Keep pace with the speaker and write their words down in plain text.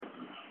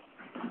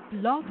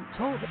Blog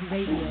Talk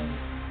Radio.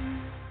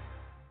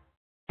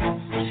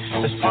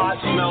 This pot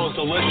smells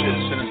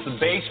delicious, and it's the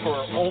base for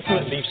our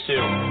ultimate beef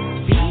stew.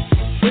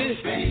 Beef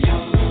stew.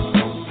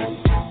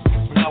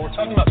 Now we're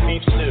talking about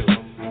beef stew.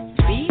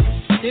 Beef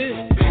stew.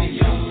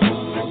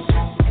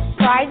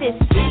 Try this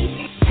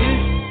beef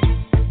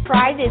stew.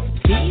 Try this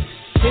beef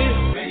stew.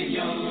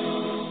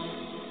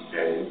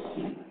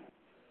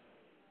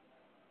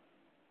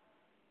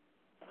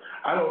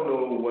 I don't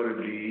know what it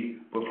be,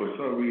 but for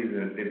some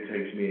reason it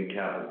takes me and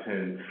Cal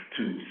 10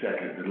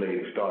 seconds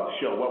delay to start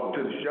the show. Welcome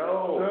to the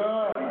show.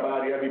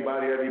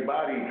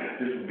 Everybody.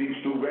 This is Beef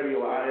Stew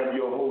Radio. I am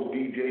your host,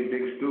 DJ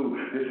Big Stew.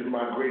 This is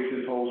my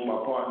gracious host,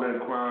 my partner in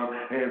crime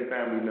and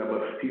family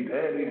member. He's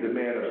the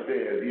man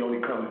upstairs. He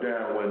only comes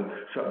down when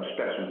something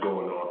special's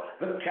going on.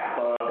 Let's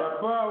Kappa.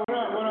 What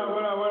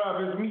up?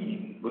 It's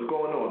me. What's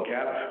going on,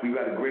 Cap? We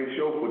got a great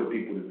show for the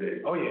people today.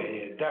 Oh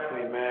yeah,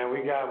 definitely, man.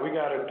 We got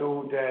a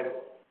dude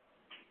that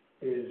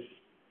is,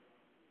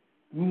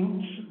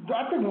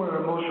 I think, one of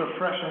the most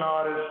refreshing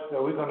artists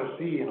that we're going to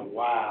see in a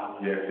while.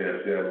 Yes.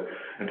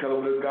 And tell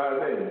them this guy's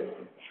name.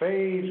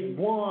 Phase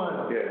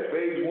 1. Yes,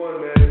 Phase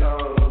 1, man. I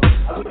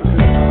look at this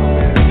guy,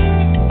 man.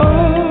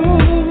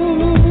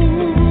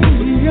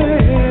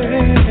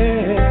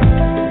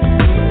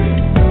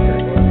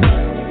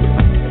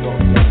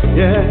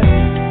 Yeah.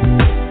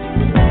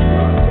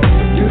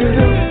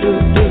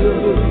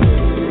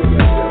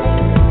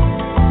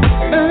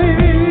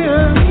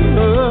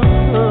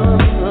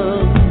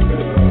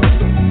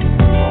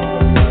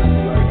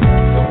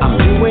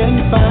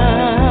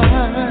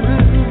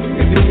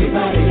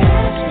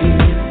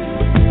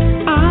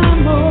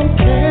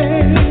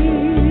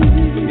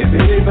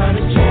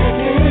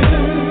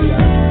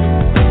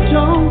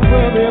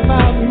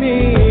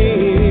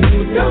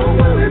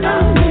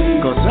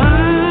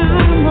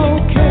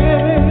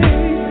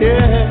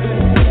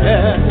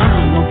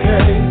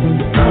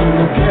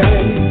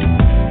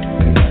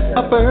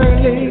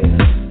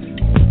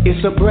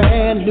 It's a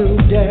brand new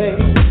day,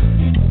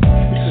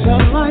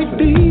 sunlight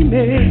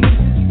beaming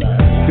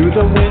through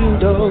the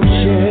window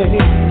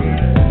shade.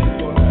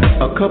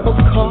 A cup of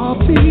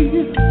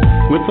coffee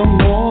with a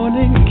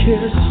morning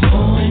kiss.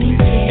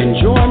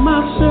 Enjoy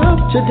myself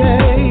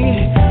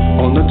today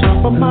on the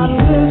top of my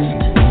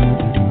list.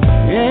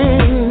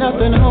 Ain't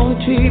nothing on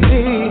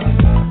TV,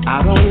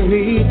 I don't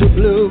need the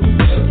blues.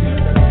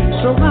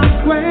 So I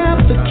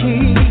grab the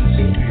keys,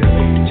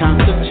 time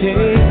to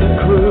take the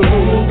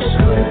cruise.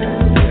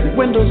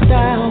 Windows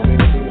down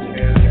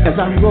as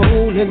I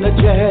roll in the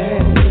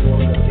jazz.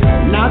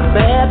 Not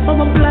bad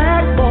from a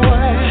black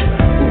boy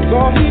who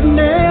thought he'd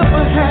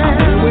never have.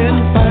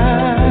 Doing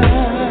fine.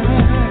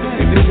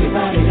 If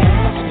anybody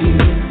asks you,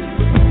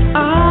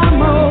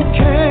 I'm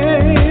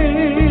okay.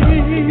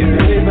 If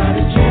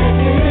anybody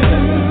checking,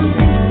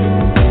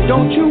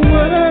 don't you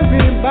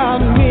worry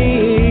about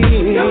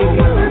me. Don't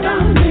worry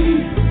about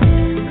me,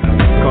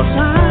 'cause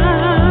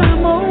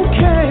I'm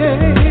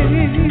okay.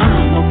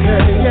 I'm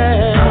okay, yeah.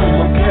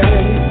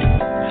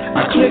 I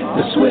click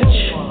the switch,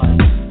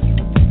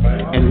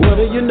 and what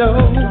do you know?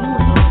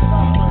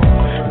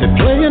 They're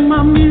playing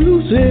my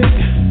music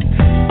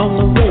on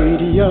the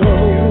radio.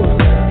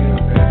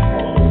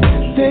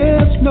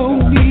 There's no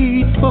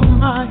need for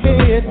my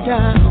head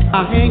down.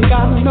 I ain't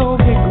got no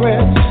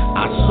regrets.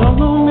 I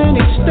sung on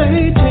many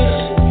stages,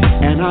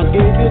 and I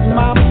gave it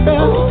my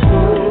best.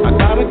 I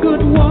got a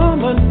good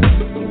woman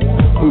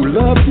who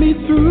loved me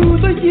through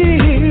the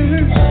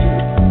years,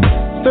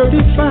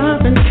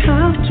 35 and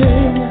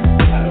counting.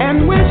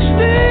 And we're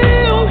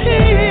still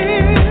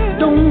here.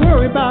 Don't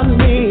worry about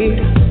me,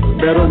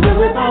 better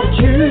worry about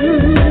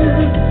you.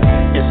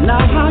 It's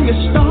not how you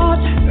start,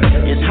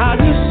 it's how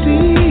you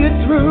see it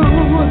through.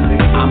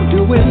 I'm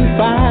doing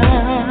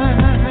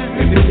fine.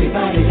 If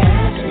anybody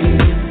asks me,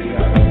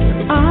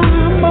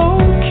 I'm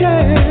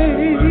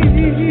okay.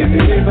 If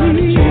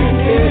anybody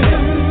cares,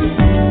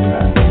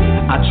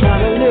 I try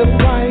to live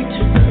right,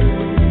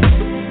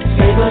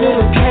 save a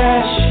little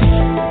cash,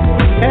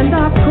 and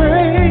I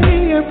pray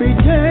every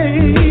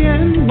day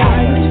and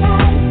night.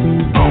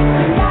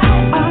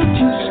 I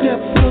two-step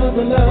for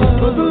the love,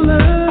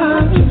 I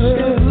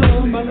two-step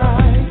for my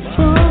life,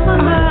 I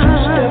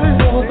two-step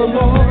for the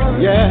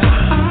Lord, yeah.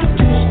 I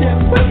two-step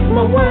with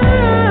my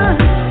wife,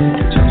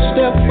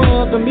 two-step for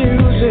the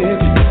music,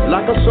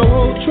 like a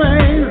soul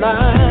train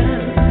line.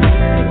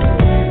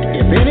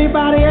 If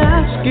anybody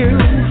asks you,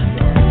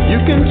 you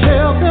can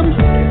tell them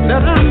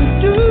that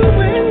I'm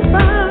doing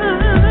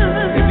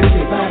fine. If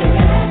anybody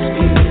asks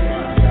you,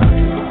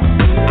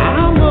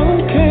 I'm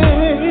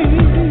okay.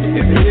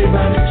 If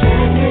anybody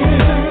checking,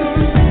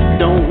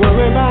 don't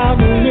worry about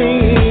me.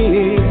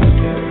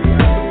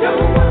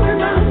 Don't worry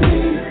about me,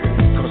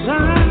 'cause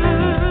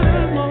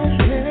I'm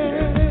okay.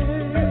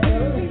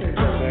 I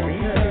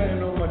don't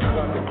know much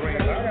about the great,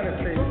 but I gotta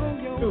say,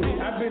 dude,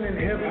 I've been in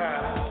hip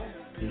hop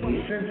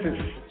since it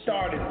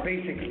started,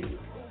 basically.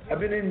 I've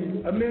been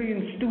in a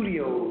million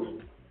studios.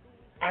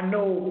 I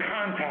know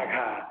contact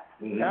high.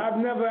 Now, I've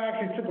never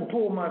actually took a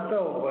pull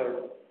myself,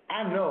 but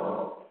I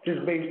know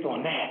just based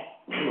on that.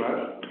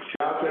 Right.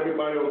 Shout out to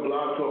everybody on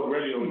Blog Talk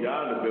Radio.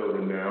 Y'all in the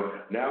building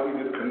now. Now we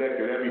just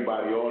connected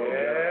everybody all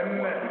together.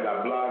 We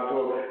got Blog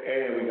Talk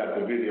and we got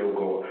the video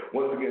going.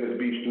 Once again, it's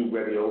Beef Stew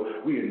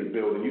Radio. We in the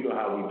building. You know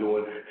how we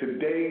doing.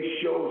 Today's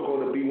show is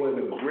going to be one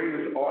of the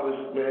greatest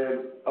artists,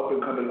 man, up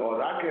and coming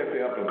artist. I can't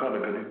say up and coming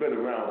because he's been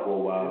around for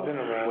a while. He's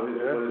been around.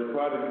 But his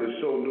project is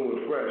so new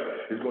and fresh.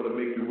 It's going to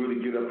make you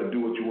really get up and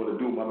do what you want to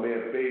do. My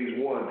man Phase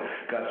One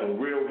got some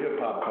real hip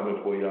hop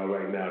coming for y'all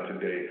right now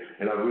today,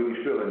 and I'm really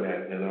feeling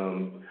that. And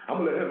I'm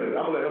gonna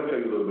let him tell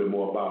you a little bit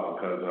more about him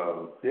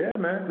because yeah,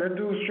 man, that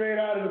dude's straight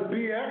out of the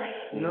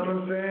BX. You know what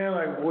I'm saying?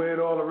 Like where it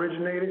all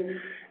originated.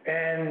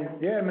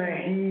 And yeah, man,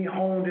 he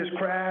honed his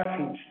craft.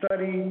 He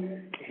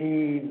studied.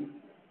 He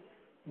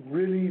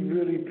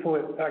really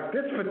put, like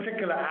this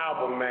particular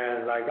album,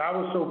 man, like I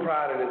was so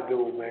proud of this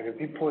dude, man,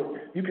 because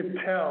you could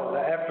tell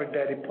the effort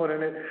that he put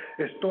in it.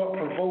 It's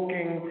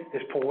thought-provoking,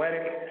 it's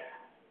poetic,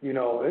 you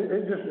know,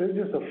 it's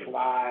just a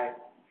fly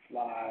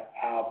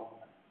album.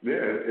 Yeah,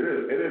 it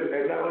is,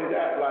 and not only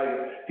that,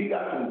 like he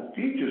got some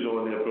features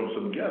on there from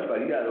some guests,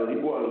 like he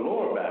brought a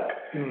Lord back,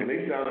 and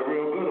they sounded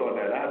real good on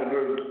that. I haven't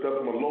heard stuff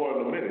from a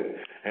Lord in a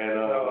minute,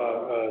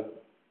 and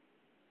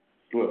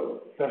what?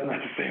 That's not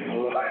the same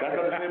Lord. That's not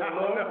the same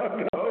Lord?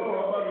 No.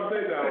 Oh, I'm about to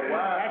say that.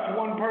 Wow. That's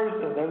one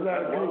person. That's not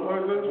a group.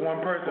 That's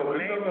one person.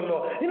 Name the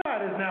Lord. You know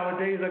how it is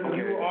nowadays, like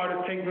when you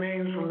artists take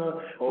names from the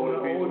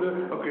older.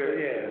 Okay.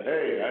 Yeah.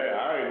 Hey,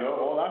 I ain't know.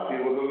 All I see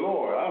was the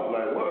Lord. I was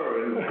like,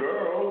 word, it's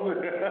girls.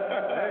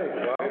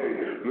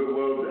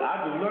 Well, I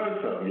just learned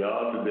something,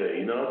 y'all,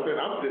 today. You know what I'm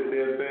saying? I'm sitting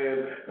there saying,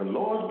 the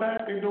Lord's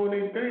back, they doing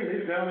their thing.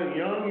 They sounding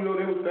young. You know,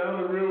 they were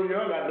sounding real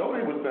young. I know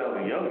they were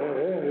sounding young.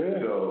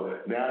 Yeah. So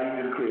now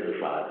you just cleared the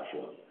fire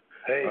for them.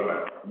 Hey. All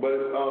right. But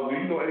do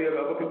you know any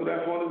other people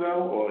that's on this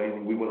album, or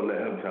we want to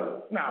let him tell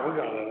it? Nah, we're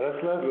gonna let's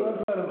let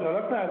him tell.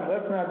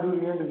 Let's not do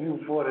the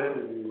interview before the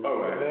interview. All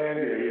right.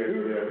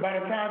 Yeah. By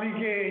the time he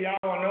get,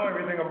 y'all don't know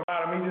everything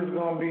about him. He's just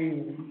gonna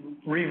be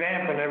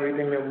revamping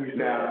everything that we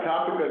say. Now,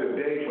 topic of the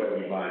day for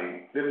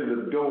everybody. This is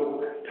a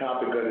dope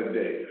topic of the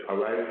day.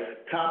 All right.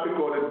 Topic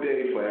of the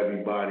day for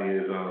everybody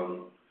is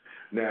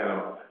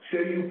now.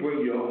 Say you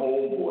bring your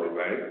homeboy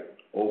right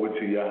over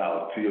to your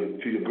house, to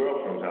your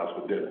girlfriend's house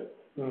for dinner.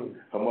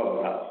 Her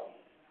mother's house.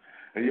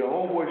 And your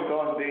homeboy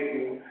starts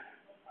dating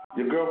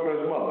your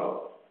girlfriend's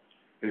mother.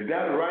 Is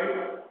that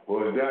right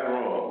or is that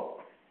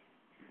wrong?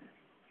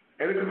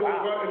 And it can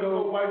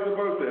go vice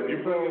versa. If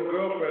you bring your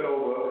girlfriend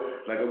over,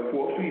 like a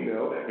poor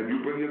female, if you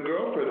bring your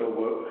girlfriend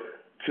over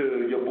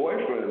to your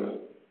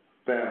boyfriend's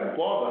father's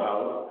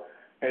house,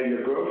 and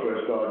your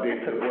girlfriend starts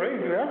dating the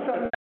boyfriend. Crazy.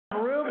 That's not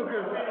real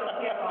because I've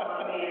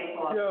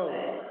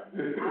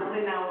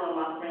been out with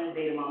my friends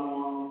dating my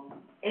mom.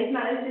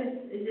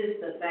 It's just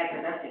the fact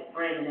that that's your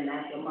friend and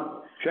that's your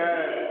mother.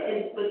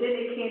 But then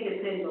it can't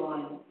depend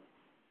on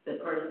the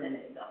person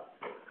itself.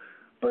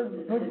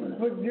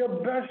 But your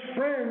best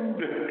friend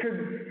could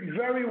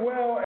very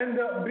well end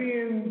up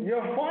being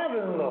your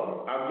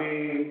father-in-law. I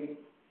mean,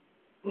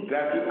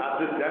 that's just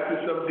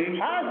some deep.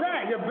 How's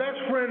that? Your best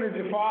friend is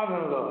your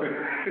father-in-law.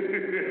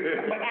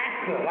 But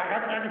actor, like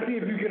I can see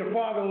if you get a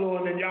father-in-law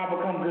and then y'all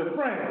become good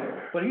friends.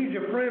 But he's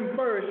your friend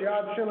first.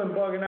 Y'all chilling,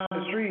 bugging out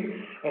the street,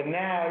 and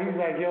now he's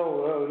like,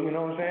 yo, you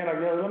know what I'm saying?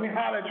 Like, yo, let me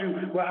holler at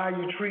you. Well, how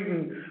you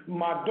treating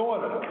my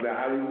daughter? Now,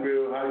 how you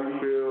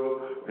feel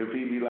if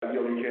he be like,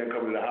 yo, you can't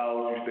come to the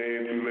house, you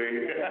staying too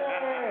late? Yeah.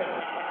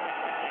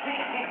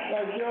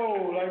 Like,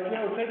 yo,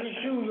 take your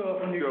shoes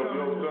off when you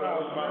come to the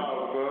house, man.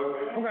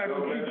 I'm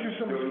going to teach you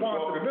some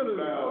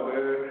responsibility.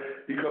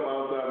 He come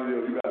outside,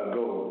 you got to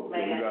go.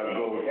 You got to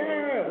go.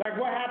 Yeah, like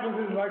what happens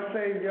is, like,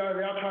 say, y'all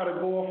try to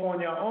go off on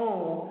your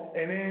own,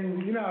 and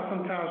then, you know how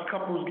sometimes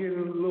couples get in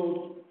a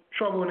little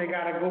trouble and they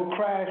got to go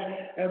crash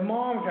at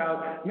mom's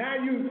house. Now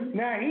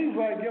he's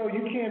like, yo,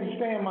 you can't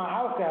stay in my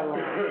house that long.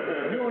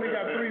 You only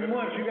got 3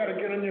 months. You got to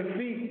get on your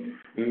feet.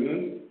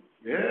 Mm-hmm.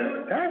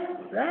 Yeah.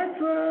 That's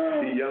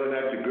He yelling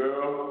at your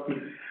girl. Yeah.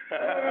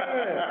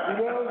 You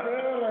know what I'm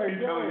saying? Like,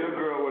 He's telling your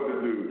girl what to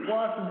do.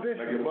 Wash the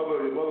dishes. Like your mother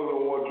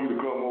don't want you to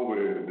come over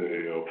here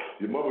today, yo.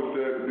 Your mother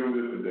said to do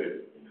this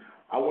today.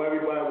 I want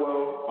everybody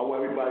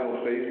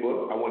on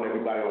Facebook. I want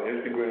everybody on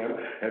Instagram.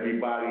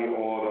 Everybody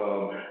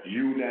on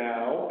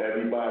YouNow.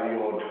 Everybody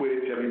on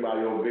Twitch.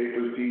 Everybody on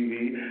Vapors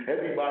TV.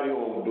 Everybody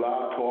on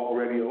Blog Talk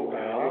Radio.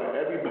 I want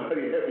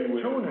everybody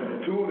everywhere.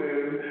 Tune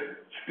in.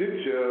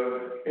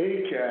 Stitcher,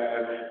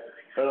 Acast,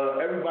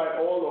 everybody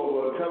all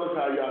over. Tell us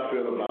how y'all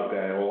feel about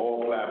that on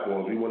all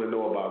platforms. We want to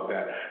know about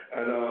that.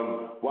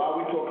 And while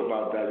we talk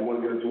about that, you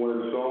want to get into one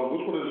of the songs?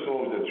 Which one of the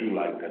songs that you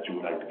would like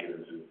to get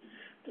into?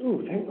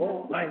 Dude,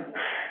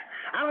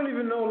 I don't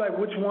even know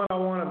which one I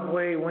want to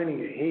play when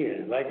he's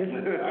here. Like it's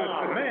it's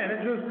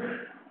just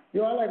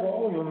I like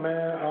all of them,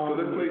 man.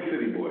 So let's play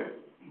City Boy.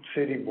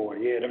 City Boy,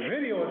 yeah. The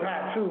video is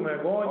hot too, man.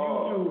 Go on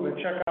YouTube and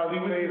check out the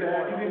video.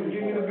 You didn't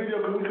give me the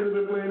video because we could have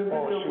been playing the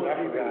video. Oh shoot, I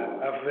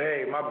forgot.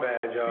 Hey, my bad,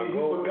 y'all.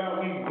 Go to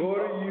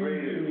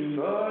YouTube,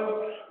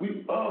 son.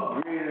 We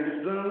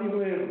upgraded, son. We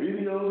playing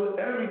videos and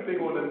everything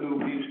on the new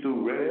Beef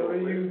Stew Radio. Go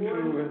to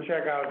YouTube and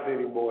check out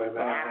City Boy,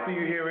 man. After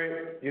you hear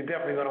it, you're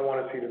definitely going to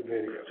want to see the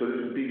video. So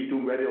this is Beef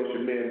Stew Radio. It's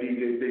your man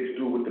DJ Big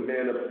Stew with the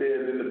man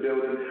upstairs in the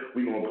building.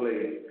 We're going to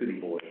play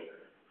City Boy.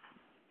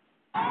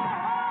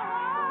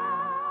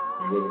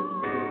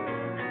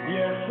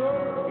 Yes, sir.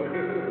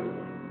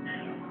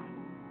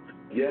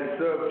 Yes,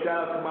 sir.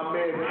 Shout out to my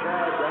man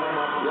Chad. That's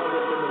my brother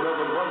from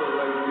another mother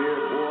right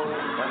there, boy.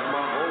 That's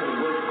my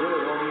homie. What's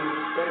good, homie?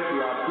 Thank you.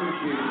 I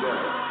appreciate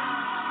that.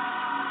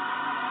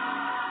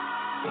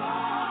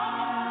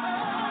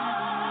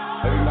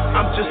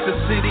 I'm just a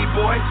city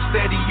boy,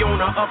 steady on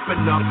the up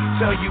and up.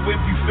 Tell you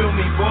if you feel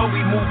me, boy,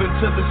 we moving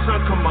till the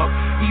sun come up.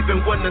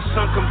 Even when the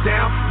sun come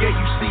down, yeah,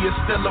 you see us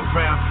still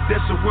around.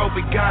 There's a world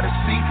we gotta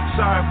see,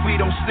 sorry if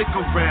we don't stick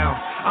around.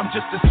 I'm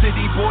just a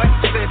city boy,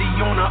 steady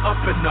on the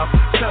up and up.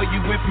 Tell you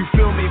if you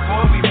feel me,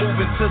 boy, we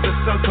moving till the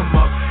sun come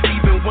up.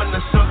 Even when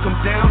the sun come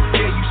down,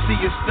 yeah, you see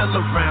us still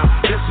around.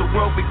 There's a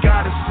world we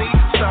gotta see,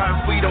 sorry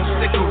if we don't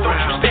stick around.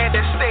 Don't you stand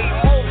and stay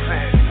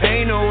moving.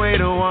 Ain't no way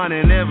to want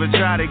and never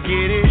try to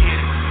get it.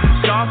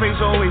 Scarface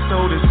always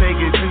told us take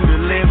it to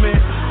the limit.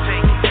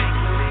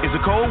 It's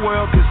a cold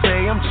world, could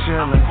say I'm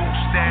chillin'.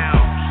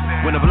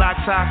 When the block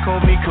top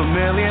called me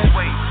chameleon.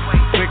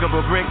 Pick up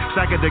a brick,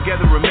 stack it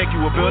together and make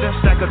you a builder.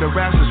 Stack up the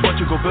raps is what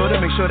you go build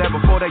it. Make sure that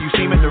before that you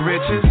seem at the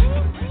riches.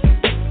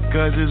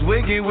 Cause it's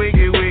wicked,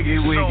 wicked,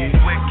 wicked, wicked.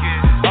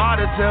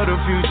 Hard to tell the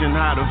fusion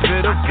how to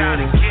fit a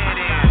fitting.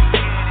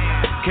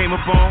 Came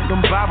up on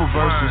them Bible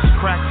verses.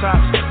 Crack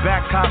tops,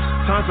 back cops,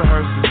 tons of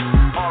hearses.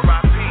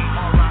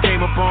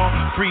 Came up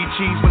on free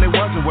cheese when it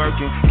wasn't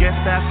working. Guess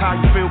that's how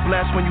you feel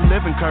blessed when you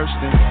live in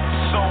Kirsten.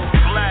 So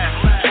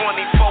blessed,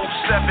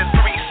 24/7,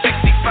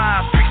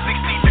 365,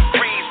 360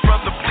 degrees.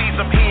 Brother, please,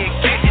 I'm here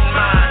getting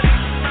mine.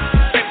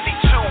 52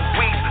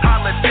 weeks,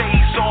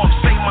 holidays off.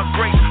 Say my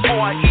grace before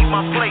I eat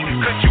my plate.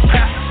 Could you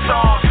pass the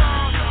sauce?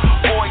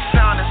 Boy,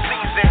 sound and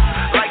season,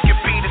 like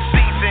it be the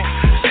season.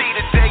 See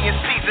the day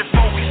and season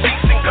before we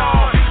cease and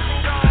gone.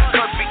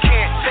 Cause we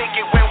can't take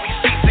it when we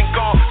cease and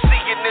gone.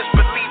 Seeing is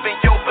believing,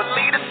 yo,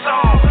 believe the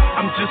song.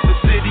 I'm just a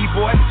city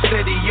boy,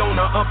 steady on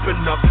the up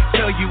and up.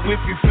 Tell you if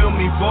you feel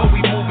me, boy,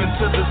 we moving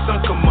till the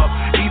sun come up.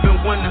 Even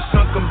when the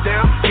sun come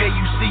down, yeah,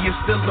 you see it's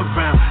still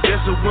around.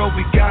 There's a world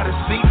we gotta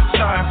see,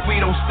 sorry if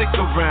we don't stick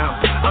around.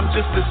 I'm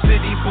just a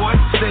city boy,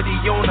 steady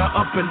on the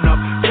up and up.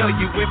 Tell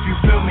you if you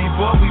feel me,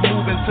 boy, we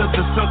moving till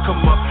the sun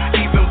come up.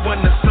 Even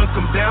when the sun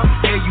come down,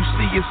 yeah, you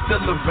see it's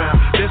still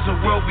around. There's a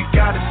world we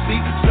gotta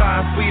see,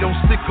 sorry if we don't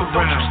stick around.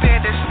 Don't you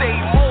stand and stay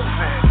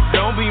moving.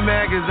 Don't be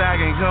mad cause I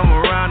can come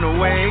around the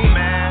way,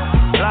 man.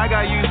 Like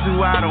I used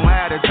to, I don't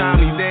have the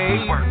time these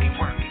days.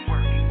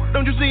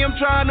 Don't you see I'm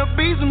trying to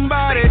be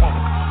somebody?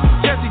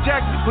 Jesse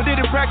Jackson, put it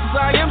in practice,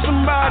 I am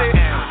somebody.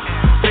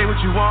 Say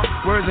what you want,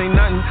 words ain't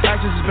nothing,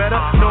 actions is better.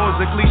 No,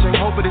 it's a cliche,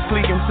 hope it is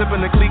cleaking,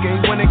 sipping the clique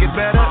ain't when it get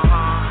better.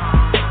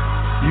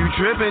 You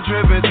trippin',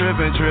 trippin',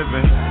 trippin',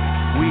 trippin'.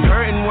 We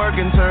hurtin',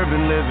 workin',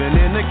 serving, living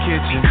in the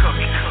kitchen.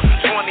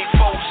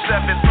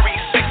 24/7,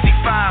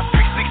 365,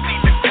 360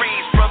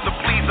 degrees. Brother,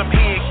 please, I'm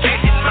here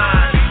getting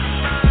mine.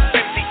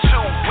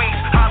 52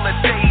 weeks,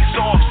 holidays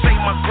off. Say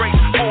my grace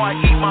before I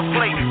eat my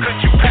plate.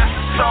 Could you pass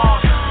the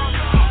sauce?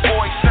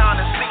 Boy, sound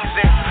and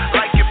season,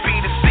 like it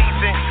be the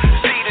season.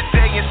 See the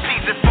day and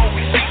season before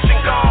we cease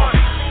and gone.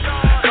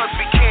 Cause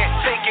we can't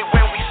take it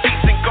when we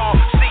cease and gone.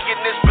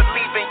 Seeing is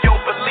believing,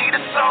 yo, believe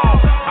the song.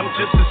 I'm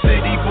just a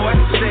city boy,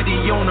 steady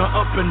on the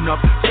up and up.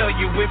 Tell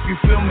you if you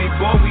feel me,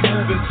 boy, we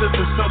moving till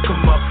the sun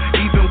come up.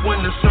 Even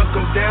when the sun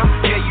come down,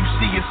 yeah, you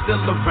see it's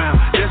still around.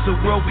 There's a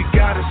world we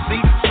gotta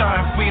see,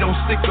 sorry if we don't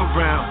stick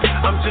around.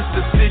 I'm just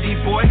a city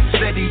boy,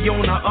 steady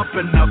on the up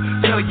and up.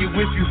 Tell you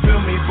if you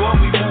feel me, boy,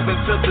 we moving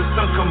till the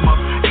sun come up.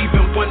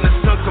 Even when the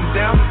sun come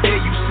down,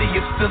 yeah, you see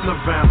it's still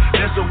around.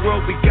 There's a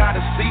world we gotta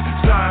see,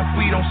 sorry if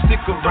we don't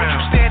stick around. Don't you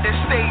stand and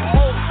stay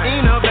moving.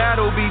 Ain't a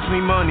battle beats me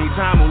money,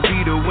 time will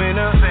be the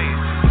winner.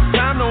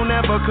 Time don't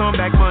ever come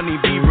back,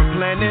 money be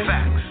replenished.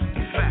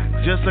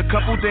 Just a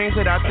couple things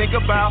that I think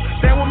about.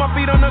 Stand with my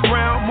feet on the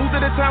ground, move to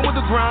the time with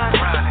the grind.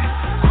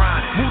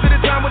 Move to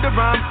the time with the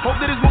rhyme, hope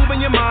that it's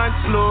moving your mind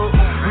slow.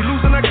 We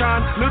losing our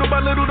time, little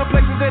by little the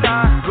places that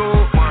I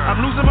go.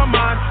 I'm losing my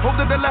mind, hope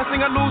that the last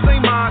thing I lose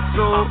ain't my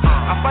soul.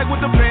 I fight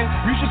with the pen,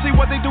 you should see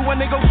what they do when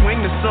they go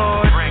swing the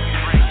sword.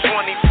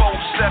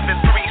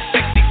 24/7,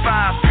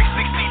 365,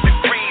 360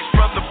 degrees.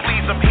 Brother,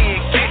 please, I'm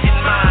here getting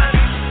mine.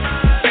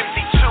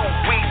 52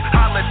 weeks,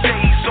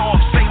 holidays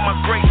off. Say my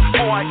grace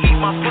before I eat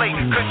my plate.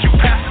 Could you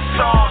pass the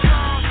sauce?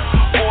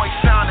 Boy,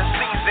 sound and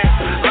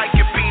season, like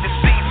it be the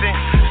season.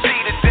 See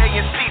the day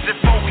and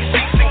season before we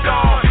cease and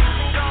gone.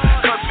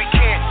 Cause we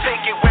can't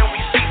take it when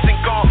we cease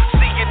and gone.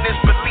 Seeing is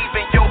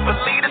believing, yo,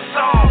 believe the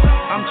song.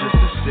 I'm just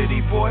a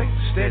city boy,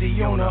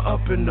 steady on the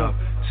up and up.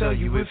 Tell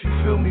you if you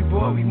feel me,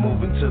 boy, we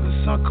moving till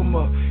the sun come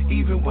up.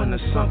 Even when the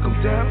sun come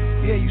down,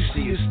 yeah, you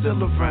see it's still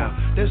around.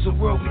 There's a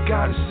world we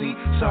gotta see,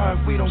 sorry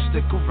if we don't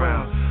stick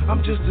around. I'm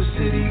just a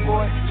city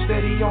boy,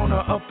 steady on the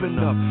up and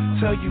up.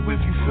 Tell you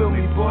if you feel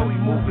me, boy, we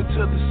moving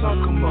till the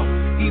sun come up.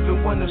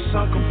 Even when the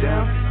sun come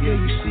down, yeah,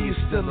 you see it's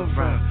still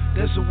around.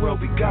 There's a world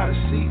we gotta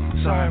see,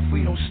 sorry if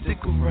we don't stick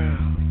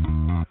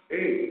around.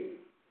 Hey.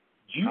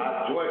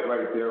 I joint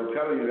right there. I'm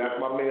telling you, that's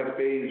my man,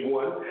 Phase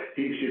 1.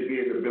 He should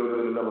be in the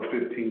building in another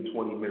 15,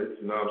 20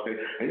 minutes. You know what I'm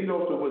saying? And you know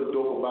what's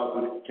dope about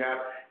this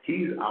cat?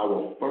 He's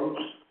our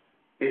first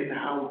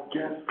in-house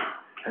guest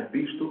at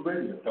Beef Stew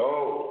Radio.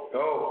 Oh.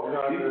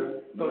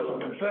 Throw some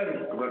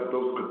confetti. I'm going to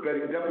throw some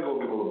confetti. Definitely going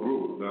to give him a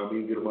brew. You know what I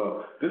mean? Get him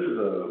a.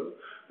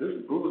 This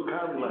brew is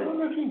kind of like. I don't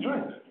know if he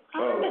drinks.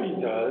 I think he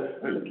does.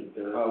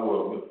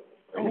 Well.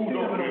 Who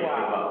don't drink?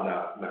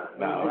 Nah,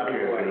 I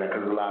can't say that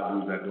because a lot of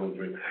dudes that don't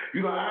drink.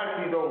 You know, I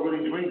actually don't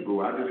really drink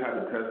brew. I just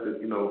had to test it.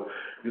 You know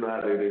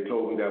how they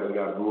told me that we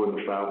got brew in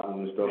the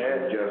fountain and stuff,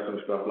 and guests and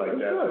stuff like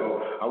that. Good.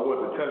 So I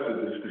wanted to test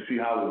it just to see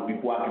how,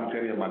 before I can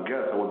tell any of my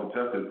guests, I wanted to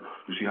test it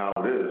to see how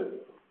it is.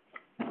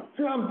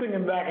 See, I'm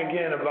thinking back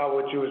again about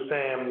what you were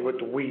saying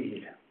with the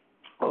weed.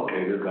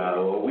 Okay, this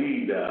guy all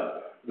weed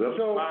out. Let's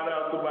find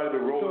out somebody that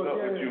rolled up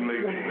with you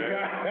lately,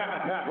 man.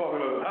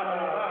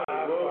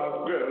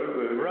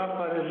 Rough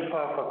on this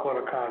puff, I caught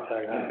a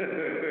contact.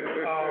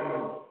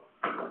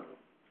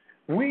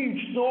 Weed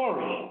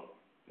story.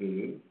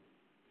 Mm-hmm.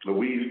 The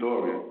weed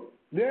story.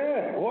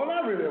 Yeah, well,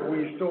 not really a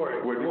weed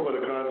story. What, you want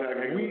to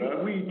contact me?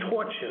 Weed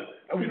torture.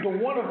 It was the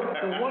one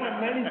of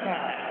many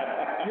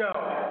times. Yo.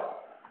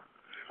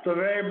 So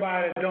for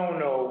everybody that don't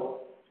know,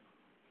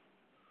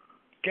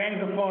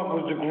 Gangs of Funk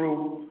was the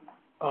group.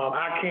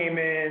 I came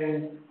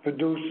in,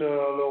 producer,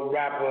 a little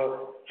rapper.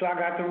 So I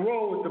got to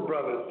roll with the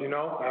brothers, you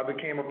know. I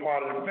became a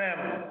part of the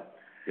family.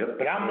 Yep.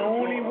 But I'm the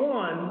only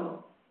one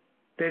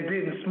that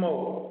didn't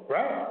smoke,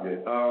 right?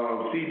 Yeah.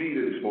 CB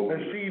didn't smoke.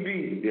 And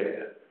CB.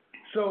 Yeah.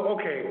 So,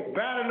 okay,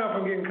 bad enough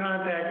I'm getting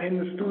contact in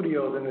the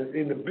studios,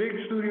 in the big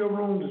studio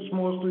rooms, the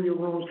small studio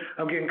rooms,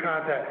 I'm getting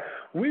contact.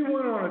 We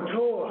went on a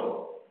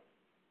tour.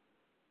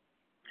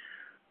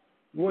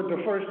 What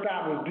the first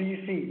stop was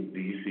DC.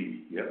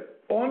 DC, yep.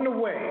 On the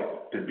way.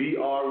 The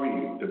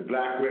BRE, the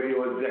Black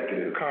Radio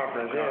Executive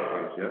Conference,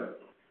 yep.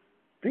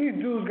 These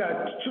dudes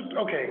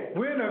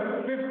we're in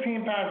a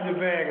 15-passenger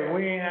van and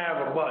we ain't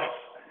have a bus.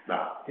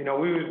 Nah. You know,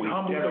 we was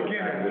humble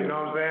beginners, you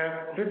know what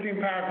I'm saying?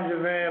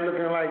 15-passenger van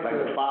looking like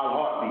the 5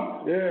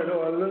 heartbeats. Yeah,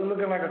 no,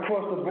 looking like a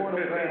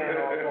cross-the-border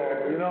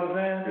van, you know what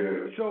I'm saying?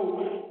 Yeah. So,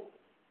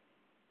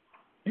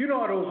 you know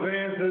how those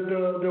vans,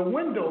 the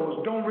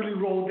windows don't really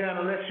roll down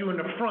unless you're in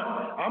the front.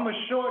 I'm a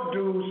short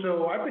dude,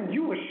 so I think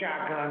you a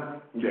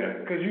shotgun. Yeah.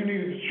 Because you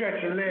needed to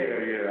stretch your legs.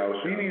 Yeah, I was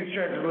sure. You need to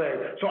stretch your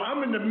legs. So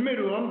I'm in the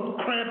middle. I'm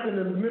cramped in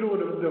the middle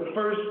of the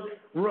first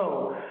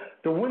row.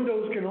 The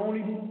windows can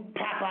only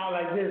pop out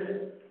like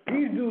this.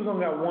 These dudes don't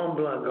got one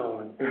blunt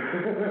going.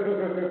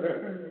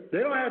 They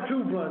don't have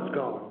 2 blunts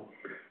going.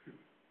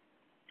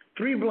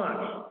 3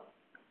 blunts.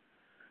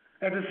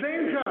 At the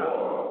same time.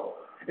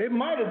 It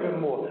might have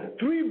been more.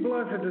 3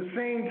 blunts at the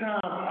same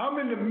time. I'm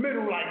in the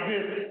middle like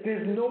this.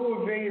 There's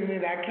no evading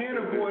it. I can't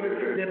avoid it.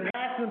 They're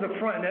passing the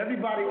front, and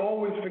everybody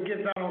always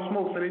forgets I don't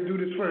smoke, so they do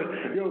this first.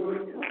 Yo.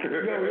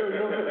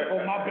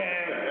 Oh, my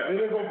bad.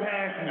 They go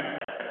past me.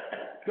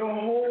 The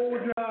whole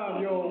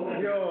time, yo,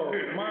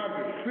 my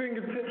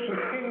fingertips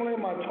are tingling,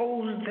 my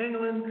toes are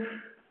tingling.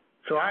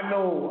 So I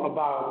know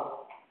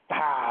about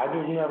high. I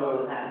just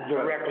never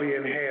directly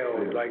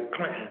inhaled like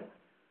Clinton.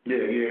 Yeah,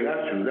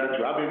 that's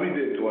true. I mean, we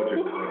did torture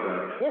one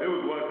time. There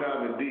was one time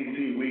in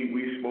D.C.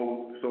 we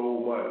smoked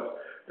so much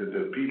that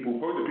the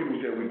people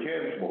said we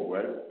can smoke,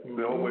 right?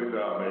 They always man,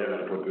 I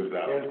gotta put this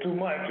out. It's too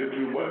much. It's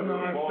too much.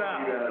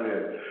 Non-stop. Down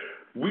there.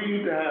 We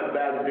used to have,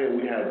 back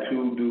then, we had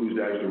 2 dudes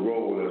that used to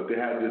roll with us. They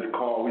had this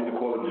car, we used to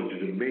call it the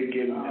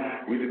Jamaican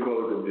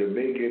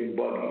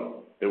buggy.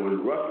 It was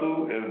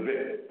Russell and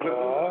Vic.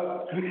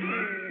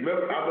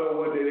 Remember, I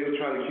remember one day they were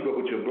trying to keep up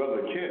with your brother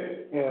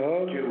Ken.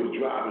 Ken was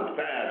driving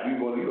fast. We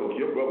going,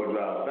 your brother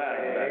drives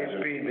fast.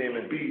 Speed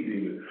demon.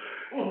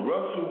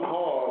 Russell's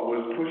car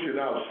was pushing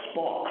out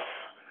sparks.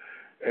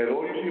 And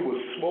all you see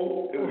was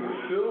smoke. It was a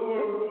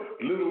silver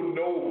little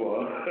Nova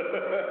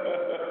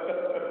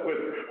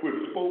with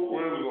spoke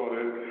rims on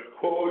it.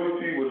 All you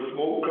see was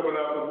smoke coming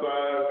out the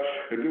side.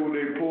 And then when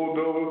they pulled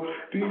over,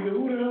 he said,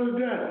 "Who the hell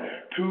is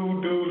that?" 2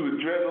 dudes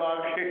with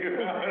dreadlocks hanging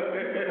out.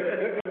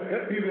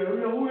 He said,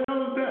 "Who the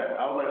hell is that?"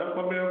 I was like, "That's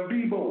my man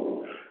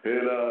Bebo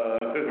and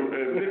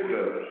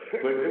Victor."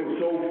 But it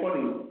was so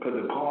funny because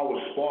the car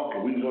was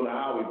sparking. We was on the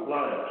highway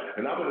flying,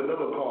 and I'm in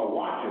another car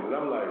watching, and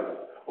I'm like,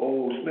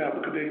 "Oh snap!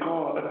 Look at their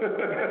car!"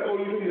 All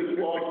you see is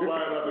sparks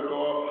flying out the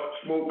car,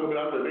 smoke coming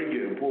out. They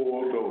getting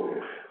pulled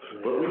over,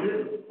 but we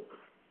didn't.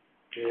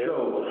 Yeah.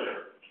 So,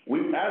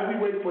 as we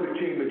wait for the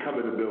king to come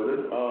in the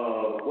building,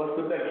 what's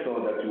the next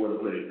song that you want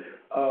to play?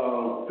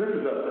 This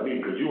is up to me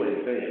because you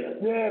ain't saying that.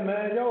 Yeah,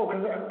 man, yo,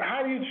 because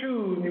how do you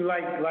choose when you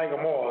like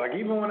them all? Like,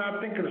 even when I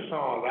think of the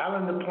songs, I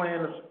end up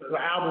playing the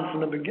album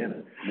from the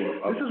beginning.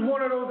 This is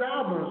one of those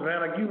albums,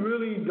 man, like you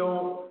really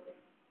don't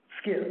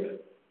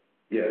skip.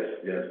 Yes.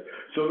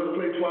 So let's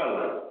play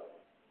Twilight.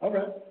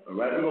 Okay. All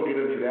right, we're going to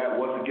get into that.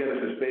 Once again,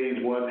 this is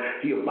phase one.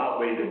 He about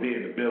ready to be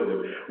in the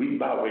building. We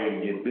about ready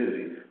to get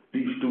busy.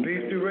 Beef Stew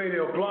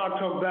Radio. Blog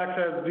Talk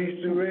Backslash Beef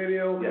Stew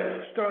Radio.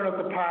 Yes. Stirring up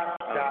the pot.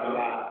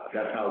 Live.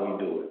 That's how we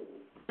do it.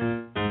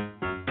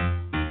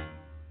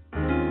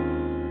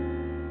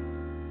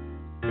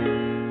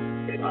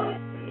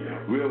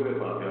 Real hip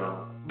hop,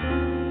 y'all.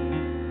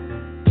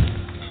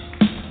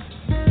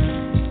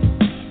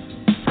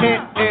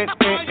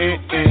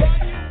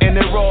 And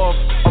they're off.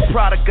 A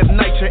product of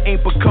nature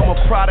ain't become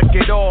a product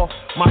at all.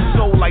 My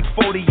soul like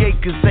 40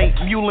 acres ain't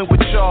muling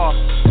with y'all.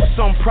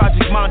 Some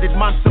project minded,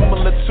 mine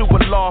similar to a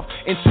loft.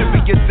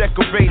 Interior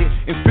decorated,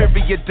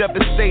 inferior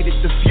devastated.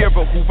 The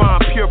Fuhrer who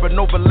rhyme pure,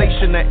 no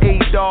relation to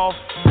Adolf.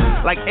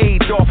 Like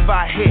Adolf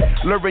I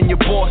hit, luring your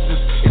bosses.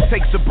 It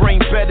takes a brain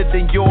better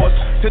than yours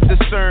to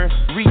discern,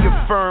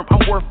 reaffirm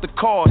I'm worth the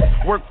cause.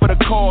 Work for the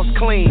cause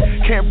clean.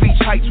 Can't reach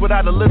heights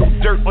without a little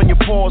dirt on your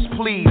paws,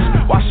 please.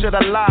 Why should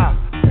I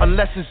lie?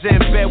 Unless it's in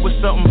bed with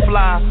something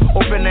fly.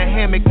 Open the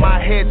hammock,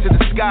 my head to the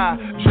sky.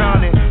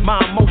 Drowning my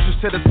emotions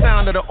to the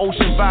sound of the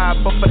ocean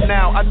vibe. But for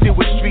now, I deal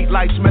with street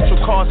lights, metro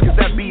cars, cause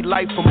that be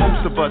life for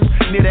most of us.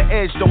 Near the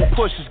edge, don't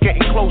push, it's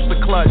getting close to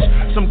clutch.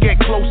 Some get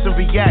close and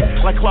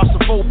react like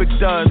claustrophobic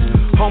does.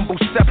 Humble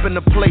step in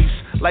the place,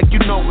 like you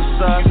know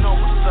what's up. You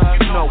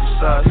know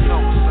what's up.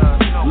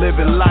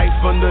 Living life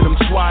under them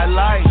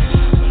twilights.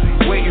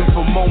 Waiting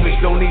for moments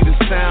don't even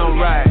sound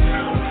right.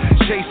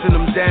 Chasing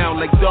them down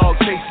like dog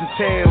chasing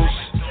tails.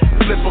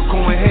 Flip a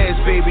coin heads,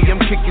 baby,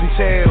 I'm kicking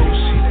tails.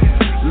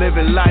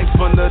 Living life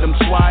under them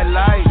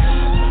twilights.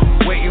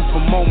 Waiting for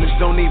moments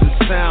don't even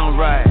sound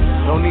right.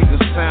 Don't even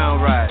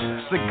sound right.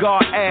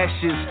 Cigar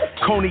ashes,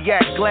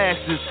 cognac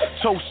glasses.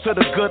 Toast to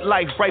the good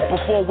life right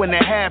before when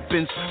it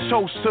happens.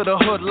 Toast to the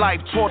hood life,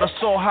 taught us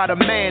all how to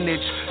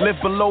manage. Live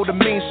below the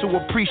means to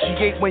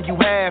appreciate when you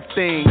have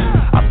things.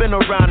 I've been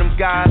around them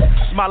guys,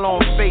 smile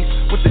on face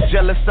with the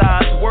jealous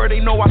eyes. Word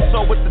they know I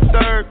saw with the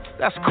third,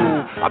 that's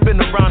cool. I've been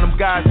around them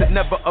guys that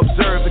never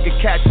observe and can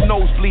catch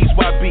nosebleeds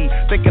while I be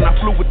thinking I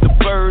flew with the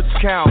birds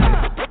count.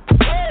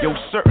 Yo,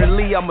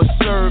 certainly I'ma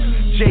serve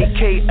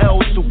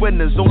JKLs to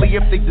winners, only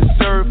if they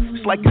deserve.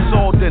 It's like it's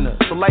all dinner,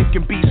 so life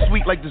can be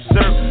sweet like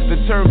dessert.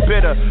 Then turn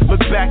bitter,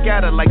 look back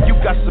at her like you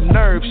got some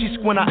nerve. She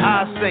squint her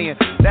eyes saying,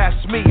 that's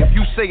me. If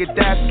you say it,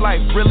 that's life.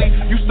 Really?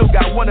 You still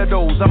got one of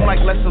those. I'm like,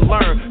 lesson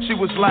learned. She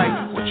was like,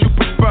 what you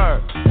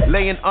prefer?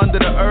 Laying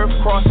under the earth,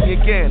 cross me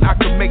again. I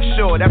could make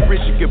sure that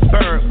bridge you get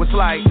burned. Was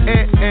like,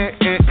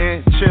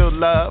 chill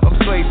love. I'm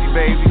slazy,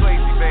 baby.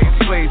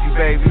 Slazy,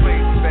 baby.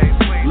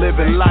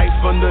 Living life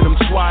under them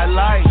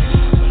twilights.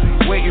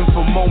 Waiting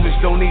for moments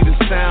don't even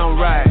sound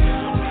right.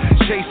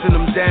 Chasing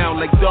them down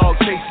like dog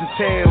chasing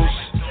tails.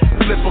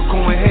 Flip a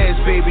coin heads,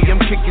 baby, I'm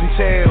kicking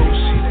tails.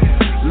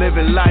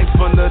 Living life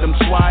under them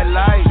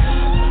twilights.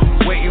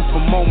 Waiting for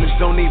moments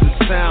don't even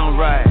sound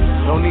right.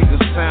 Don't even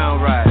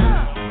sound right.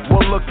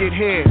 Well, look at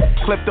here,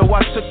 Klepto,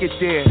 I took it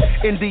there.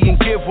 Indian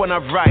give when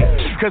I write,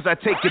 cause I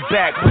take it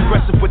back.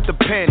 Progressive with the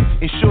pen,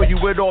 ensure you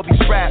with all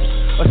these raps.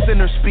 A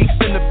sinner speaks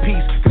in the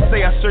piece, can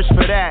say I search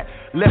for that.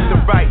 Left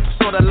and right,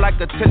 sorta like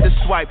a tender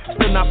swipe.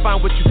 Still not find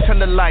what you tend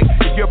to like.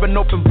 If you're an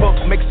open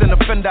book, mix an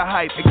offender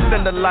hype.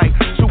 Extend the light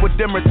to a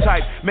dimmer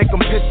type. Make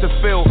them piss to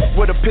fill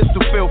with a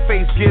pistol fill.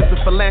 Face gives a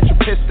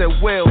philanthropist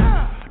at will.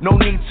 No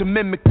need to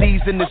mimic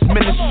these in this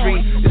ministry.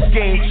 This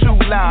game too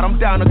loud, I'm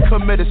down to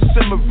commit a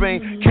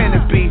simmering. Can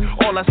it be?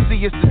 All I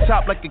see is the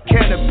top like a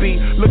canopy.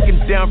 Looking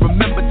down,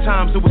 remember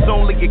times it was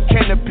only a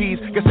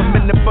canopies. Guess I'm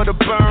in it for the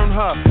burn,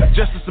 huh?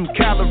 Just as some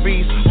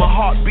calories. My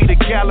heart beat a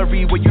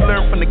gallery where you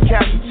learn from the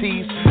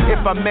casualties. If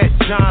I met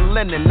John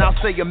Lennon, I'll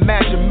say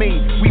imagine me.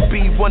 We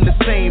be one the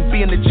same,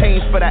 being the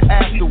change for the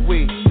after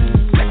we.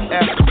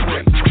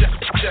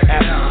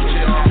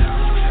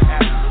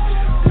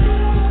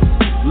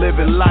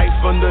 Living life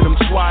under them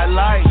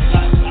twilights.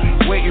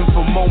 Waiting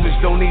for moments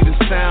don't even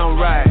sound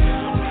right.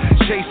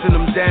 Chasing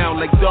them down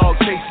like dog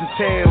chasing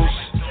tails.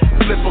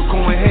 Flip a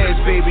coin heads,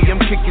 baby, I'm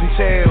kicking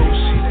tails.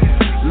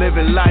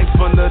 Living life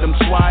under them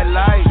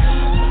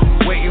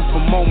twilights. Waiting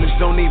for moments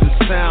don't even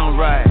sound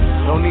right.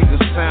 Don't even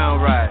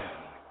sound right.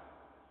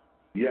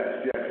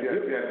 Yes.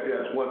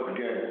 Once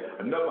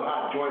again, another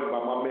hot joint by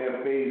my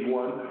man Phase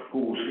One,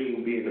 who will see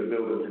him be in the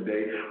building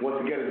today. Once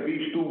again, it's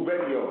Beef Stew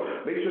Radio.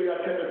 Make sure y'all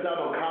check us out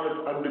on College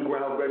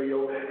Underground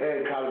Radio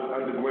and College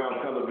Underground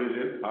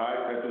Television. All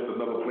right, that's just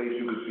another place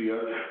you can see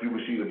us. You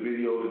can see the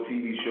videos, the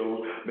TV shows.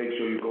 Make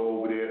sure you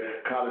go over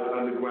there. College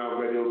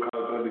Underground Radio,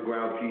 College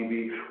Underground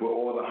TV, where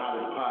all the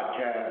hottest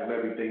podcasts and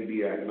everything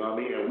be at. You know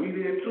what I mean? And we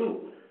there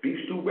too. Beef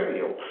Stew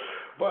Radio.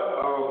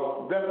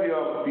 But definitely,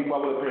 people, I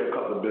want to pay a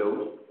couple of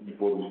bills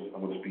before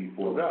I'm going to speak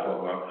for we talk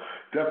about.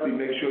 definitely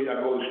make sure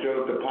y'all go to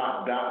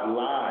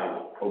StirUpThePot.live,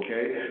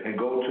 okay? And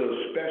go to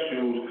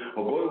specials,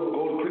 or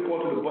go click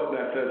onto the button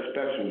that says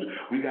specials.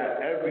 We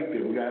got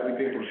everything. We got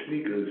everything from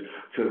sneakers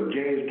to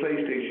games,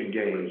 PlayStation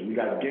games. We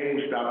got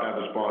GameStop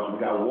as a sponsor.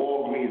 We got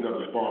Walgreens as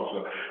a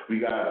sponsor.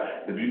 We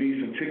got, if you need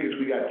some tickets,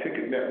 we got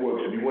Ticket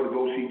Networks. If you want to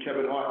go see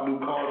Kevin Hart's new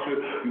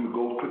concert, you would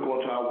go click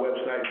onto our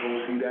website,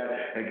 go see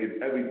that, and get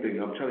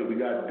everything. I'm telling you,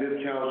 we got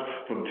discounts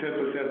from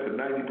 10% to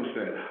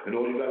 90%. And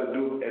all you got to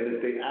do, and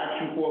if they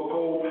ask you for a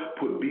code,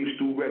 put Beef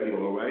Stew Radio,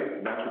 all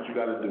right? That's what you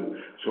got to do.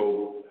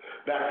 So,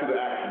 back to the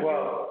action.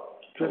 Well,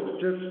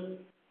 just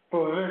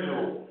for a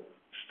visual,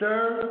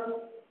 stir,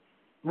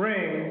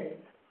 ring,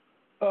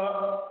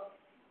 up,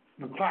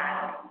 the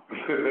pot.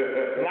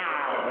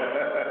 Loud.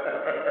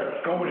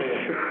 Go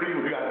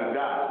there. We got the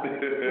dot.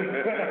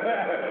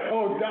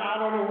 Oh, I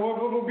don't know. What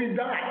will be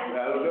dot? I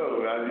don't know.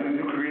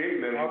 You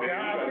creating that. Okay,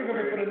 I'll think of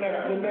it for the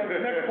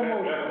next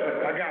promotion.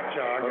 I got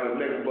y'all. The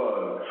next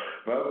buzz.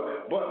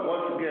 But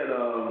once again,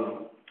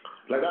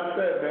 like I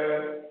said,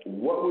 man,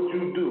 what would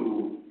you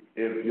do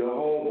if your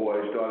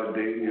homeboy started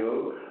dating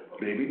your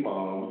baby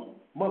mom's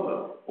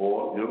mother,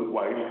 or your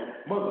wife's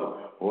mother,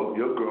 or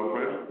your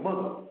girlfriend's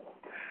mother?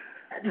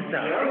 That just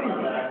sounds crazy.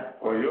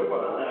 Or your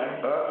mother.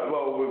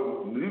 Well,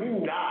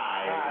 you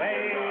die.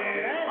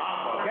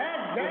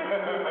 I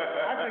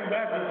think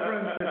that's a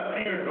friendship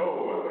end.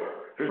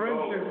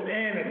 Friendship's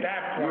end at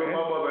that point. You and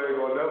my mother ain't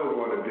gonna never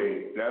go on a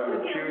date. That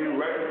would kill you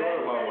right in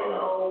front of my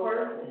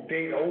mother.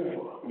 Date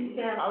over.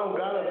 I don't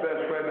got a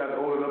best friend that's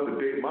old enough to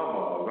date my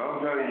mom. I'm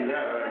telling you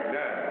that right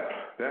now.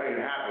 That ain't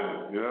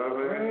happening. You know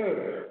what I mean?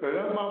 But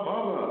that's my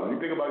mama. You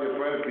think about your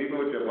friends sleeping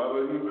with your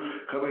mother, you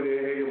come in there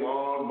and hear your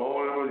mom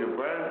moaning with your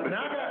friends.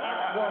 Now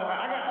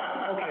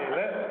okay,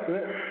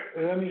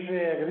 let me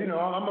say that, because,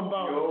 I'm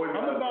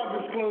about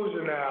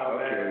disclosure now,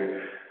 okay.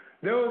 Man.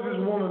 There was this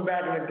woman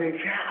back in the day,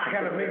 I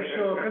got to make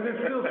sure, because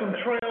there's still some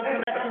trail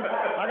connections,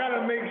 I got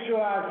to make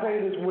sure I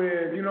say this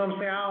with, you know what I'm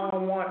saying, I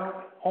don't want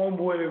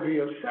homeboy to be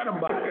upset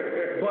about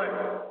it, but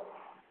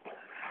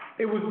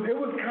it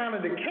was kind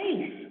of the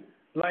case.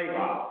 Like,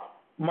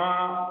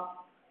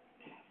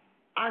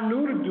 I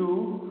knew the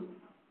dude,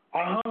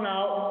 I hung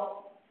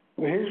out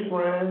with his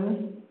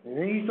friends, and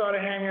then he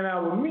started hanging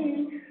out with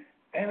me,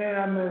 and then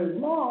I met his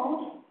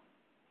moms,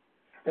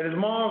 and his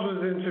moms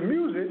was into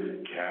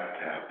music. Cap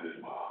tapped his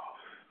mom.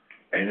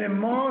 And then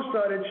mom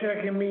started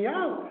checking me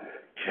out.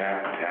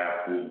 Cap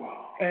tapped his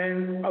mom.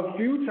 And a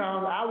few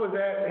times I was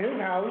at his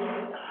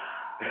house,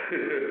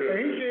 and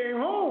he came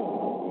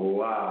home.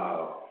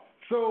 Wow.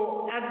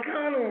 So I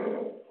kind of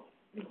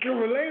can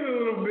relate a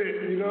little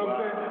bit, you know what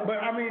I'm saying? But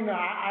I mean,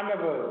 I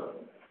never,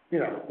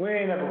 we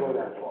ain't never go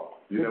that far.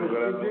 You never go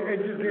that far? It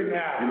just didn't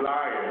happen. You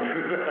lying.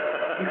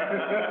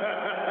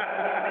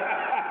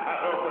 I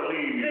don't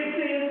believe you.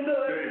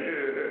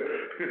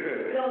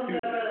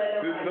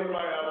 There's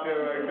somebody out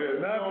there like this.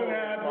 Nothing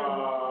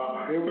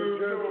happened. It was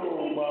just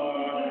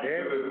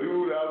there's a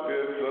dude out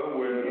there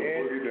somewhere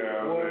boogie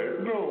down there.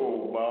 No,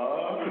 Ma.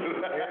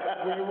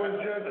 It was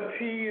just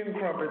tea and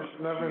crumpets.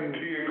 Nothing.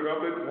 Tea and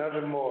crumpets?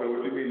 Nothing more. So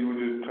what you mean? You were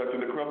just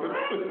touching the crumpets?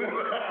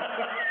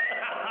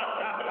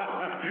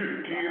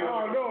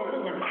 Oh no, if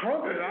it's a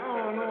crumpet, I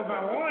don't know if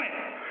I want it.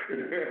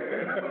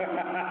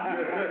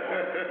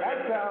 that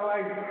sounds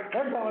like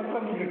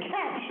something to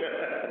catch.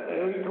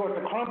 You caught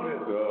the crumpet.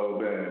 Oh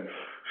man.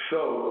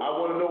 So I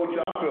want to know what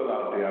y'all feel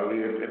out there. I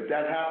mean, if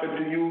that happened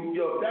to you,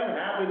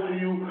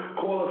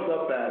 call us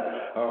up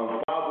at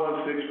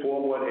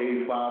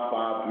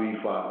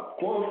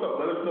 516-418-5535. Call us up.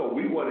 Let us know.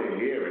 We want to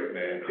hear it,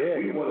 man. Yeah,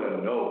 we want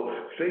to know.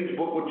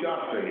 Facebook, what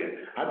y'all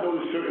saying? I know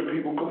there's certain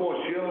people. Come on,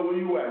 Sheila, where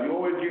you at? You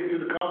always get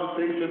into the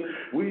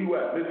conversation. Where you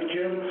at? Miss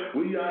Kim,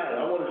 where you at?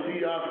 I want to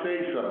see y'all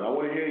say something. I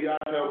want to hear y'all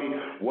tell me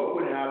what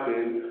would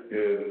happen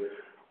if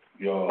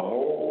your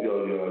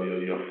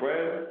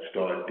friend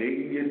started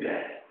dating your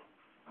dad.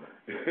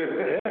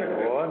 Yeah,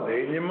 boy,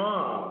 dating your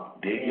mom.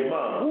 Dating your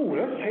mom. Ooh,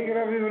 let's take it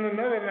up even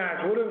another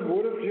notch. What if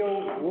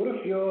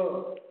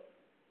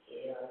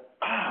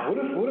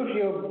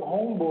your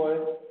homeboy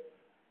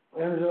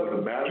ends up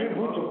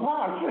getting with your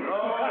pops?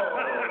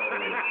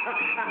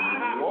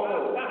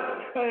 Whoa.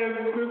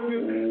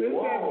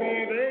 It's that day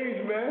and age,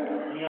 man.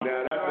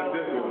 Now that's a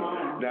different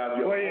one. Now if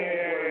your homeboy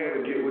want to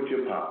get with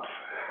your pops.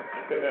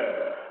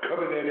 Come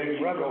in there, they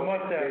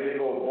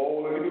go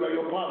bowling. They be like,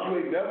 yo, pops, you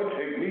ain't never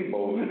take me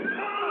bowling.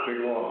 They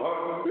go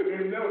hunt. They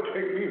ain't never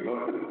take me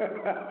hunting.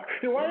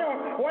 Why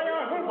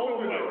y'all hunt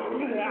so much?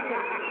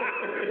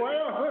 Why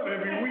y'all hunt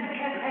every week?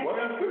 Why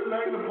y'all sitting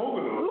like the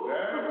Poconos,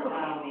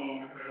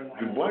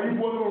 Dad? Why you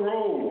wasn't on the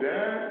road,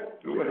 Dad?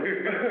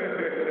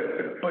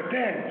 But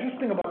Dad, just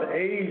think about the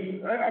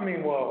age. I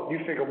mean, well, you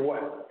think of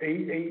what?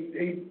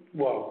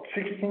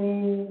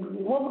 16?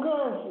 Well,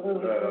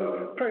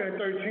 because probably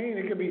 13,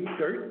 it could be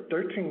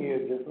 13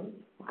 years different.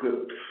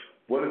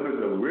 What if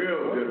it's a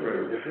real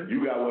difference?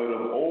 You got one of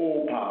them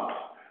old pops,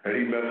 and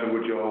he messing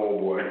with your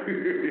homeboy.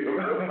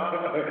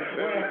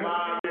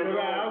 75 years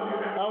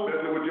old,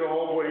 messing with your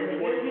homeboy, he's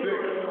 26.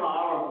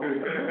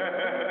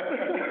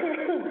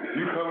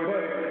 You come in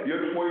there,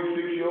 your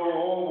 26-year-old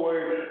homeboy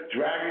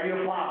dragging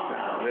your pops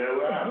out, man.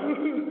 What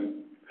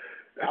happened?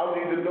 I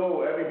need to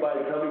know. Everybody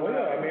tell me what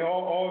happened. I mean,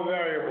 all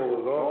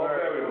variables. All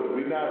variables.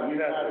 We're not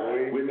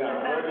prejudiced.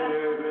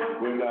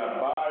 We're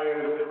not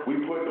biased. We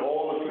put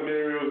all the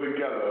scenarios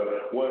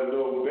together.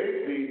 Though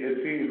basically it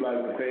seems like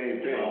the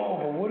same thing. Oh,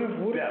 but what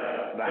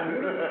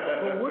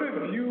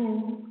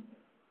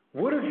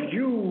if you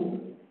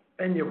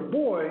and your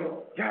boy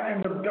y'all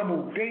end up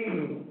double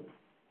dating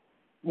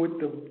with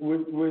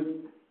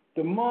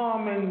the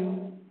mom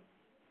and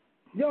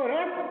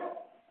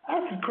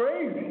that's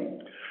crazy.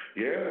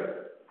 Yeah.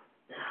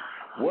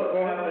 What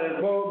happens?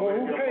 But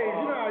who pays?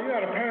 You know how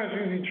the parents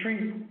usually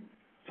treat.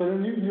 So then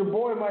your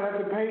boy might have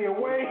to pay your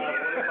way.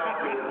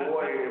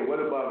 What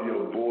about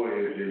your boy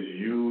is just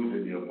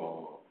using your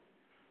mom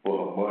for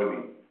her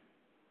money?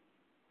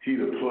 He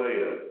the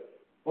player.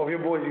 Or if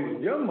your boy's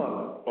using your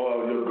mother.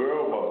 Or your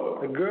girl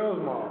mother. The girl's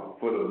mom.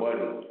 For the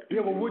money.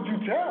 Yeah, but would you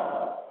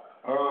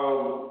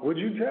tell? Would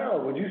you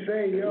tell? Would you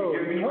say, yo,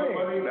 give me my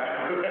money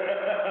back?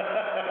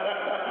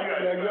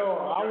 Like, yo,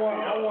 I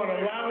want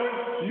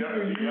allowance. You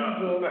can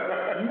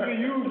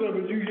use her,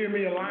 but you give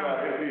me allowance. You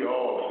gotta hit me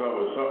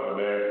something,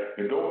 man.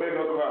 And don't make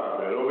her cry,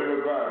 man. Don't make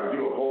her cry, because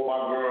you gonna hold my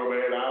girl,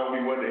 man. I don't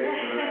be one to hit her.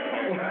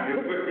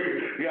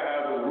 You gotta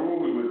have some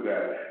rules with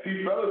that.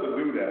 See, fellas will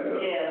do that,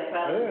 though. Yeah,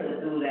 fellas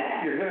will do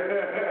that.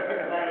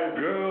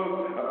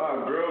 Girls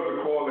will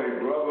call their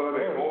brother,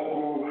 their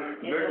uncle.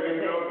 Next thing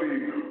you know,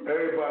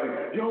 everybody,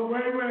 yo,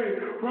 Ray,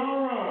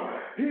 Rara,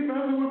 he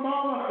messing with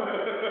mama.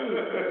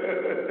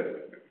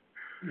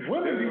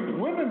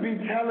 Women be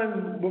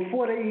telling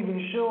before they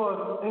even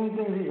sure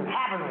anything's even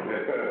happening.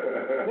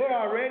 They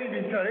already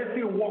be telling. They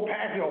see him walk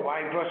past you.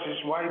 Why you brush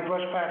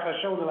past her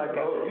shoulder like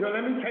that? Yo,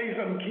 let me tell you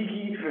something,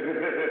 Kiki.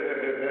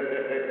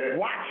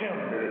 Watch him,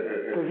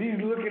 because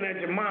he's looking at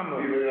your mama.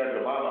 He's looking at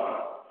your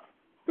mama.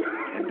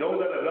 And don't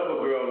let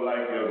another girl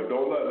like your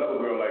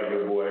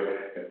boy,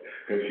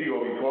 because she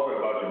gonna be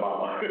talking about your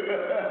mama.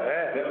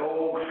 That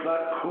old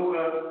slut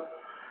cooler.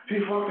 She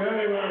fucked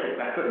everybody.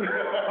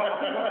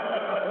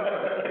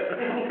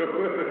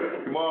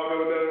 Your mom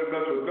never done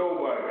nothing with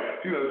nobody.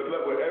 She done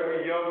slept with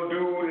every young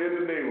dude in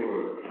the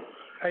neighborhood.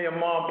 Hey, your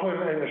mom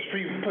putting in the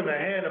street, putting her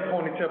hair in a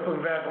ponytail,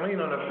 putting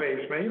Vaseline on her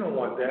face, man. You don't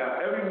want that.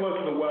 Now, every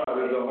once in a while,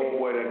 there's a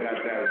homeboy that got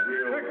that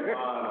real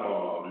blonde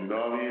mom. You know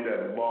what I mean?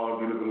 That mom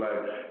be looking like,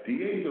 he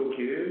ain't your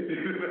kid.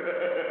 Yeah.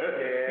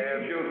 He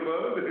ain't your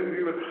son.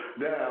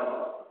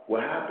 Now,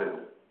 what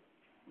happened?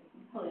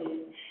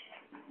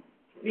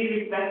 Be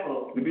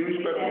respectful. Be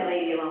respectful. Leave that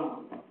lady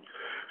alone.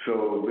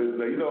 So,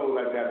 you know,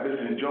 like that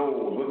Mrs.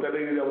 Jones. What's that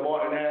lady that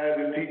Martin had,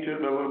 the teacher?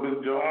 Remember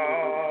Mrs. Jones?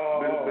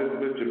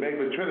 Miss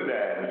Jamaica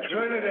Trinidad. Miss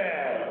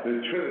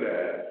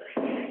Trinidad.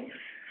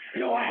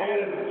 Yo, I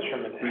had Miss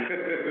Trinidad.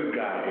 This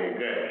guy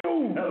here,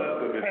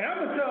 and I'm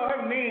going to tell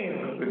her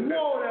name.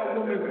 Whoa, that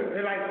woman.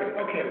 And like,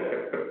 okay,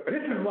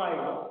 this is like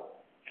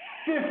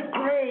 5th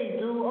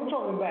grade, dude. I'm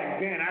talking back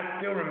then. I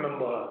still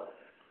remember her.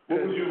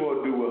 What was you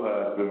going to do with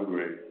her in 5th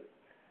grade?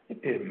 It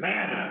didn't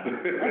matter. I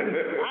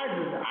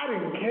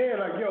didn't care.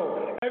 Like,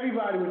 yo,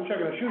 everybody was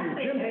checking her. She was a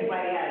gym teacher.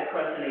 Everybody had a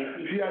crush on her.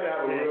 She had to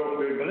have a real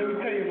big butt. Let me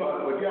tell you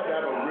about. But you had to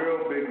have a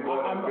real big butt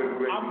in 5th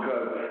grade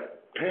because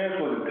pants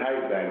wasn't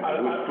tight back then.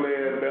 It was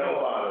flared bell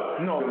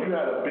bottom. No, so if you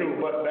had a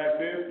big butt back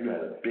then, you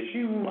had a big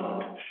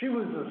butt. She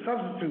was a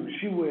substitute.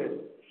 She wore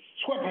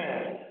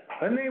sweatpants.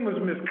 Her name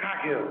was Miss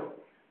Cockhill.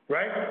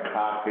 Right?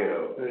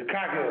 Cocktail.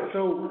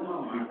 So,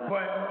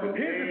 but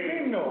here's the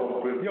thing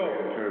though, yo,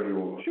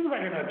 she was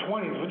like in her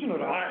 20s, but you know,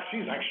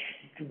 she's like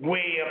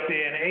way up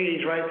there in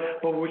age, right?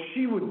 But when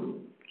she would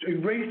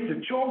erase the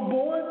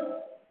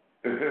chalkboard,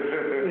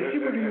 she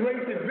would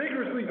erase it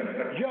vigorously,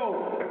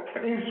 yo,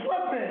 in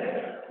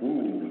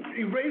sweatpants.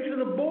 Erasing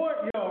the board,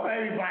 yo,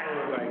 everybody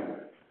was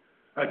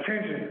like,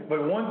 attention.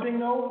 But one thing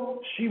though,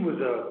 she was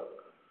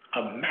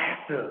a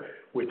master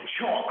with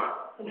chalk.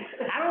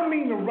 I don't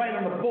mean to write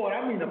on the board.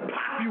 I mean to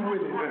pop you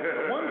with it.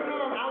 One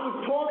time I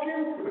was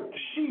talking,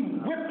 she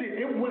whipped it.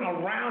 It went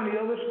around the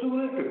other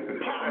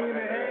student, popped me in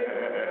the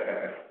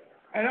head.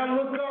 And I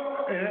look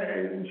up,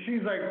 and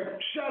she's like,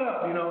 "Shut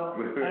up," you know.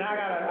 And I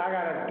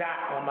got a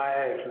dot on my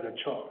head for the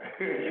chalk.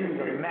 She was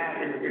a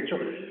master with the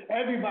chalk.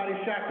 Everybody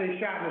shot their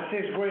shot in the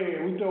 6th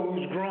grade. We thought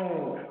we was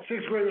grown.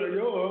 6th grade, like,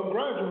 yo, I'm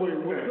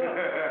graduating. What's up?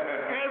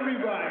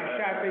 Everybody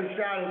shot their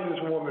shot at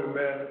this woman,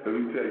 man. Let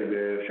me tell you,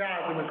 man.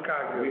 Shout out to Miss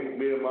Cockhill.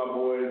 Me and my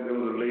boys, there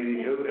was a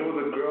lady. It was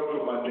a girl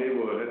from my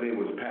neighborhood. Her name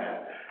was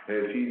Pat.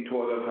 And she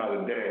taught us how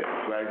to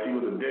dance, right? She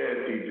was a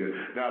dance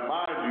teacher. Now,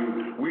 mind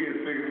you, we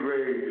in 6th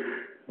grade,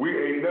 we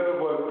ain't none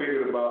of us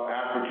thinking about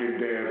African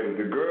dances.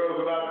 The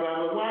girls in our class,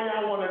 like, why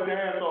y'all want to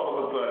dance all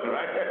of a sudden,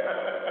 right?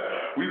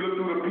 We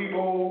look through the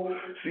peephole,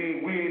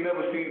 we ain't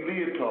never seen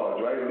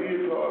leotards, right?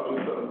 Leotards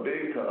was something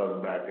big to us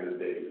back in the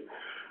days.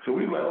 So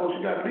we like, oh,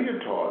 she got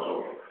leotards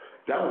on.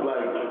 That was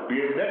like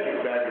being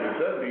naked back in the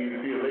 70s. You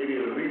see a lady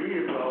in a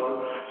TV and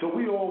all. So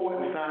we all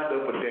went and signed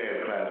up for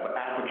dance class, for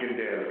African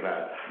dance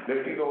class.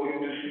 Next thing you know, you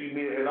just see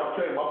me, and I'm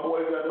telling you, my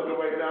boys that looking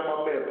right now,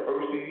 my man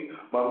Percy,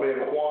 my man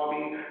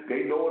Kwame,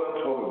 they know what I'm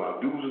talking about.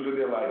 Dudes is in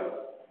there like,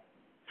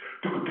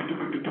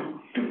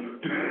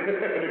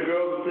 and the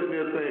girls are sitting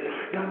there saying,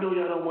 y'all know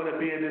y'all don't want to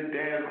be in this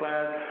dance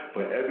class,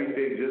 but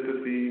everything just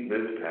to see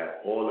Miss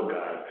Pat, all the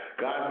guys.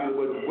 Guys, you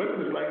know,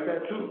 women is like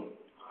that too.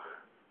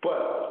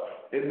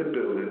 But in the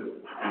building,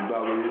 we're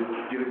about to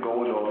get it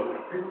going on.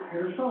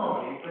 Here's a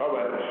song. All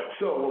right.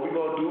 So what we're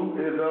gonna do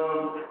is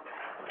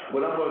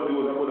what I'm gonna do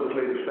is I'm gonna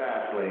play the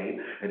fast lane,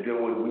 and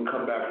then when we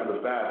come back from the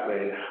fast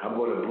lane, I'm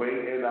gonna bring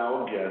in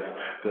our guest,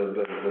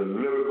 the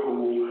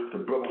lyrical,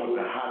 the brother with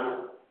the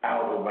hottest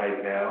album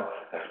right now,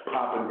 that's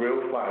popping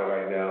real fire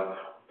right now.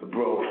 The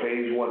bro,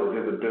 Phase 1 is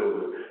in the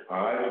building.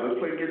 All right. So let's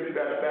get into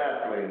that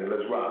fast lane and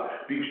let's rock.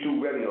 Beef Stew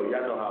Radio,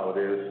 y'all know how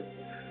it is.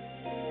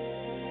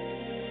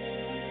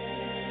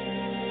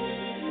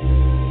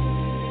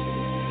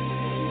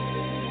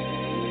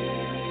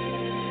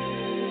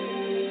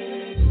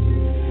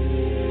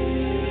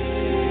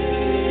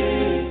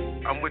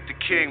 With the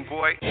king,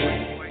 boy.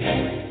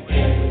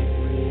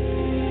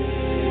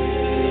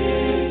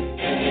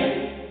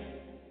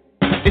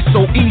 It's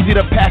so easy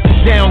to pass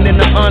it down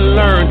and to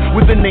unlearn.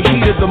 Within the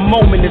heat of the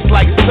moment, it's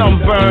like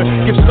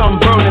sunburn. Give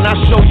sunburn and I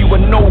show you a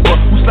Nova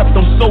who slept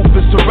on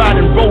sofas to ride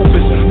in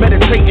rovers,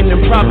 meditating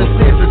in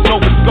provinces in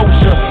Nova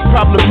Scotia.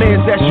 Problem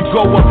is, as you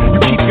go up,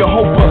 you keep your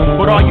hope up,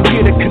 but are you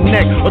here to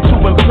connect or to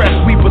impress?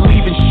 We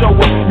believe in show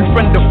up. You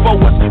friend or foe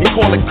us and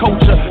call it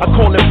culture. I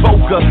call it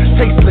vulgar,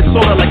 tasteless,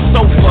 sorta like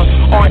sofa.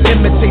 Art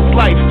imitates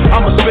life.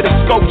 I'm a spit of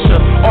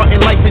sculpture. Art and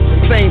life is the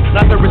same.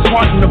 Now there is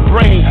heart in the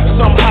brain.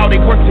 Somehow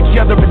they work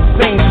together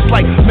insane. Just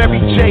like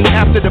Mary J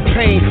after the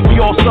pain. We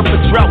all suffer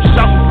drought,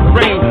 shouting for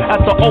rain.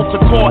 At the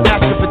altar call,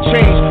 asking for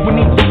change. We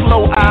need to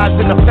slow eyes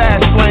in the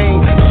fast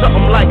lane.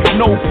 Something like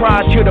no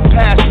pride, hear the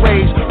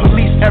pathways.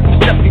 Police every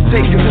step they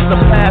take, cause it's a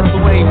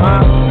pathway,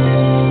 huh?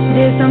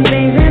 There's some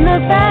things in the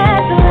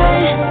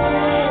pathway.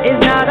 It's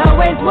not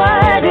always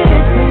what it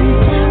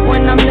is.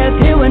 When I'm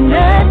left here with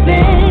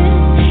nothing,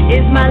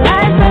 it's my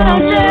life, but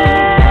don't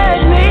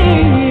judge me.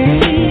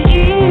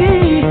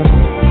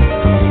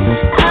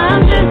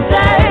 I'm just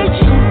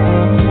searching.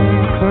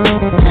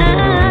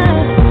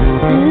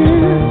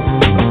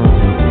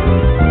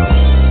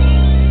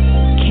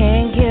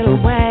 Can't get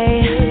away.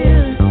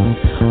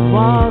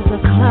 Walls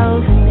are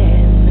closing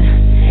in.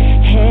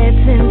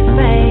 Heads in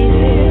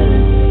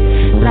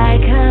space.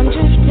 Like I'm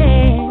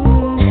drifting.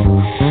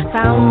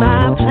 Found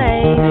my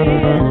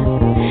place.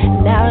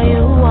 Now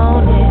you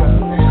want it.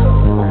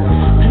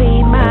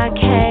 Plead my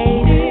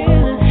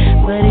case.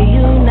 But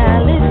you not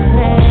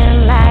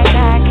listening. Like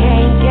I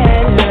can't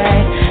get it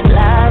right.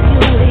 Love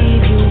you,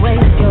 leave you,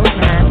 waste your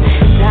time.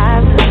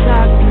 Dive to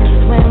darkness,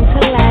 swim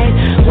to light.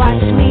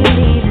 Watch me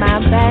leave my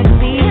back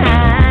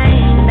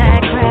behind.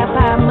 That crap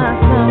I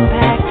must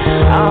unpack.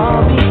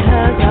 All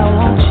because I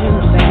want you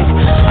back.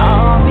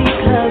 All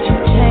because you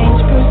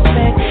changed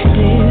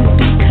perspective.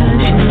 Because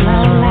you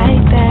love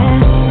like that.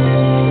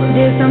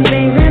 There's some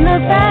things in the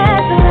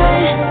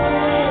pathway.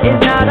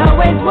 It's not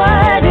always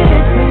what it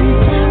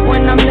is.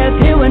 When I'm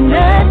left here with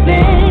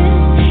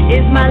nothing,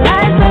 it's my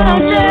life, but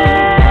don't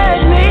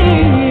judge me.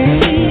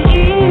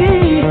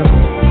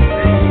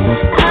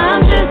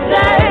 I'm just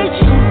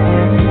searching.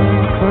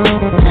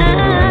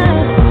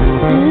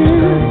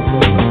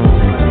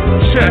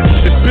 Check,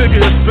 it's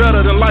bigger, it's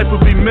better, than life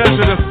would be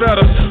measured and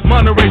better.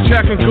 Monterey,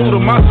 Jack and Gouda,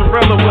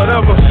 mozzarella,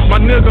 whatever. My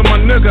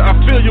nigga, I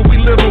feel you, we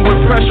living with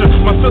pressure.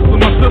 My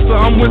sister,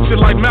 I'm with you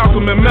like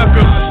Malcolm and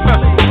Mecca.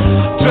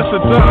 Just a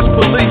dodge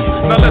police.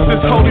 Now let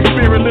this Holy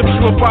Spirit lift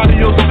you up out of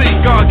your seat.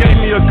 God gave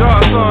me a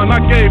godson, I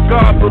gave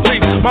God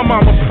belief. My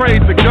mama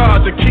prayed to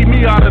God to keep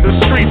me out of the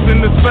streets in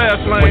this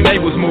fast lane. When they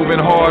was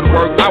moving hard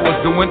work, I was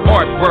doing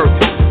artwork.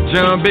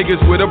 John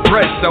Biggest with a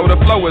brush, so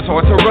the flow is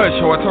hard to rush,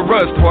 hard to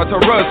rust, hard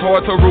to rust,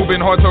 hard to Reuben,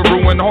 hard to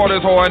ruin, hard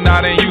as hard.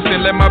 Not in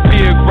Houston, let my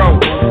beard grow.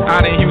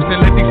 Out in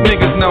Houston, let these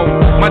niggas know.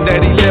 My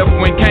daddy left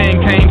when Kane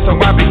came, so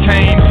I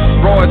became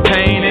raw as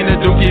pain in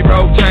the Dookie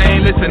road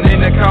chain.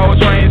 Listening to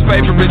Cold Train's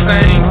favorite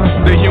thing,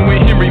 the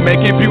human Henry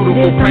making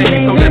beautiful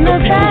pain. So let the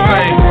people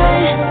sing.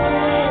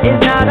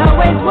 It's not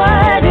always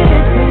what it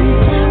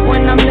is.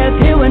 When I'm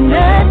left here with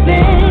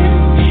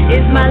nothing,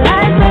 it's my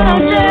life, but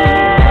don't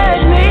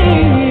judge me.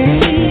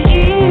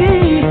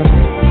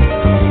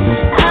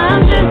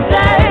 I'm just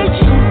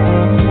searching.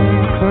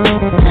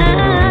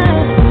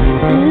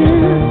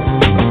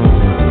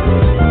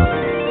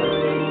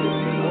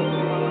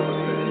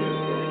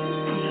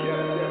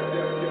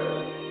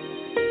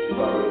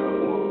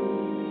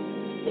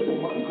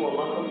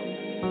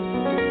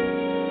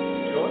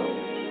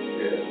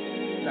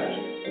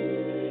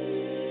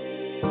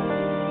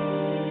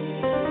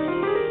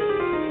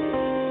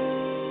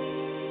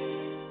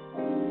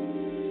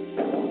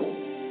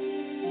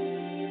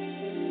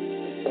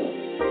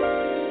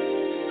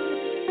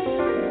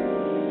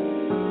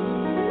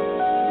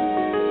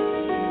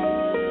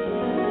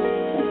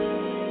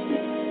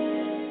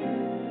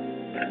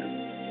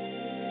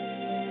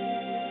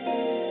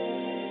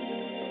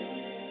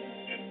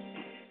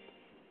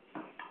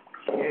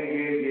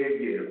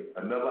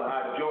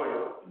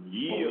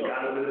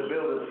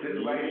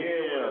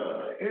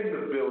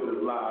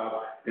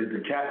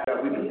 the cat that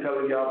we've been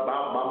telling y'all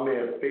about, my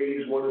man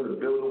Phase One in the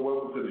building.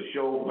 Welcome to the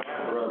show,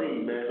 brother.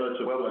 Man,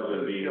 such a pleasure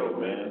to be here,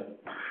 man.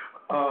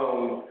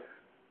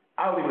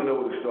 I don't even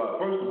know where to start.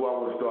 First of all, I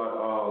want to start,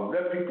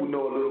 let people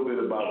know a little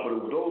bit about,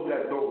 for those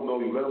that don't know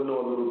you, let them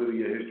know a little bit of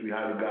your history,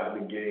 how you got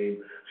in the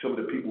game, some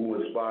of the people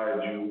who inspired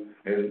you,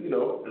 and,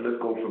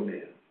 let's go from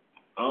there.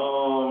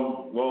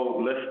 Well,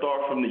 let's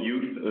start from the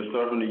youth. Let's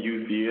start from the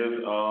youth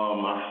years.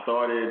 I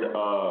started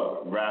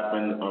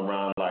rapping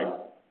around like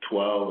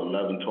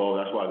 11, 12.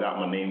 That's where I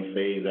got my name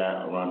Phase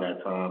at, around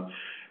that time.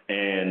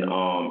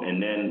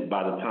 And then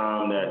by the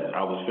time that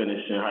I was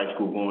finishing high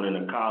school, going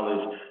into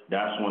college,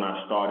 that's when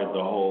I started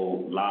the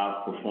whole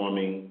live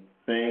performing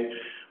thing.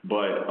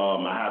 But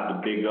I have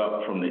to big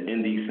up from the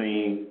indie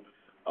scene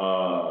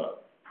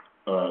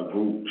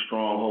group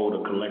Stronghold,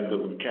 a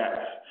collective of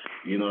cats.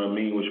 You know what I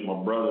mean? Which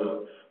my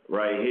brother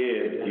right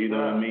here. You know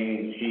what I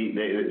mean?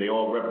 They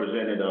all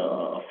represented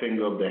a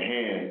finger of the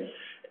hand.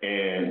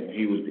 And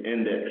he was the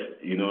index,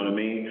 you know what I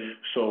mean?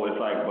 So it's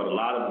like, but a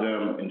lot of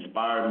them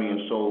inspired me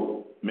in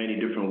so many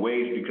different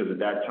ways because at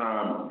that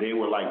time, they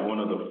were like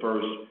one of the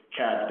first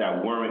cats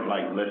that weren't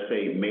like, let's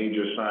say,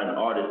 major signed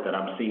artists that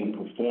I'm seeing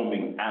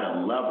performing at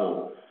a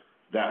level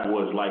that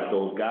was like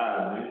those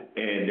guys.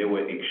 And they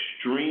were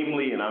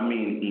extremely, and I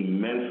mean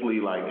immensely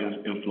like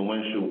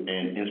influential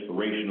and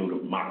inspirational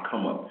to my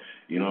come up.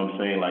 You know what I'm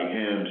saying? Like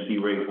him, C.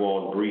 Ray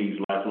Falls, Breeze,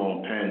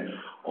 Lifelong Pen,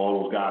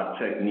 all those guys,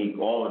 Technique,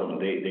 all of them,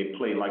 they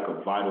played like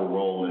a vital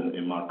role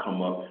in my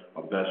come up.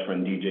 My best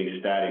friend DJ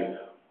Static,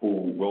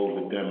 who rolled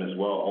with them as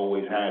well,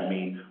 always had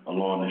me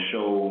along the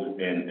shows,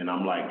 and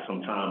I'm like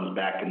sometimes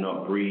backing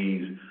up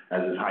Breeze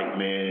as his hype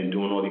man and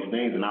doing all these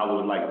things, and I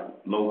was like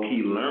low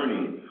key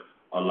learning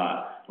a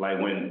lot. Like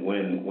when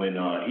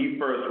he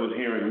first was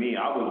hearing me,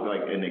 I was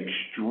like an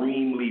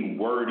extremely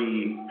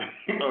wordy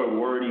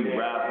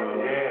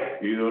rapper,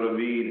 you know what I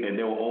mean? And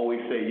they will always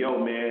say, "Yo,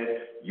 man,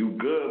 you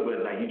good,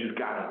 but like you just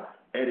gotta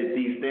edit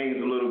these things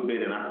a little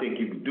bit, and I think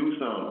you could do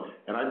something."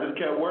 And I just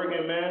kept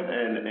working, man,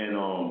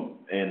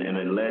 and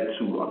it led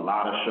to a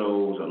lot of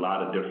shows, a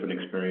lot of different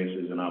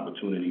experiences and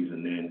opportunities,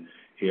 and then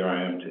here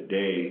I am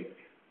today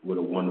with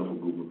a wonderful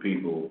group of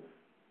people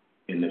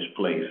in this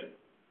place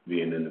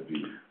being in the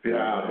beat.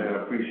 Yeah, man,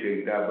 I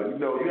appreciate that. But,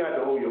 you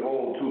had to hold your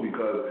own, too,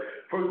 because,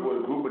 first of all,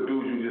 the group of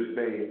dudes you just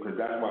named, because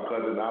that's my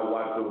cousin, I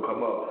watched them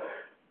come up,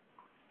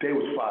 they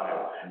was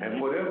fire.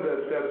 And for them to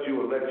accept you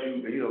and let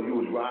you, you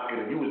was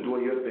rocking and you was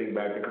doing your thing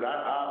back then, because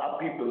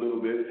I peeped a little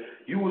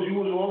bit, you was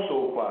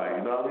also fire,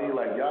 you know what I mean?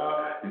 Like,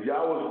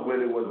 y'all was when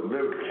it was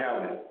lyrics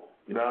counted.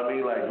 You know what I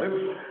mean? Like,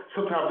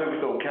 sometimes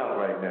lyrics don't count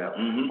right now.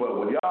 But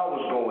when y'all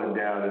was going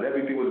down and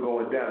everything was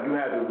going down, you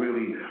had to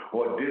really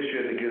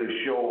audition to get a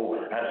show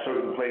at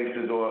certain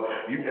places. Or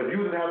if you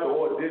didn't have to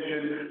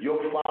audition,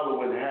 your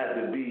following had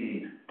to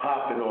be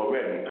popping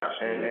already.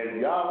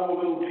 And y'all whole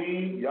little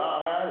team, y'all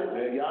had it,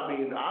 man.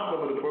 I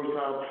remember the first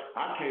time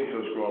I came to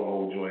a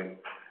Stronghold joint,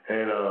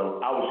 and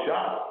I was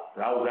shocked.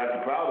 I was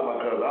actually proud of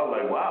my cousin. I was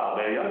like, wow,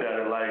 man, y'all got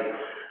it like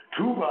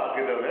Tupac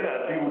and them. They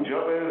had people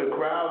jumping in the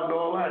crowd and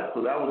all that.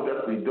 So that was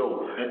definitely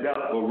dope.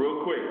 Well,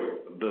 real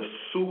quick, the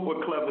super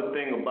clever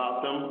thing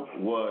about them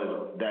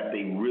was that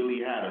they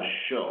really had a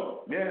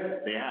show.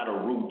 Yeah. They had a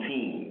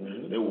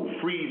routine. They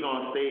would freeze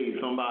on stage,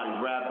 somebody's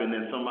rapping,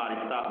 then somebody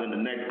stopped, then the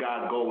next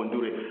guy go and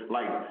do it.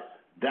 Like,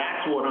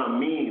 that's what I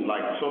mean.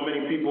 Like, so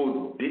many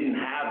people didn't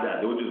have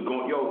that. They were just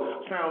going,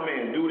 yo, sound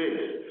man, do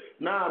this.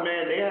 Nah,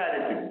 man, they had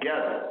it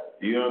together.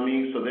 You know what I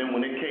mean? So then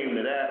when it came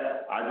to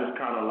that, I just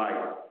kind of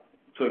like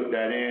took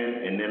that in,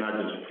 and then I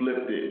just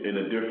flipped it in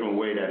a different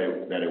way that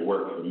it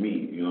worked for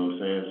me. You know what I'm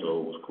saying? So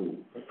it was cool.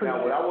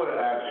 Now, what I want to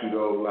ask you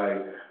though,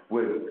 like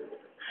with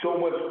so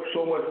much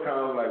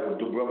time, like with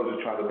the brothers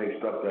are trying to make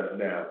stuff that's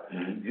now.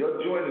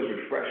 Your joint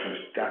is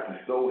refreshing, got the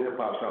soul hip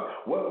hop sound.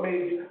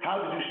 How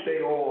did you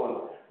stay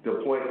on the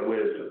point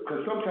where,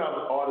 because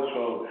sometimes artists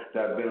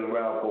that have been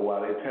around for a while,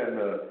 they tend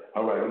to,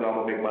 all right, I'm going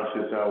to make my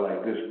shit sound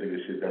like this nigga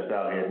shit that's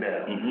out here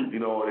now.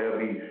 Or they'll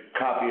be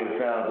copying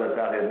sounds that's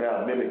out here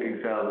now,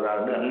 mimicking sounds that's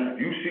out now.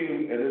 You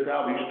seem, in this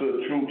album, you stood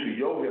true to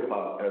your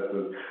hip-hop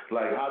essence.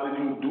 Like, how did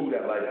you do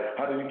that? Like,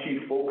 how did you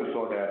keep focus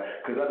on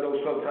that? Because I know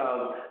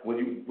sometimes when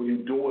you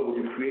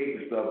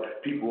create stuff,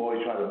 people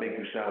always try to make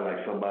you sound like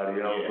somebody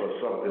else or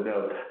something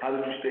else. How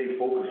did you stay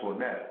focused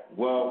on that?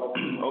 Well,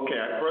 okay,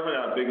 first I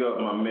got to big up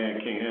my man,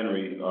 King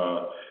Henry,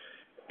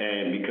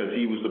 and because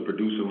he was the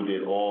producer who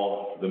did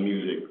all the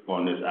music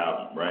on this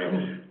album, right?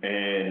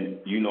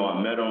 And I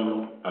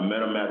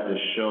met him at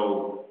this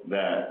show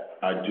that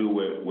I do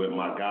with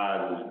my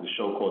guys. It's the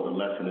show called The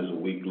Lesson. Is a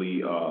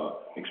weekly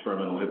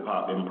experimental hip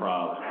hop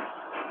improv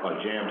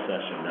jam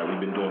session that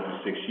we've been doing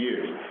for 6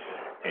 years.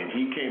 And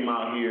he came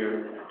out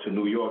here to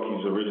New York.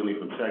 He's originally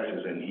from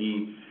Texas, and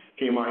he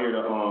came out here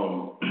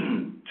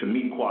to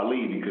meet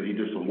Kweli because he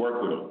did some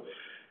work with him.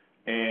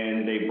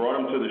 And they brought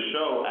him to the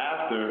show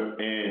after,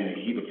 and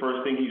the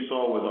first thing he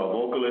saw was our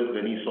vocalist,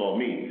 then he saw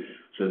me.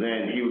 So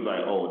then he was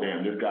like, oh,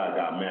 damn, this guy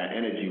got mad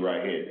energy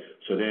right here.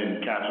 So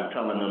then cats were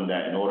telling him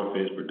that in order for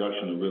his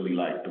production to really,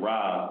 like,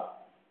 thrive,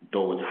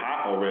 though it's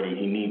hot already,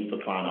 he needs to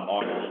find an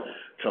artist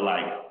to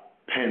like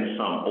pen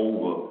some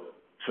over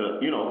to,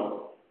 you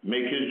know,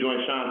 make his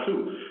joint shine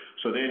too.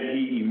 So then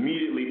he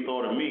immediately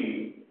thought of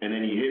me, and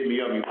then he hit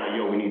me up. He was like,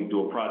 yo, we need to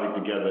do a project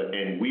together.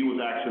 And we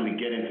was actually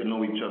getting to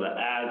know each other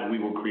as we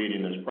were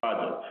creating this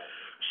project.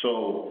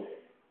 So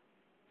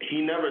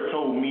he never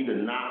told me to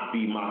not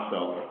be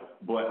myself,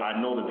 but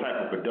I know the type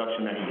of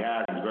production that he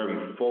has is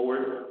very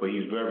forward, but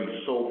he's very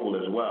soulful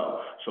as well.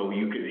 So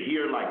you could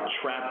hear like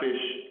trappish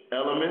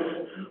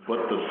elements,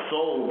 but the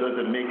soul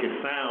doesn't make it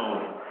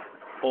sound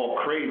all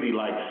crazy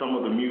like some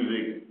of the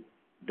music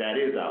that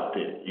is out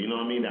there, you know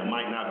what I mean? That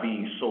might not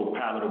be so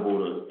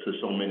palatable to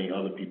so many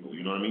other people,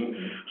 you know what I mean?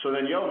 So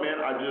then, yo,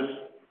 man,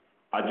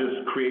 I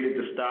just created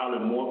the style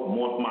and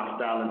morphed my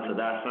style into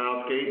that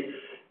soundscape,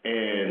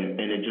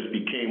 and it just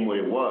became what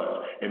it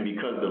was. And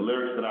because the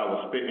lyrics that I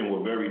was spitting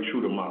were very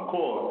true to my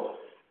core,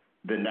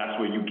 then that's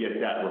where you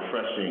get that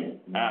refreshing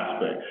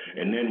aspect.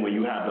 And then when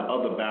you have the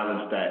other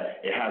balance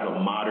that it has a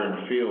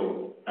modern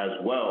feel as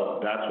well,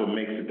 that's what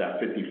makes it that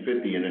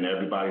 50-50, and then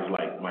everybody's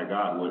like, my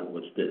God,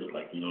 what's this?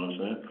 Like, you know what I'm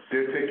saying?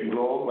 Did it take you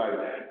long? Like,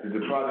 did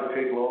the project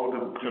take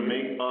long to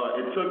make?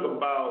 It took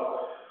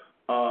about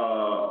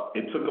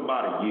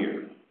a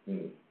year.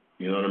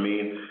 You know what I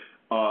mean?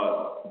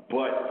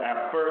 But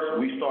at first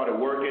we started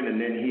working, and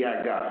then he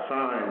had got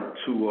signed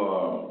to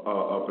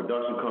a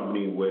production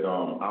company with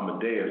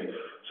Amadeus.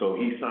 So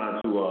he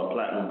signed to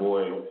Platinum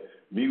Boy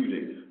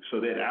Music. So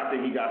then after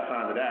he got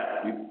signed to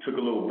that, we took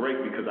a little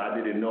break because I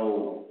didn't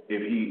know if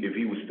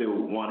he was still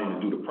wanting to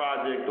do the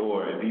project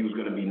or if he was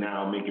going to be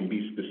now making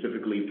beats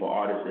specifically for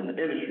artists in the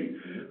industry.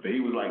 But he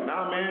was like,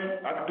 nah,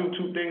 man, I can do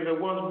two things at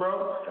once,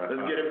 bro.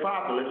 Let's get it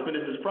poppin'. Let's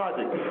finish this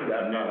project.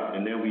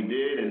 And then we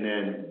did, and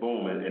then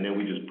boom, and then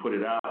we just put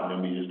it out, and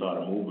then we just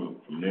started moving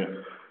from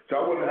there. So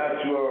I want to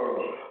ask you,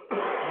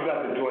 you got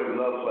the joint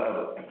Love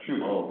Forever.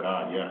 Shoot. Oh,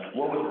 God, yes.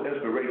 What was the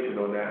inspiration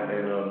on that?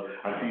 And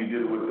I see you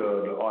did it with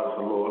the Artist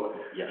of Lord.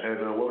 Yes.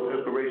 And what was the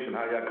inspiration?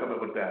 How y'all come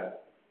up with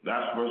that?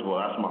 First of all,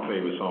 that's my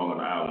favorite song on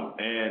the album.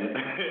 And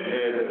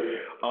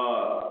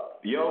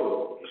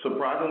yo,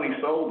 surprisingly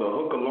so, the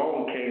hook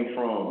alone came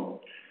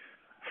from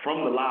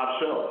the live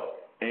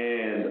show.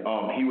 And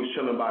he was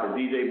chilling by the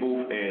DJ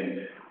booth,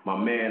 and my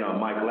man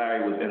Mike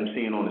Larry was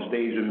emceeing on the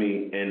stage with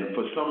me, and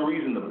for some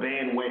reason the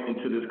band went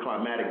into this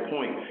climatic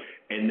point,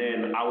 and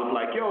then I was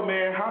like, yo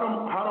man, how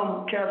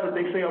them cats that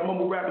they say are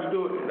mumble rappers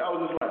do it? And I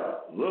was just like,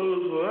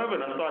 Love Forever,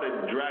 and I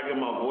started dragging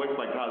my voice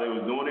like how they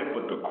was doing it,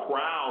 but the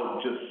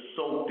crowd just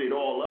soaked it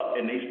all up,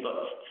 and they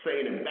started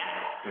saying it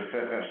back.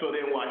 So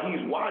then while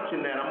he's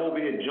watching that, I'm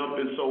over here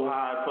jumping so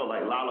high, I felt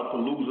like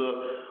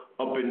Lollapalooza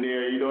up in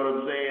there, you know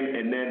what I'm saying?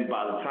 And then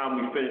by the time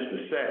we finished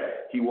the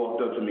set, he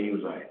walked up to me, he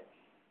was like,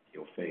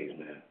 yo, FaZe,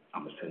 man,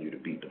 I'm going to send you to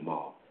beat them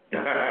all.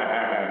 And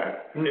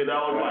I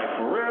was like,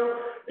 for real?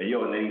 And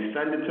yo, and then he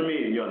sent it to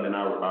me, and yo, and then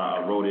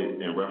I wrote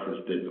it and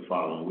referenced it the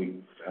following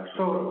week.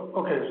 So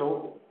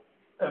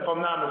if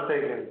I'm not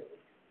mistaken,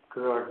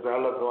 because I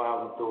love the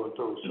album through and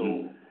through, so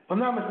if I'm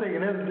not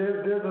mistaken,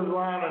 there's a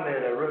line in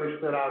there that really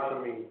stood out to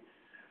me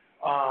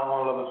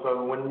on Love Is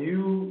Forever. When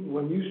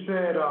you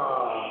said,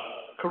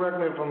 correct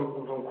me if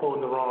I'm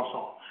quoting the wrong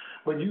song,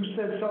 but you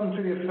said something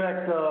to the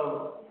effect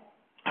of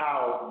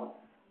how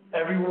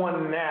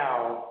everyone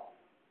now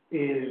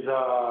is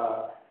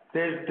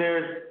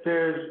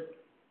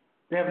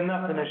they have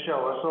nothing to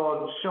show. It's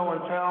all show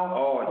and tell.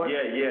 Oh,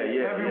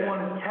 yeah.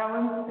 Everyone is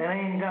telling and they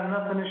ain't got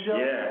nothing to show.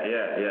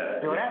 Yeah.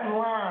 Yo, that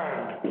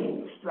line,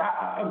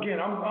 again,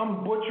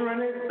 I'm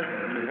butchering it,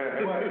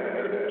 but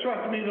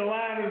trust me, the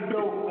line is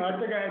dope. I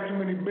think I had too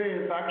many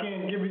bits. I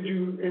can't give it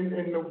you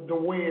in the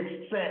way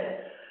it's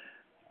said.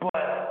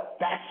 But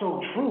that's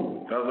so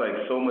true. I was like,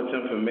 so much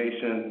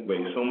information,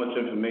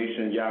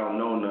 y'all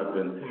don't know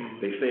nothing.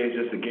 They say it's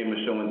just a game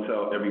of show and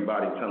tell.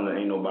 Everybody telling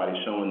ain't nobody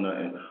showing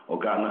nothing or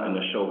got nothing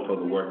to show for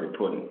the work they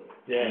put in.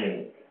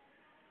 Yeah.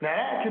 Now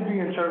that could be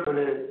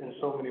interpreted in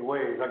so many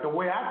ways. Like the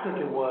way I took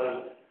it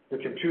was the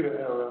computer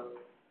era,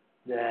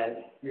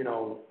 that, you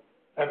know,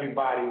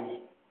 everybody's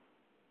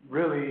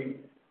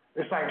really,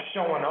 it's like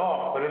showing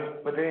off,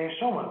 but they ain't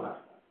showing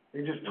nothing.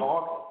 They just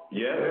talking.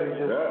 Yeah.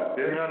 You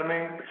know what I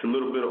mean? It's a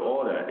little bit of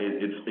all that.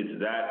 It's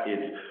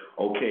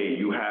okay,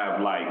 you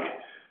have like,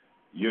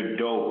 you're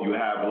dope, you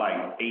have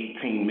like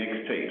 18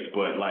 mixtapes,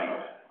 but like,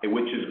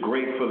 which is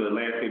great for the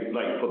landscape,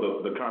 like for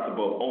the concept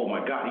of, oh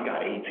my God, he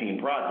got 18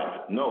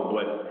 projects. No,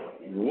 but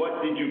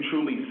what did you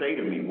truly say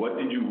to me? What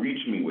did you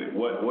reach me with?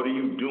 What are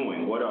you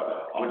doing? What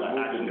are the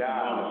actions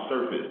on the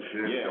surface?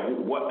 Yeah,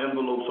 what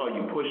envelopes are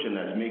you pushing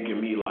that's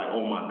making me like,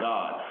 oh my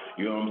God?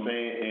 You know what I'm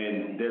saying?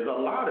 And there's a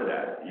lot of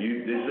that.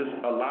 There's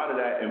just a lot of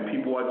that, and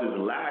people are just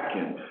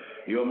lacking.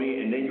 You know what I mean?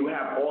 And then you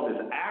have all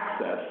this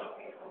access,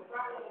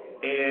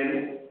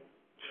 and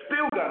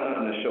still got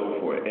nothing to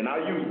show for it. And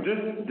I'll use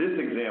this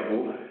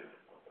example.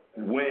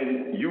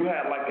 When you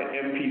had like an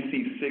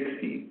MPC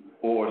 60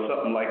 or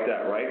something like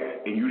that,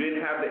 right? And you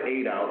didn't have the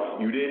 8 outs,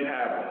 you didn't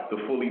have the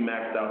fully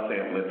maxed out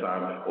sampling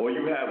time. All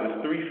you had was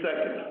 3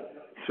 seconds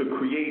to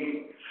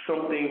create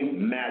something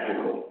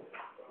magical.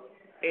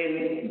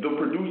 And the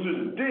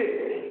producers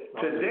did.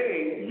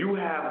 Today, you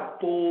have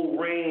full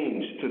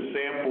range to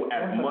sample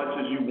as much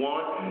as you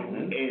want,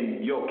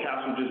 and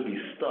cats will just be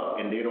stuck,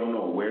 and they don't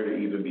know where to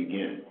even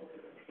begin.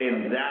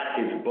 And that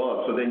is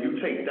bug. So then you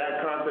take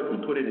that concept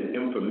and put it in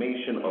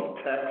information of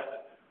text.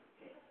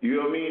 You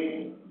know what I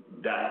mean?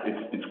 That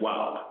it's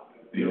wild.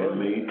 You know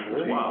what I mean?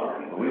 It's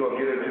wild. We're going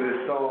to get into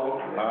this song,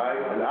 all right?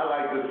 And I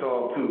like this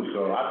song, too,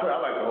 so I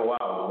like the whole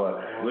album,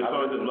 but... Which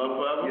song is it, Love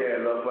Forever?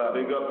 Yeah, Love Forever.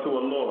 Big up to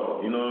a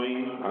Lord, you know what I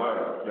mean? All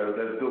right,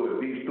 let's do it.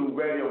 Beat Stu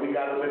Radio, we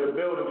got them in the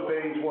building,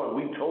 phase 1.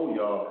 We told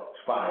y'all, it's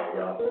fire,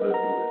 y'all. Let's do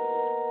it.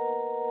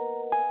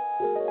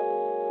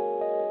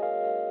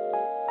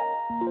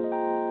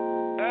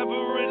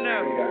 Ever and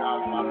ever.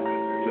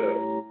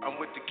 I'm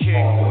with the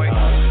king, boy.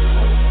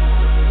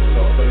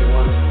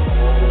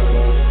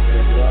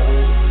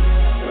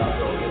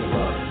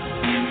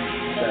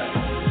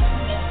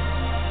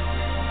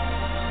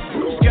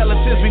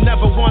 Skeletons we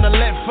never wanna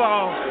let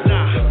fall.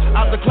 Nah,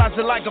 out the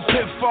closet like a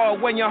pitfall.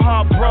 When your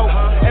heart broke,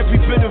 every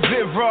bit of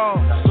it raw.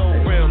 So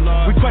real,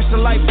 Lord. We question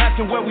life,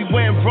 asking where we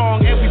went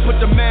wrong, and we put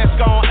the mask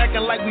on,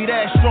 acting like we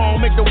that strong.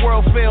 Make the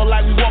world feel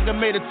like we walking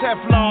made of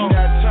Teflon.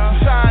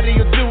 Society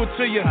will do it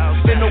to you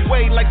in a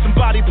way like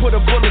somebody put a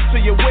bullet to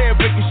you. Where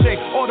ricochet,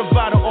 all the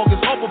vital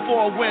organs, all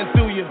before it went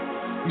through you.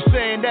 You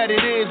saying that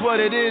it is what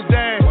it is,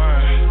 damn.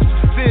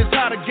 This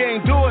how the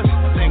game do it.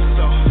 I think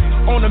so.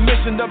 On a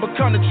mission to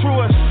become the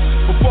truest.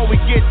 Before we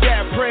get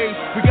that praise,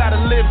 we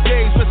gotta live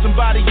days with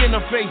somebody in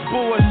the face,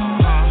 boys.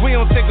 We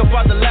don't think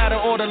about the latter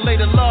or the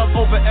later. Love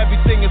over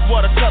everything is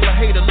what I tell a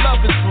hater.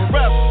 Love is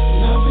forever.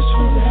 Love is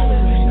forever,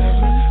 ain't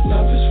ever.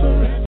 Love is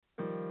forever.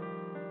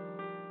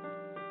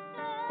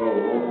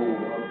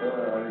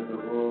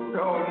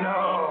 Oh no!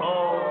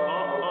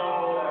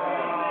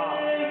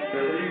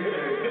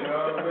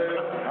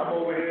 I'm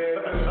over here.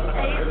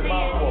 It's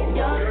my fault.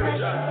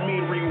 That's me.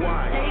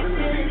 Rewind.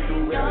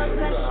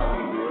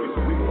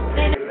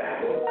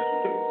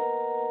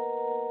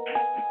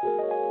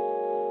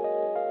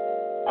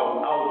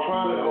 I was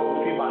trying to go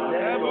see my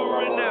dad.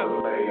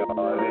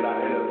 And then I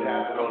ended up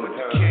tapping on the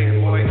turn.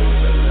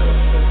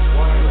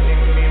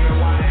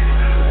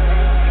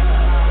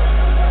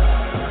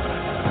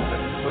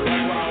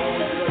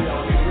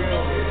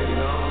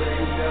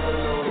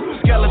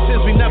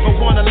 Skeletons we never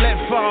wanna let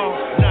fall.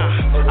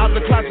 Nah, out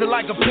the closet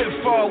like a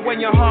pitfall. When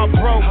your heart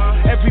broke,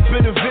 every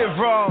bit of it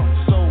raw.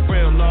 So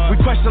real, Lord. We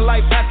question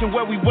life, asking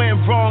where we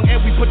went wrong, and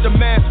we put the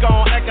mask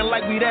on, acting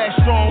like we that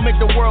strong. Make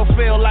the world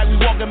feel like we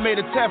walking made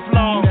of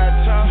Teflon.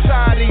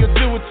 Society will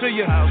do it to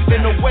you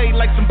in a way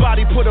like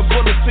somebody put a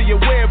bullet to you.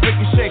 Where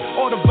ricochet,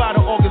 all the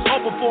vital organs,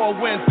 all before it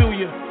went through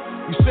you.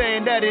 You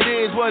saying that it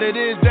is what it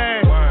is,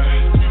 damn.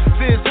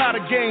 This how the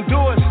game do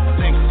it. I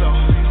think so.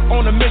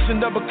 On a mission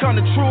to become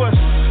the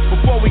truest.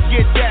 Before we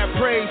get that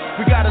praise,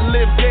 we gotta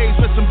live days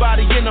with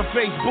somebody in the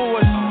face,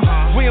 boys.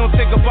 We don't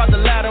think about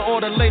the latter or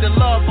the later.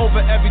 Love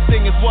over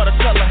everything is what I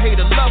tell a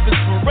hater. Love is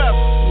forever.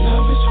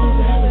 Love is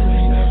forever,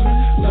 ain't ever.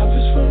 Love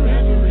is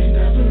forever, ain't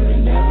ever,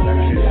 ain't ever,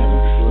 ain't ever.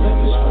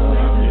 Love is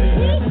forever, ain't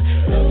ever.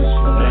 Love is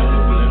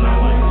forever, ain't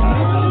ever.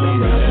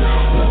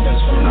 Love is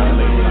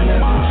forever, ain't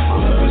ever.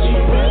 Love is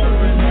forever,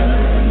 ain't ever,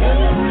 ain't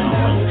ever, ain't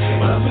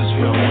ever. Love is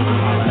forever,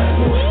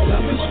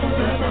 love is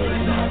forever,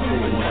 ain't ever,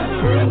 ain't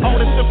ever. All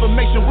this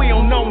information, we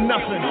don't know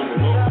nothing.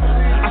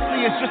 I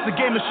see it's just a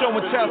game of show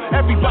and tell.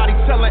 Everybody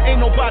telling,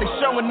 ain't nobody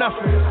showing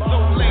nothing.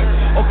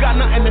 Or got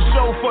nothing to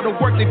show for the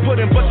work they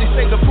put in, but they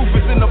say the proof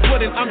is in the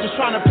pudding. I'm just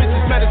trying to pitch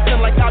this medicine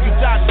like how you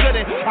died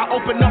couldn't. I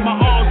open up my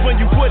arms when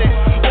you wouldn't.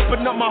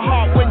 Open up my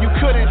heart when you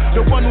couldn't.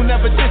 The one who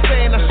never did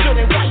saying I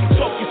shouldn't. Why you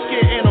talking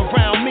scared and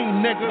around me,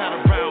 nigga?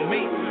 Not around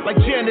me. Like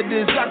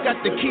janitors, I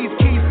got the keys.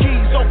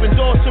 Open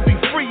doors to be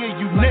free of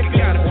you, nigga.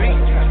 Gotta be.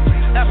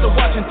 After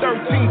watching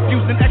 13th,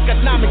 using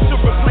economics to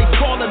replace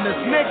calling us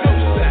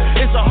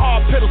niggas. It's a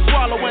hard pill to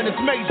swallow and it's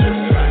major.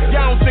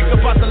 Y'all don't think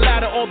about the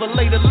latter or the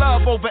later.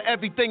 Love over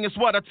everything is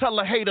what I tell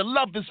a hater.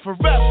 Love is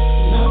forever.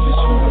 Love is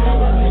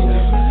forever, ain't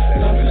ever.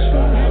 Love is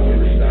forever,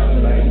 ain't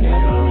ever, ain't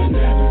ever, ain't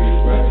ever.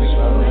 Love is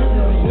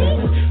forever, ain't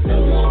ever.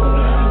 Love is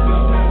forever,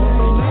 ain't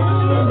ever, ain't ever,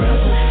 forever.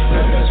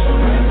 Love is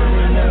forever,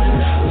 ain't ever.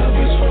 Love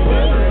is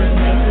forever, ain't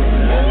ever,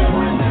 ain't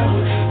ever, ain't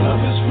ever. Love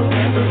is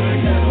forever,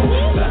 ain't ever.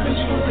 Love is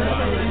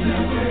forever, ain't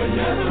ever, ain't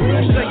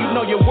ever. You say you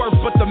know your worth,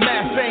 but the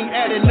math ain't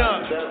adding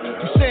up.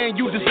 You saying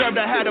you deserve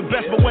to have the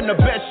best, but when the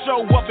best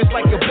show up, it's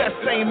like your best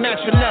ain't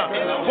matching up.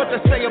 What they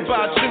say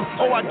about you?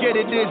 Oh, I get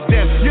it, is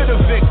them. You're the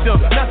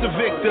victim, not the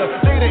victor.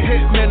 They the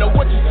hitmen, or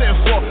what you stand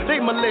for? They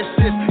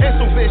malicious and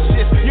so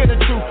vicious. You're the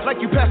truth,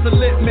 like you passed the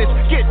litmus.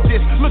 Get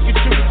this, look at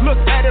you,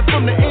 look at it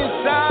from the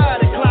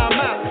inside and climb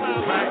out.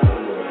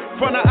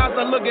 Front of eyes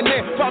are looking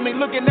in, find me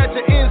looking at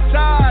your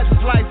insides.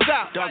 It's lights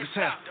out. Dog is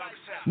hell.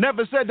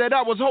 Never said that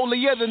I was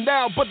holier than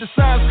thou, but the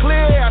sign's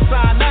clear, I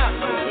sign out.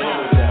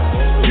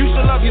 You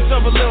should love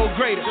yourself a little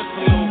greater.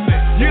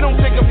 You don't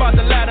think about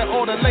the latter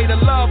or the later.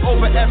 Love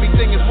over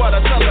everything is what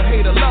I tell a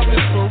hater. Love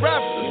is forever.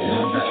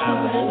 Love is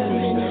forever,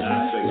 ain't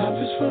ever. Love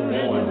is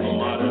forever,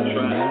 ain't ever,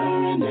 ain't ever,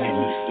 ain't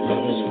ever.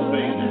 Love is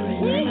forever,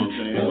 ain't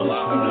ever.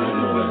 Love is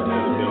forever,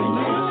 ain't ever.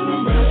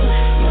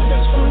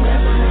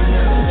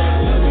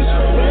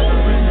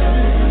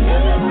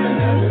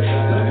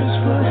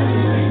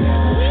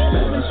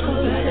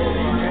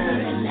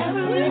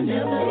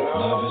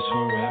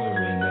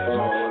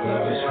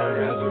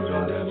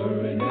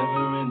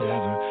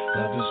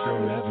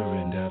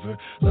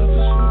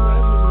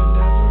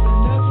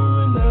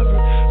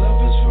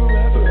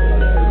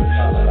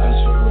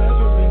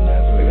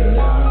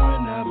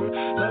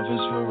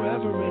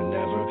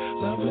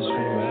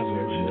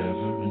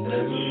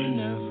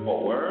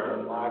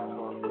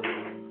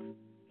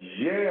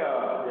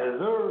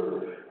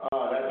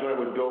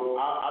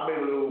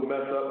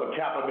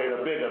 Kappa made a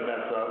bigger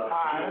mess up. All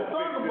right, let's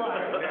talk about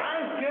it. I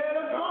ain't scared.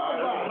 Let's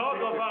talk about it.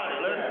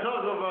 Let's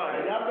talk about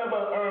it. And I remember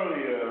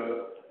earlier,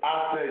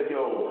 I said,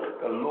 yo,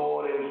 the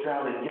Lord, they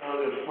sounded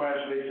young and fresh,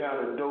 they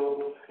sounded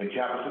dope. And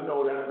Kappa said,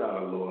 no, that's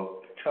not a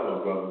Lord. Tell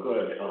him, brother. Go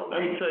ahead, tell him.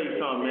 Let me tell you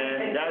something,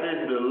 man. That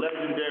is the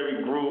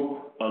legendary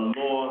group,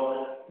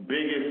 Allure,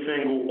 biggest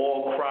single,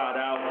 All Cried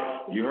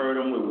Out. You heard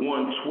them with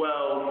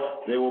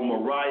 112. They were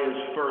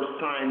Mariah's first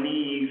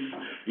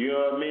signees. You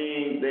know what I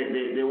mean?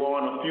 They were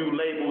on a few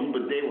labels,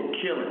 but they were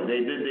killing.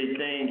 They did their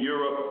thing.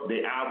 Europe,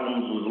 their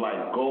albums was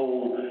like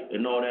gold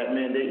and all that,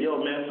 man.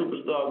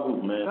 Superstar group,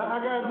 man. I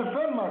gotta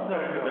defend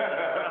myself.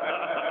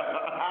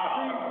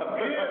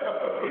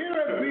 Here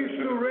at Beast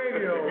New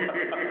Radio,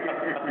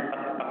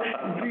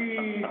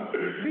 the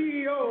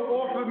CEO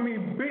offered me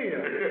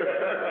beer,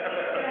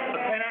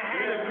 and I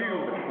had a few.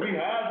 We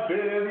have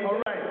beer.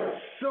 All right,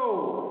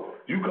 so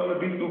you come to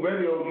Beast New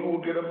Radio, you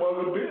will get a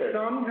mug of beer.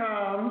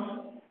 Sometimes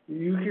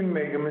you can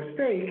make a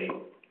mistake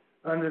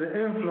under the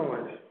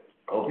influence.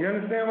 Oh. You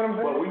understand what I'm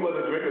saying? Well, we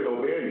wasn't drinking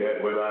no beer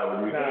yet when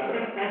you said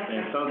that.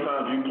 And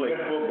sometimes you play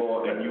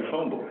football and you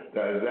fumble.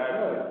 That's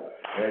exactly.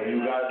 And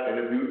you got,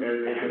 and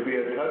it could be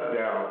a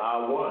touchdown.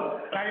 I won.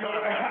 Now you know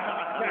what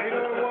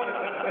it was?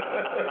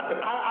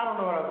 I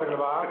don't know what I was thinking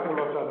about. I was thinking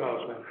about something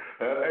else, man.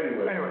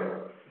 Anyway,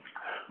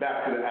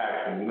 back to the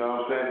action. You know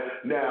what I'm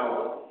saying?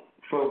 Now,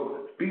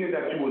 so being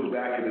that you was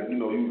back in the,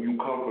 you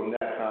come from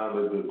that time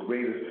as the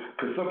greatest,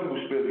 because some people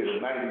still get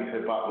the 90s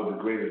hip hop was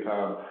the greatest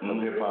time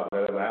of hip hop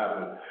that ever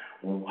happened.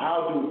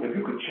 If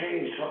you could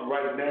change something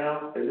right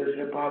now in this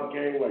hip hop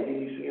game, like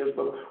EDC and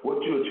stuff, what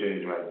you would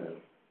change right now?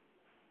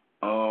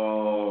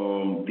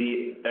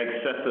 The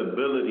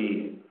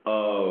accessibility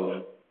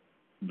of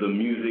the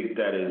music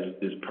that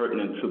is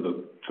pertinent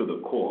to the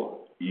core.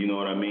 You know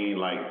what I mean?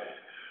 Like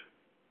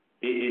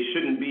it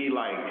shouldn't be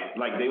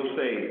like they'll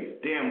say,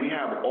 damn, we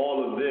have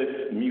all of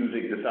this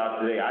music that's out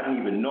today. I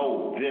didn't even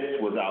know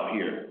this was out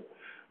here.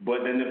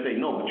 But then they say,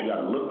 no, but you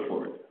got to look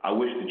for it. I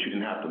wish that you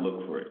didn't have to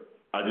look for it.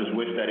 I just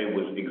wish that it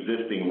was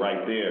existing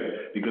right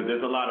there, because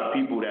there's a lot of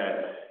people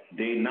that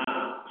they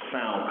not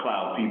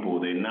SoundCloud people.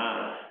 They're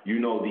not,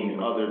 these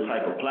other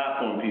type of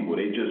platform people.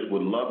 They just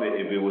would love it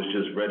if it was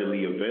just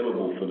readily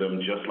available for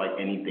them, just like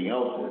anything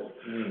else is.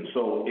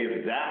 So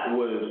if that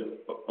was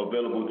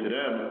available to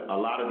them, a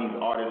lot of these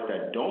artists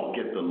that don't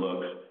get the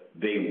looks,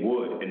 they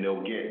would, and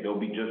they'll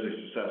be just as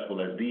successful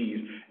as these,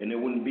 and there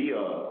wouldn't be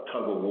a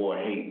tug of war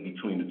hate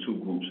between the two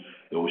groups.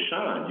 It will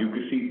shine. You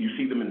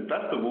see them in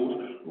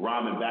festivals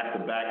rhyming back to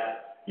back.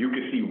 You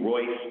could see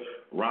Royce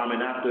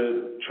rhyming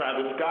after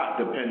Travis Scott,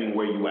 depending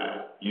where you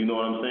at. You know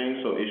what I'm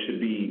saying? So it should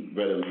be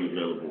readily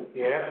available.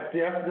 Yeah,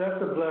 that's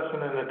the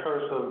blessing and the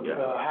curse of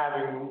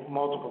having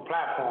multiple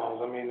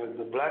platforms. I mean,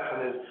 the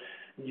blessing is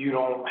you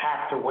don't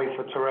have to wait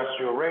for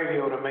terrestrial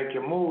radio to make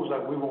your moves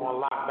like we were on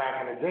lock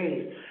back in the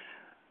days.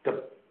 The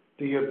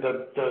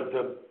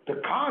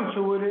con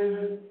to it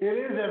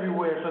is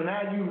everywhere. So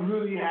now you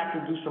really have to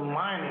do some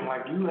mining.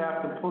 Like you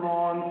have to put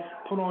on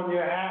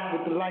your hat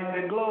with the light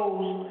that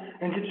glows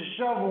and get your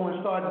shovel and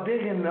start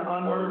digging to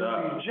unearth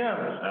these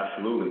gems.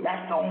 Absolutely.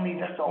 That's the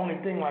only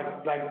thing.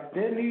 Like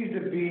there needs to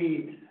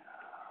be,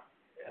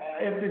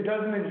 if it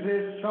doesn't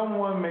exist,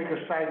 someone make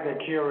a site that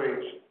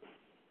curates,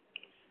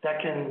 that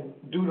can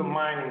do the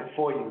mining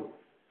for you.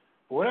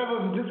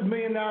 Whatever this $1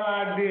 million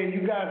idea,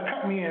 you guys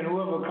cut me in,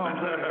 whoever comes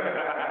in.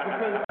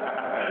 Because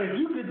if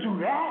you could do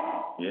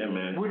that,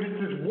 with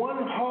this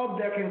one hub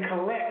that can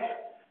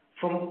collect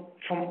from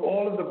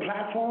all of the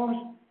platforms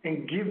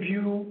and give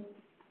you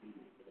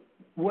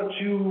what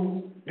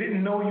you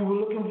didn't know you were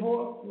looking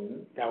for,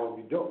 that would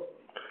be dope.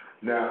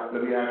 Now,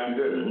 let me ask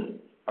you this.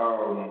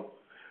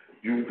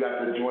 You've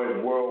got the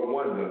joint World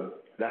Wonder.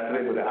 That's the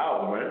name of the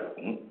album, right?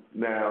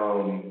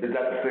 Now, is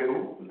that the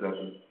single?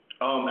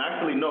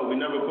 Actually, no. We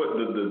never put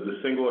the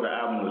single of the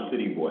album was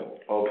City Boy.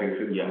 Okay,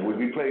 City Boy.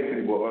 We played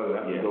City Boy earlier.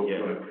 That's a dope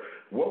joint.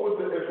 What was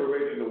the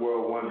inspiration of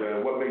World Wonder,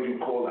 and what made you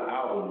call the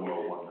album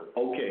World Wonder?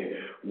 Okay.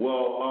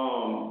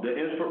 Well, the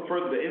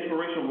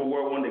inspiration for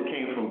World Wonder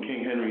came from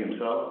King Henry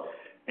himself,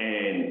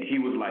 and he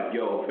was like,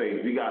 "Yo,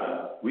 FaZe, we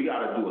gotta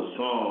do a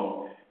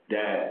song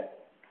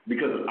that,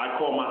 because I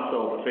call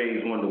myself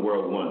FaZe Wonder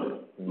World Wonder,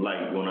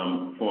 like when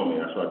I'm performing,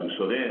 that's what I do."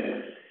 So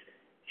then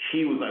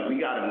he was like, "We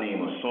gotta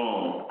name a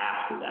song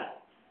after that."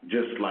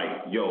 Just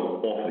like,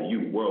 yo, off of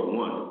you, World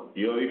Wonder.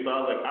 You know what I mean? So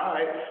I was like, all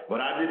right. But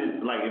I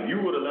didn't, like, if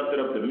you would have left it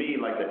up to me,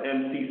 like the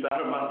MC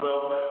side of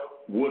myself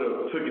would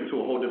have took it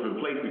to a whole different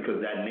place, because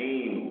that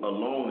name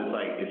alone is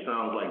like, it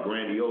sounds like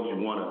grandiose.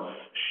 You want to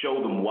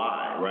show them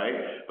why,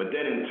 right? But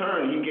then in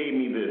turn, he gave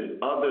me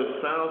this other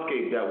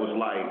soundscape that was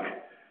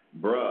like,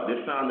 bruh, this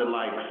sounded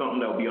like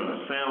something that would be on a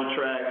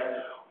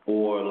soundtrack,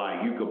 or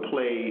like you could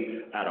play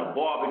at a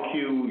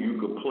barbecue,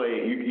 you could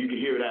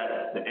hear it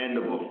at the end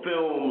of a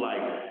film,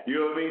 like, you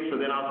know what I mean?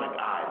 So then I was like,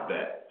 I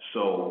bet.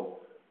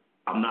 So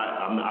I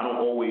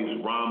don't always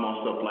rhyme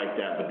on stuff like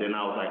that, but then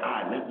I was like, all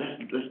right,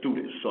 let's do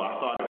this. So I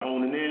started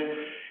honing in,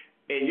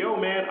 and yo,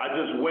 man, I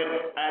just went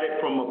at it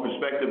from a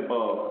perspective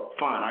of,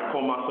 fine, I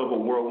call myself a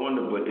world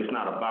wonder, but it's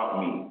not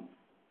about me.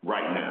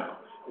 right now.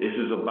 This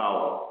is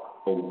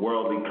about a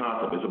worldly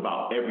concept. It's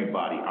about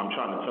everybody. I'm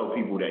trying to tell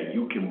people that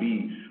you can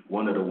be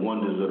one of the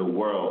wonders of the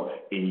world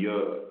in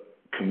your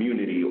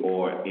community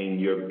or in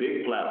your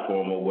big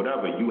platform or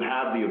whatever. You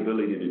have the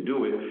ability to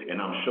do it,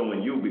 and I'm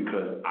showing you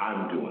because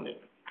I'm doing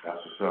it. That's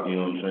what's up. You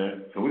know what I'm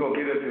saying? So we're going to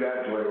get into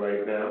that joint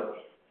right now.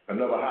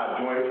 Another hot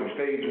joint from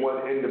Stage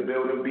 1 in the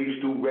building, Beef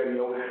Stew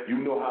Radio.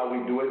 You know how we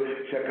do it.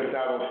 Check us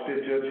out on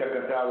Stitcher. Check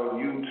us out on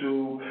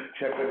YouTube.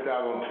 Check us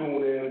out on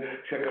TuneIn.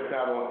 Check us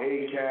out on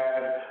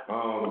Acast.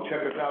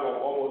 Check us out on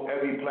almost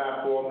every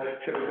platform.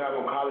 Check us out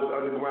on College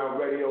Underground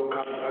Radio,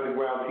 College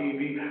Underground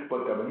TV.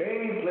 But the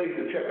main place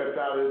to check us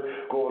out is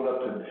going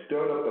up to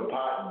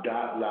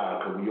stirrupthepot.live,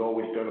 because we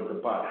always stir up the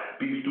pot.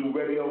 Beef Stew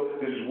Radio.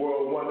 This is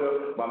World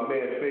Wonder. My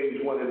man Phase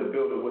 1 in the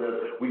building with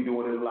us. We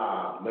doing it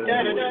live. Let's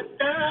do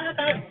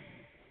it.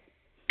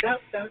 And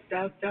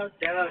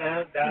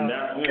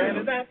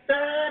that's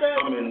when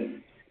I'm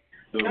in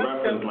the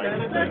reference like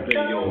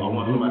say, yo, I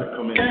want somebody to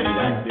come in and be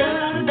like this.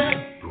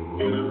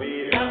 You know what I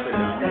mean? I said,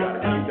 now you gotta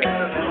keep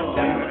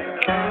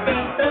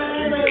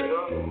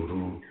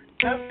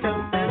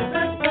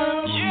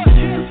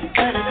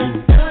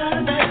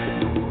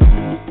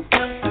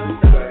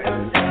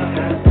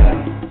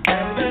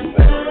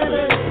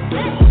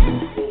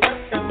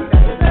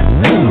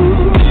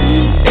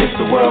It's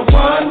the world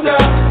wonder,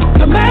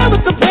 the man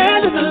with the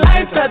plan and the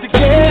life that you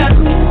get.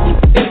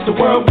 It's the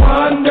world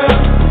wonder,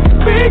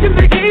 bringing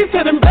the geese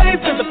and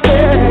embracing the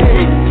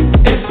pain.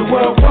 It's the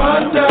world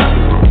wonder,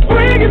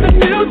 bringing the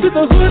news to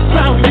the hood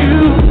around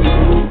you.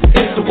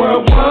 It's the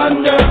world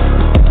wonder,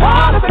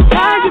 all of the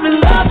time giving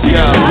love to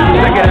you.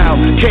 Check it out,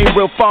 came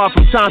real far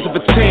from times of a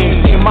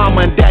teen. Seeing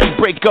mama and daddy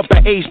break up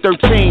at age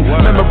 13.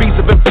 Memories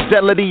of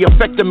infidelity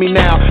affected me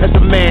now as a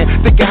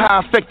man, thinking how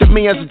it affected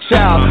me as a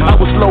child. I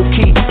was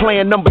low-key,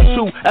 playing number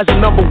 2 as a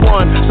number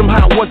 1.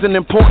 Somehow it wasn't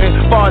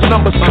important, far as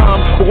numbers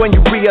come. But when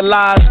you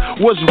realize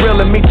what's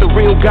real and meet the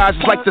real guys,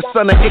 it's like the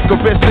son of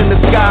Icarus in the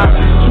sky.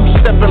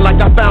 Two-stepping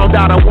like I found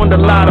out I won the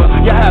lotto.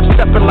 You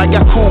half-stepping like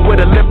I cool with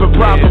a limping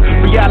problem.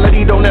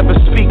 Reality don't ever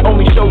speak,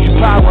 only shows you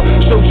power.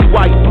 Shows you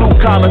white, blue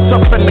collar,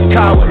 tough and the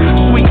coward.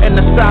 Sweet and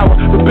the sour,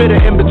 the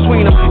bitter in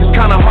between them. It's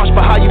kinda harsh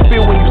for how you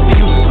feel when you see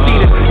you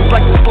succeeded. It's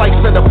like the slice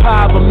of the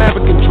pie of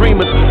American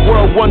dreamers.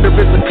 World wonder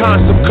is a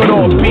concept, could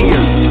all be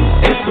it.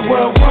 It's the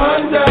world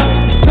wonder,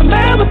 the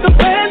man with the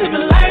plan and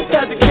the life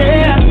that you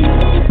can.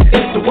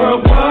 It's the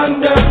world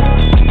wonder,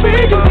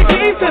 bringing the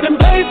geese and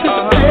embracing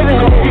the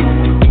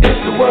pain.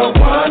 It's the world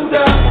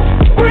wonder,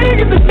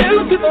 bringing the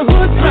news to the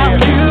hood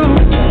around you.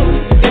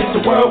 It's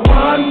the world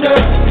wonder,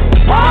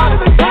 all of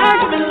the time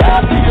giving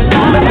love to your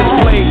life. Let it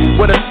play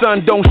where the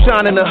sun don't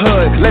shine in the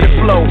hood. Let it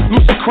flow,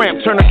 Mr.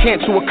 Cramp, turn a can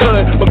to a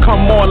could.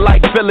 Become more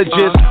like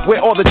villages where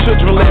all the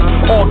children live.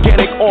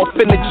 Organic,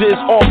 orphanages,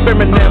 all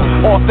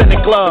feminine. Authentic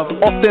love,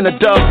 often a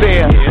dove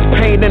there.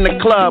 Pain in the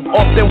club,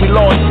 often we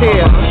lost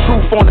here.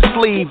 Truth on the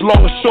sleeve,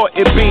 long or short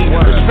it be.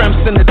 The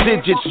strengths in the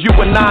digits, you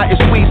and I is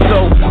we.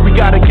 So we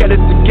gotta get it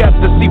together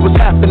to see what's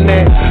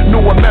happening.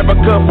 New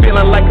America,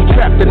 feeling like I'm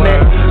trapped in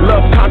that.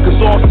 Love conquers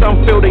all,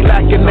 some feel they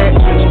lacking that.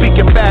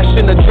 Speaking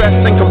fashion,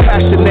 addressed and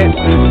compassionate.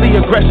 See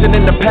aggression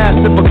in the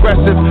passive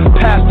aggressive.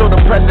 Past or the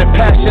present,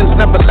 passions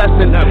never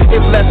lessen.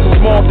 If less is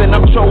more, then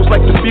I'm chose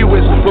like the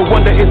fewest. But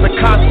wonder is a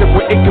concept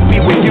where it could be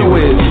where you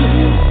is.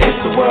 It's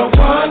the world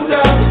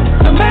wonder,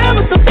 the man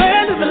with the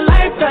plan and the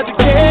life that you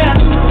can.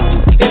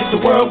 It's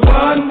the world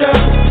wonder,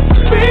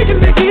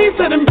 bringing the geese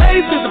and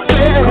embracing the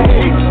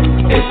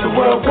pain. It's the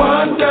world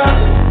wonder,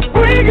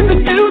 bringing the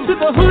news to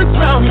the hood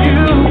around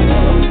you.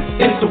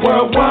 It's the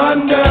world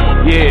wonder,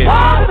 yeah.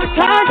 All of the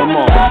time, come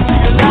on.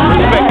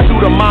 Respect to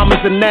the mamas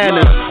and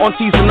nanas,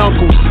 aunties and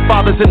uncles,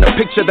 fathers in the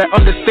picture that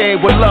understand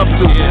what love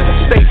do.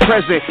 Stay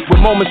present when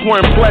moments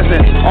weren't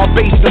pleasant. Our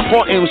base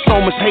important with so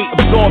much hate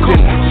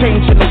absorbing.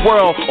 Change in the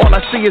world, all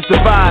I see is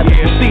divide.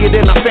 See it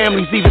in our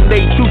families, even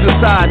they choose a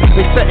side.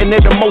 They setting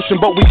it in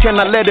motion, but we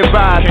cannot let it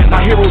ride.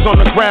 Our heroes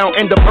on the ground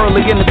end up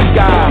early in the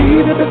sky.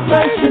 Be the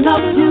reflection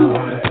of you.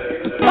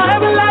 Why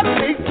will I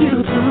take you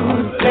through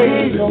the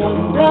stage of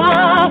wonder?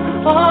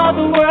 All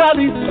the world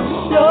is so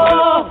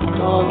sure.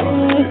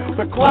 Calling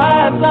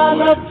requires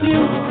all of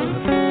you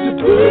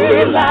to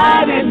be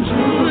light and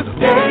true.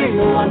 Stay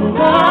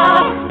wonder.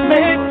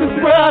 Make this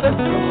world a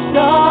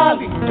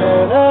surely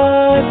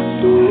better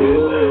too.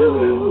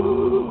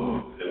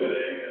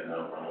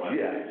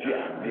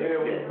 Yeah,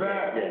 we're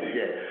back.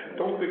 Yeah.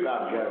 Don't think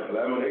I'm guessing.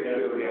 I know they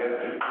still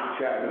there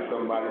chatting to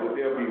somebody, but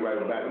they'll be right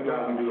back. You know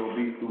how we do on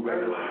Beef Stew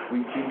Radio. We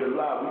keep it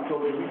live. We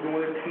told you we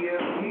doing a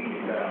TME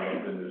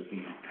style in this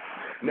piece.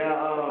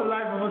 Now, the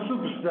life of a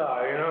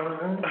superstar, you know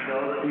what I'm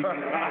saying?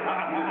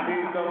 You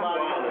see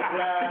somebody on the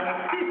glass,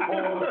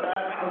 hold the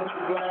back of the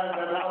glass,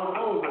 that's how it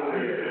goes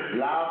over here.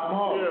 Live from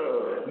home.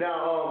 Yeah.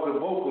 Now, the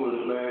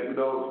vocalist, man, you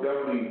know,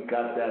 definitely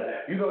got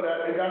that. You know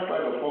that it got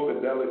like a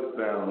funkadelic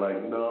sound,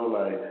 like, you know,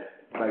 like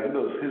you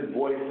know, his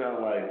voice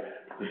sound like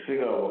the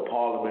singer of a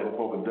Parliament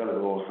funkadelic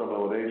or some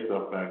of their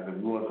stuff back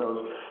then. You want to tell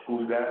us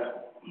who's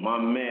that? My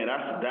man,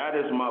 that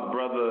is my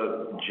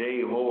brother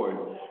Jay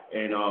Horde,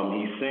 and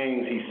he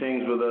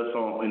sings with us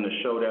in the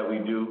show that we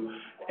do,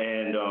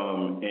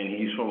 and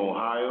he's from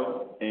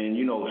Ohio, and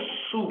you know,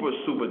 super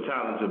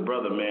talented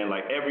brother, man.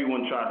 Like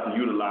everyone tries to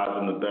utilize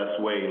him the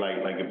best way.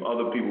 Like if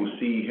other people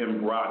see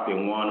him rock, they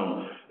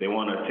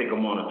want to take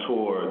him on a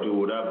tour or do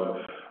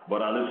whatever.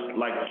 But I just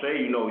like to say,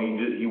 you know,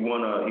 he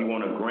won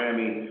a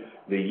Grammy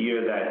the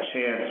year that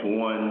Chance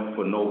won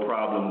for No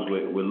Problems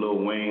with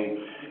Lil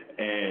Wayne.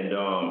 And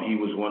he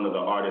was one of the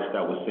artists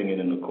that was singing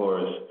in the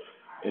chorus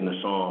in the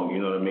song, you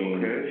know what I mean?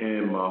 Okay.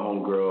 Him, my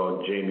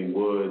homegirl, Jamie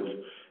Woods,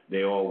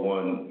 they all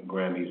won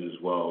Grammys as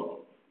well.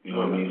 You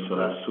know what I mean? So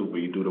that's super.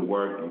 You do the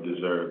work, you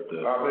deserve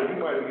the... man,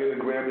 you might be getting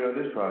a Grammy on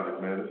this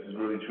project, man. This is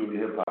really, truly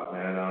hip-hop,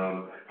 man.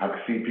 I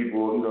can see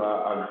people, you know,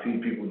 I can see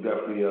people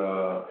definitely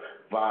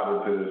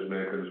vibing to this,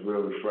 man, because it's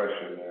real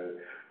refreshing, man.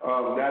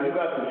 Now, you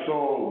got the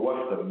song,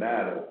 What's the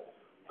Matter?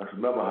 That's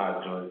another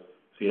hot joint.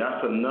 See,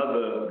 that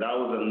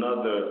was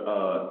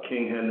another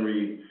King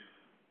Henry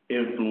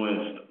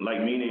influenced,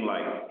 meaning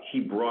he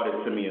brought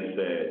it to me and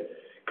said,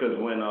 because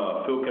when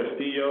Phil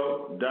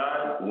Castillo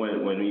died,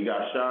 when he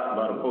got shot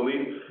by the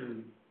police,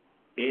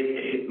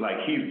 it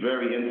he's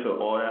very into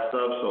all that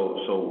stuff.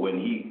 So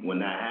when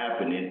that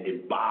happened,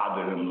 it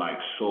bothered him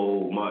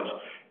so much.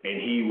 And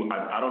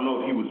I don't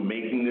know if he was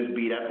making this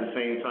beat at the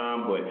same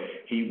time, but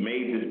he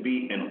made this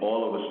beat, and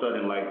all of a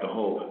sudden, the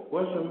whole,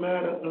 what's the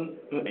matter? And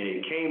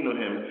it came to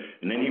him,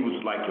 and then he was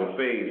like, yo,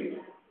 Faze,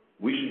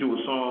 we should do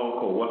a song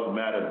called What's the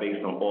Matter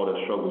based on all the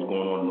struggles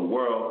going on in the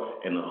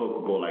world, and the hook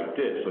would go like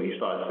this. So he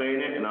started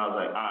saying it, and I was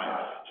like, all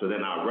right. So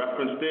then I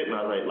referenced it, and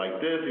I was like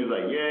this. He was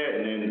like, yeah,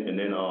 and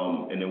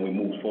then we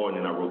moved forward,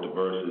 and then I wrote the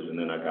verses, and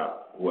then I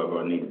got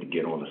whoever I needed to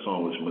get on the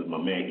song, which was my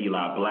man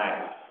Eli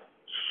Black.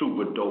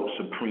 Super dope,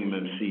 supreme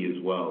MC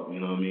as well.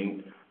 You know what I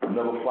mean?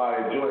 Another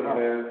fire joint,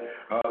 man.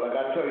 Like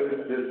I tell you,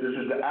 this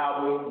is the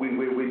album. We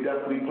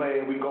definitely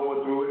playing. We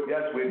going through it.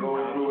 Yes, we're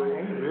going through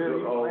it. Really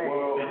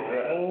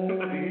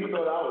See, you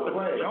thought I was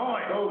playing.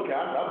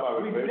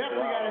 We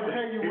definitely got to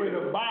tell you where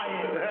to buy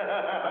it.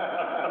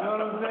 You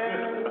know what I'm saying?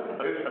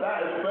 It's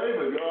not his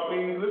favorite. You know what I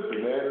mean?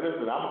 Listen, man.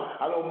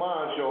 I don't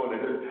mind showing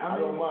it. I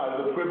don't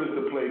mind. It's a privilege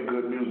to play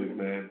good music,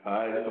 man. All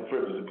right, it's a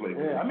privilege to play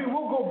good music. I mean,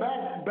 we'll go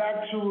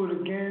back to it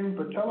again,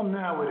 but tell them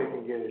now where they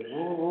can get it.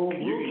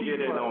 You can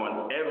get it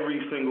on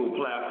every single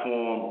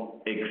platform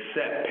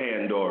except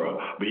Pandora,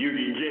 but you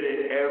can get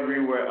it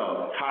everywhere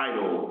else.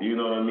 Tidal, you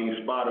know what I mean?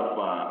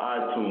 Spotify,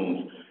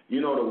 iTunes. You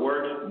know the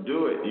works,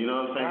 do it. You know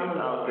what I'm saying? It's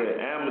out there.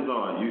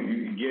 Amazon,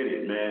 you get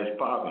it, man. It's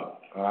popping.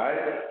 All right,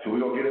 so we're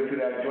going to get into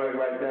that joint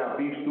right now.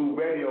 Beef Stew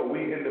Radio,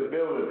 we in the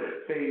building.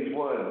 Phase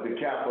 1, the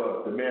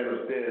Kappa, the man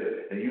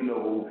upstairs, and you know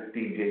who,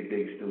 DJ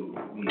Big Stew.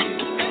 We here.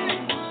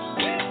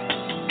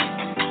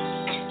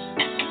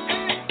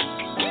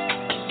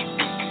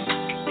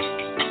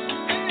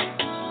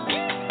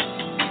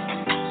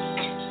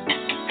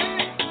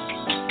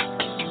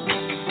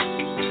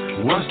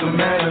 What's the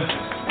matter?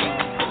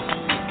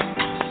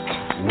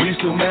 We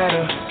still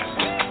matter.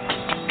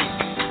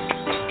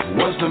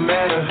 What's the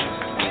matter?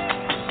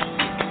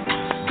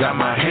 Got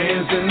my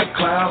hands in the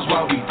clouds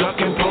while we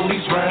ducking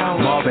police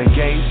rounds. Marvin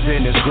Gaye's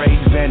in his grave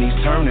and he's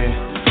turning.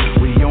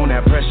 We on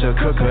that pressure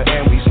cooker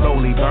and we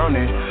slowly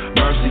burning.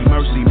 Mercy,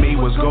 mercy me,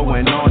 what's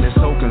going on is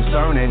so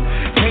concerning.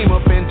 Came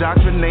up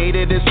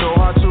indoctrinated, it's so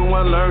hard to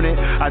unlearn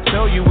it. I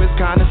tell you it's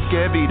kinda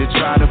scary to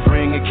try to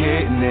bring a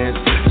kid in this.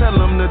 Tell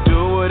them to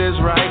do what is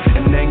right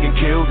and then get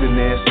killed in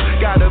this.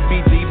 Gotta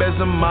be deep as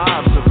a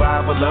mob,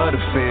 survival of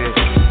the fit.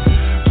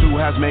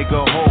 Has make a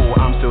hole,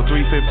 I'm still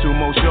 3/5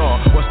 most sure.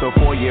 What's the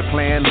 4-year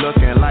plan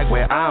looking like?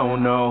 Well, I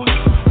don't know.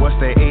 What's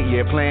the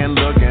 8-year plan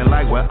looking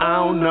like? Well,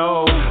 I don't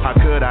know. How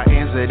could I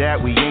answer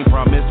that? We ain't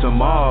promised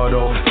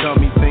tomorrow.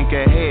 Tell me think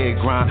ahead,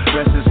 grind.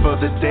 Rest is for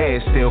the dead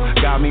still.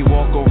 Got me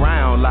walk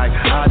around like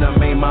I done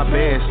made my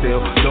bed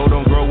still. Though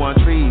don't grow on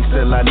trees,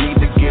 still I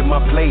need to get my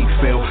plate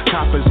filled.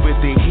 Coppers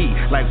with the heat,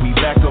 like we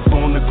back up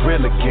on the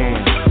grill again.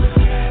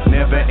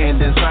 Never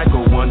ending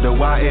cycle, wonder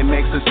why it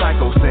makes the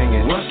cycle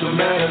singing. What's the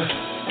matter?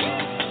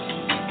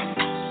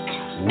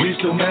 We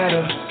still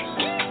matter.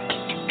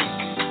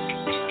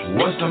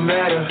 What's the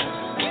matter?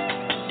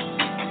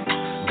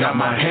 Got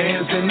my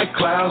hands in the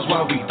clouds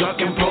while we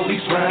ducking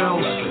police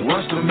rounds.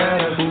 What's the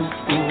matter?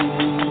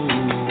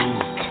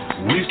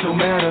 We still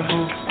matter.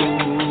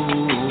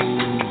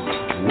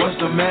 What's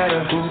the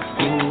matter?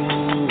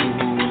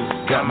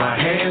 Got my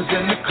hands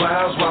in the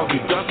clouds while we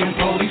ducking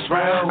police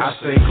rounds. I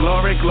say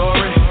glory,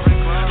 glory,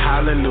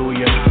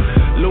 hallelujah.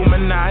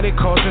 Illuminati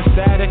causing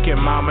static in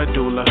my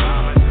medulla.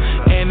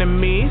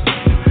 Enemies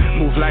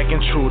move like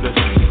intruders.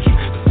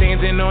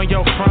 Standing on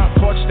your front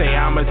porch,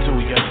 I'ma do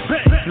ya.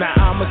 Now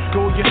I'ma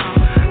school ya,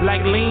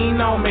 like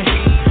lean on me.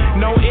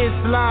 No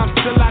Islam,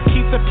 till I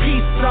keep the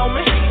peace on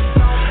me.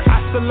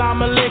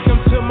 Assalamu alaikum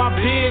to my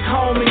big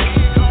homie.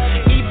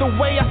 Either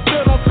way, I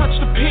still don't touch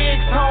the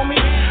pigs,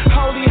 homie.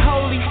 Holy,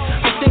 holy,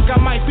 I think I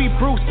might be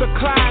Bruce or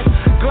Clyde.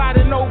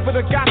 Gliding over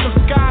the Gotham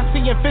sky,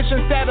 seeing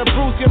visions that'll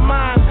bruise your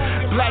mind.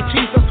 Black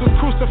Jesus was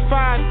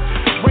crucified.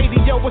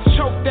 Radio was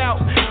choked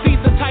out. These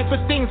the type of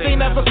things they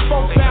never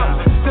spoke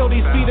about. Still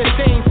these be the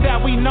things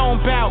that we know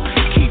about.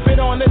 Keep it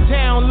on the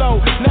down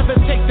low, never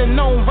take the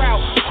known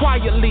route.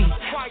 Quietly,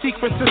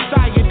 secret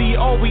society,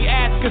 all we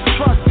ask is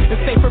trust. And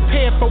stay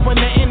prepared for when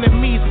the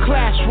enemies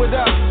clash with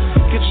us.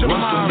 Get your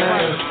mind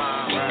right.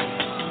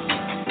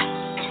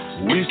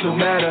 We still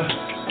matter.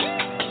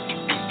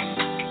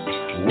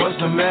 What's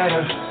the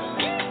matter?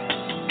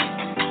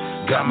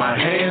 Got my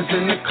hands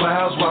in the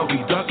clouds while we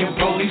ducking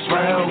police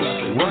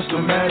rounds. What's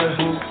the matter?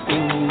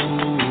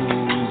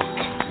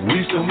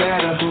 We still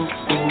matter.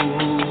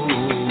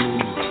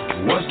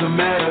 What's the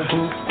matter?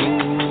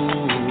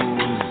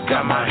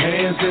 Got my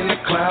hands in the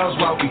clouds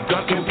while we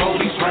ducking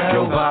police rounds.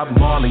 Yo, Bob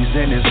Marley's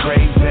in his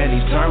grave and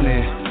he's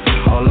turning.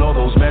 All of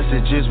those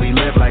messages we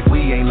live like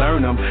we ain't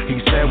learn them. He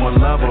said one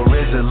love, or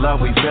is it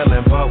love we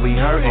feeling but we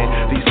hurting?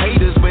 These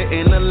haters with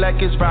intellect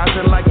is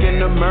rising like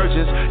an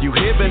emergence. You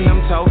hearing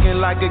them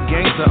talking like a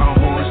gangster on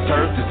who his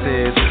turf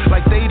this is.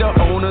 Like they the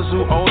owners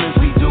who own us,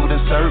 we do the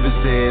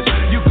services.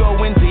 You go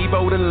in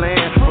Debo the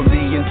land from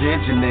the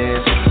indigenous.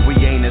 We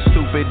ain't as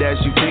stupid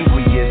as you think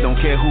we is. Don't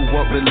care who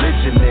what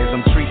religion is.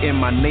 I'm treating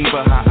my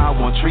neighbor how I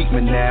want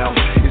treatment now.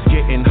 It's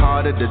getting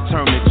harder to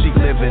turn the cheek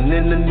living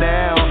in the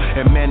now.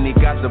 And man, they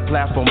got the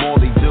platform, all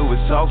they do is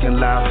talking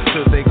loud.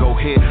 Till they go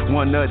hit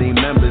one of their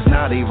members,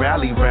 now they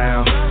rally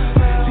round.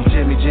 See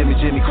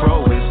Jimmy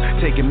Crow is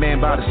taking man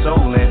by the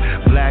soul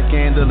and black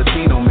and the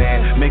Latino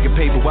man making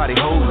paper while they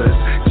hold us.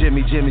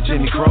 Jimmy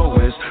Crow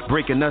is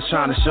breaking us,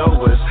 trying to show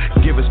us.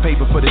 Give us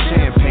paper for the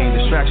champagne,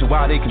 distraction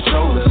while they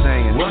control us,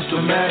 saying, what's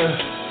the matter?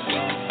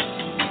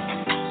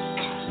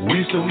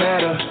 We still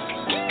matter.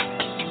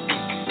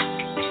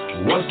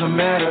 What's the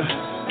matter?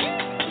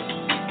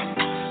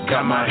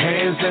 Got my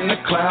hands in the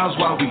clouds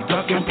while we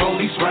ducking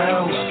police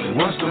rounds.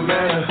 What's the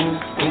matter?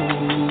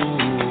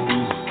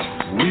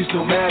 We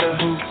still matter.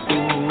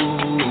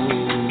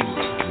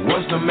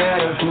 What's the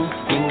matter?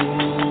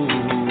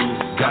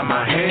 Got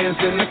my hands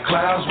in the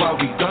clouds while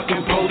we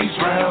ducking police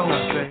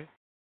rounds.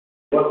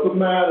 What's the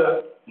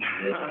matter?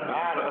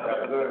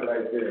 That's good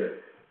right there.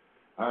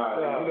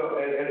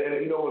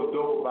 And you know what's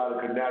dope about it?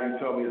 Because now you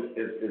tell me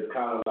it's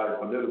kind of like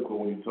political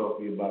when you talk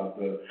to me about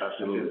the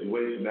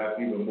situation. That's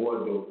even more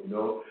dope, you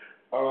know.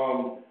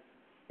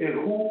 If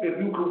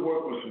you could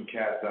work with some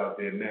cats out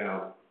there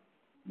now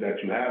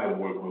that you haven't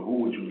worked with,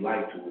 who would you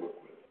like to work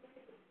with?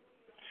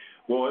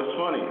 Well, it's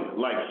funny.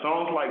 Like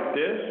songs like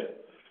this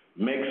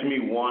makes me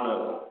want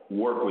to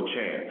work with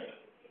Chance.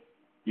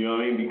 You know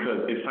what I mean?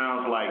 Because it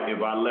sounds like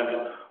if I left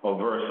a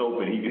verse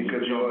open, he could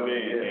just jump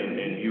in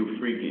and he'll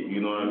freak it.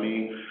 You know what I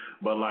mean?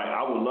 But like,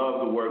 I would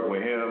love to work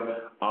with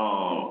him.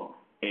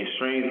 And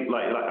strange,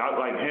 like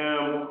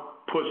him,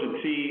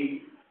 Pusha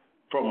T,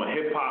 from a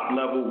hip hop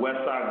level,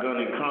 Westside Gun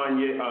and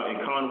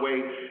Conway,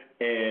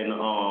 and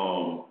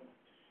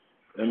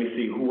let me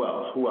see who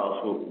else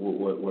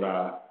would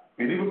I?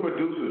 And even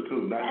producers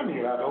too. I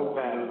need a dope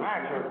ass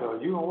matchup though.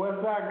 You and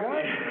Westside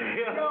Gun?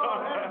 Yo,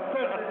 that's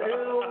such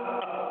ill.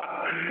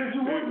 Because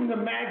you wouldn't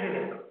imagine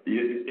it.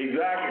 Yeah,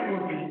 exactly. It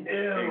would be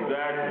ill.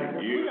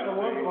 Exactly. You gotta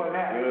work for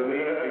that. You know what I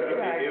mean?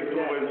 It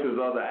influences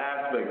other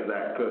aspects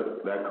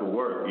that could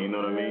work. You know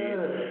what I mean?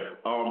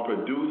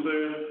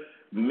 Producers,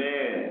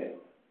 man,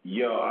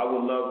 yo, I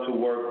would love to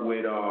work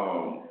with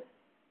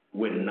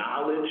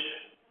Knowledge.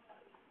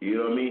 You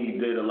know what I mean? He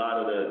did a lot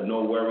of the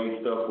No Worry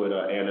stuff with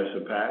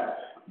Anderson .Paak.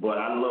 But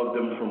I loved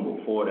them from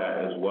before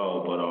that as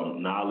well. But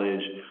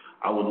Knowledge,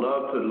 I would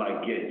love to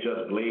like get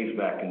Just Blaze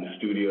back in the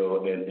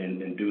studio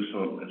and do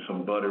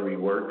some buttery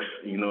works.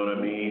 You know what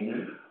I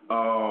mean?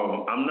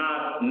 I'm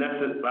not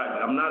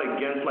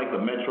against like the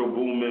Metro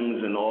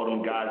Boomins and all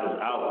them guys that's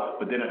out.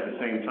 But then at the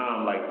same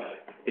time, like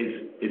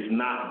it's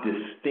not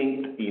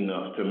distinct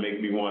enough to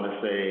make me want to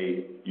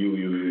say you.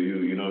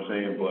 You know what I'm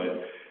saying?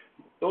 But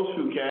those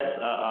few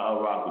cats, I'll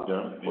rock with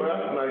them. Well,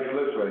 that's a nice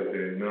list right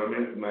there, you know what I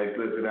mean? It's a nice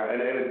list.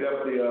 And it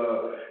definitely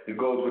it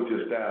goes with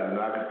your style. You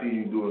know, I can see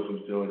you doing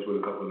some joints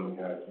with a couple of them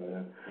cats,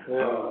 man.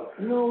 Yeah.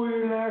 You know what we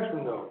didn't ask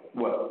him, though?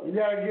 What? You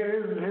got to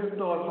get his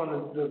thoughts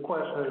on the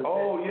question of the day.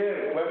 Oh,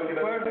 yeah.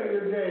 Question of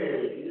the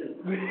day.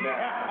 This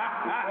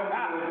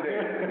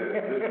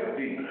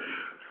is deep.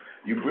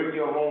 You bring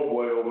your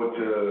homeboy over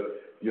to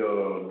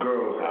your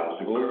girl's house,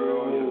 your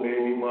girl, your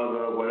baby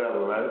mother,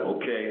 whatever, right?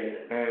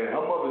 Okay. And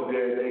her mother's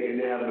there, and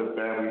they having a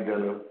family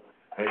dinner,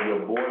 and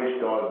your boy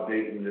starts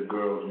dating the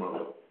girl's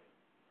mother.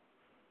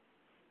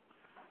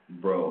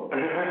 Bro,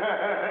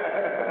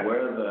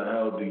 where the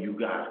hell do you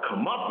guys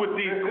come up with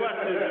these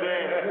questions,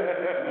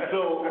 man?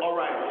 So, all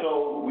right,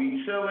 so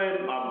we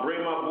chilling. I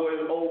bring my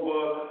boys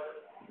over,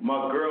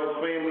 my girl's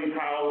family's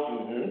house.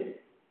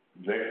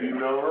 Next you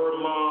know, her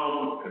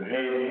mom and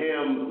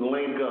him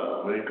link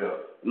up.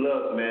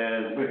 Look,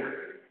 man.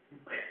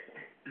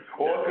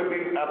 Or it could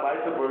be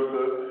vice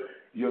versa.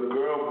 Your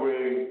girl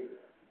bring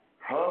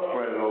her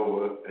friend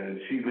over, and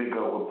she link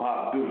up with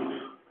Pop Dukes.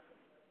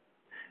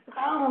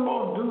 I don't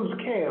know if dudes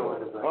care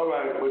what about. All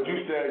right, but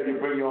you said you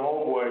bring your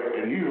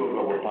homeboy, and you hook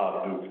up with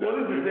Pop Dukes. What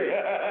is it?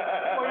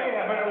 Well, yeah,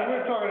 but if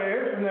we're talking a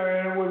hip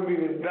scenario, it wouldn't be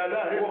the.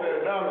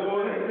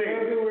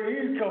 Where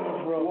he's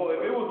coming from. Well,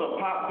 if it was a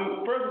Pop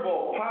Duke, first of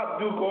all, Pop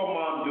Duke or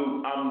Mom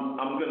Duke,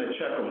 I'm gonna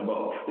check them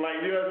both.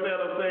 Like, you understand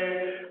what I'm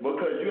saying?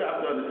 Because you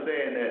have to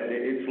understand that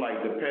it's like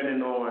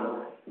depending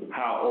on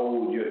how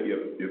old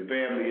your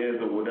family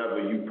is or whatever,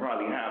 you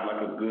probably have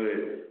like a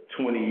good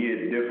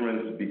 20-year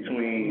difference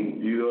between,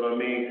 you know what I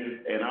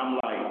mean? And I'm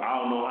like, I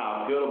don't know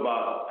how I feel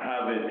about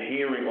having to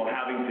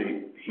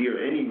hear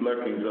any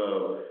lurkings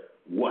of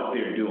what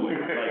they're doing.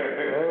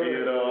 Like,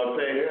 you know what I'm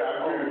saying?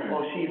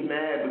 Oh, she's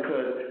mad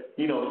because,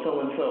 you know,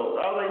 so-and-so.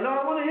 I was like, no,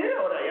 I want to hear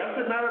all that. Y'all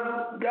should not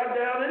have got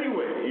down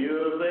anyway. You know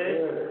what I'm saying?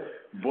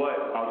 Yeah. But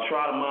I'll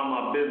try to mind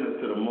my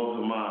business to the most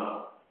of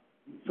my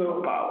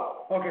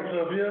power. Okay,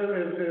 so if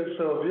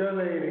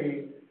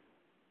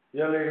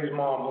your lady's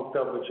mom hooked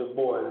up with your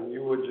boy, then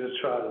you would just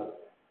try to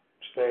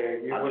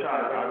stay. I would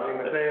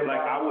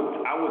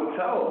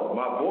tell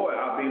my boy.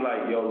 I'd be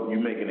like, yo, you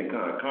making it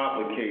kind of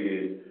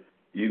complicated.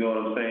 You know what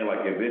I'm saying?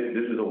 Like, if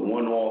this is a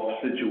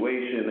one-off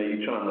situation and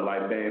you're trying to,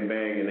 like, bang,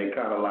 and they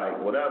kind of, like,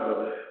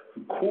 whatever,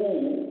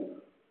 cool,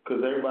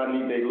 because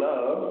everybody needs their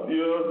love,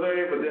 you know what I'm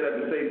saying? But then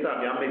at the same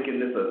time, y'all making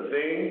this a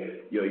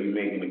thing, yo, you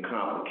making it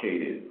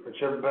complicated. But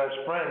your best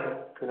friend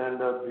could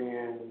end up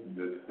being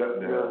the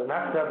stepdad.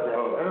 Not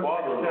stepdad.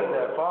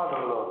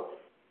 Father-in-law.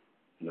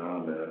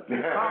 Nah, man.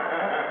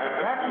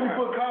 Actually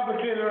put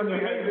complicated on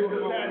your head.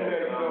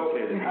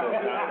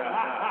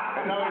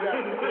 Now that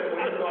you said when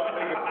you start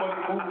making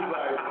funny moves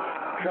like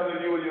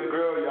telling you and your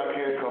girl y'all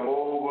can't come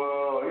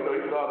over, you know,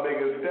 he start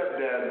making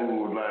stepdad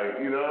moves,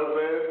 like, you know what I'm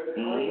saying?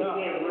 Well, he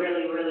get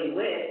really, really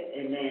wet,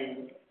 and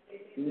then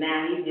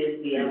now he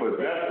just be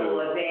upset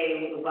all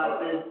day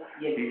about this.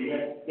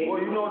 Well,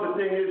 you know what the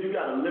thing is? You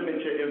got to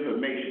limit your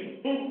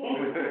information.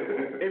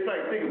 It's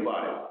like, think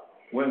about it.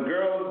 When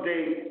girls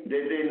they're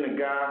dating a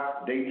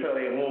guy, they tell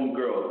their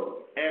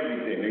homegirls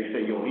everything. They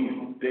say, yo,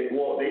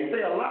 they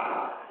say a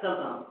lot.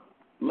 Sometimes.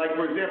 Like,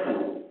 for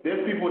example,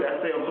 there's people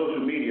that say on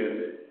social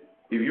media,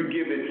 if you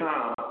give it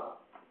time,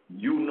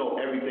 you know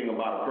everything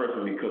about a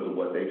person because of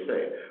what they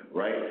say,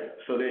 right?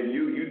 So then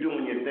you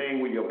doing your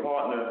thing with your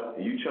partner,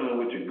 and you chilling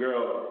with your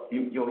girl,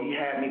 he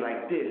had me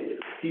like this,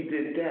 he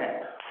did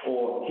that,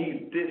 or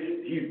he's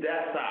this, he's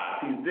that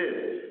size, he's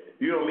this.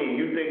 You know what I mean?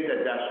 You think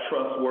that that's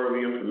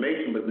trustworthy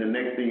information, but the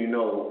next thing you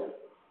know,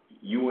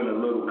 you in a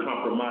little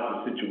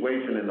compromising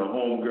situation and the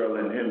homegirl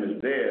and him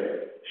is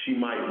there, she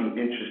might be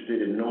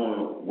interested in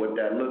knowing what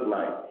that look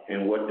like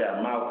and what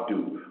that mouth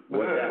do,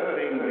 what that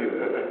thing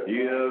do.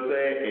 You know what I'm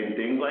saying? And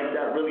things like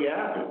that really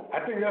happen.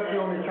 I think that's the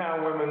only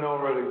time women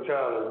don't really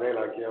tell us. They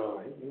like, yo,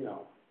 you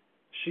know,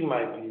 she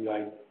might be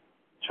like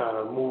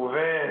trying to move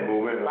in.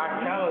 If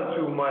I tell her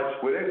too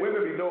much. Well,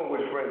 women be knowing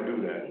which friends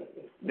do that.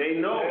 They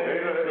know.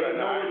 They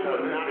know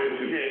it's not this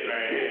shit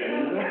right here.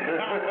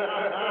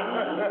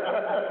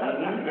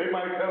 They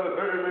might tell us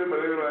everything, but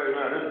they be like,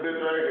 nah, this bitch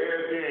right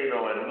here, she ain't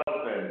knowing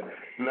nothing.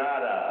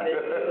 Nada. You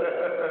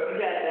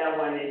got that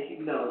one that you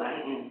know,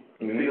 like.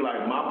 See,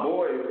 like if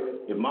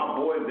my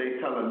boys,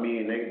 they telling me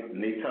and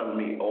they telling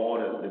me all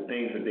the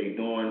things that they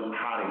doing,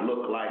 how they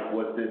look like,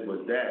 what's this,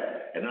 what's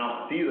that, and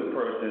I'll see the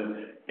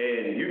person,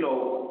 and you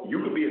know,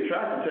 you could be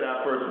attracted to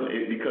that person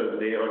because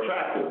they are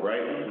attractive,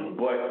 right? Mm-hmm.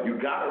 But you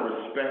gotta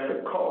respect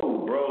the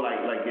code, bro.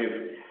 Like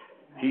if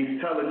he's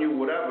telling you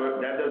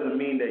whatever, that doesn't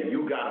mean that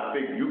you gotta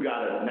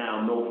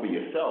now know for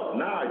yourself.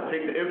 Nah,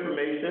 take the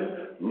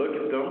information, look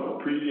at them,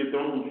 appreciate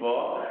them from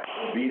far,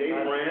 be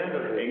their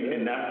friend,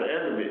 and that's the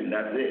end of it, and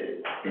that's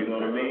it. You know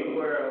what I mean?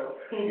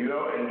 You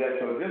know, and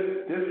so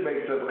this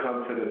makes us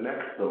come to the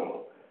next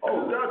song.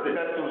 Oh, does it?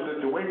 That's the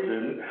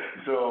situation.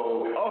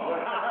 So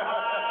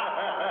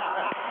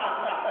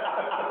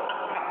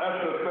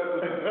that's a special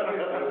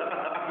situation.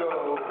 So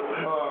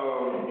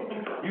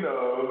you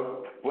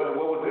know, what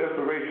was the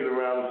inspiration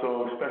around the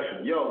song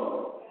Special? Yo,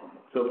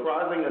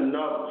 surprising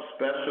enough,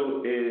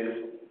 Special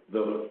is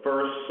the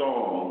first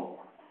song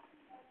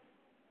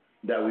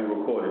that we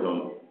recorded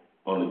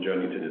on the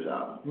journey to this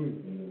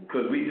album.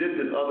 Because we did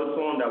this other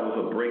song that was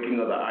a breaking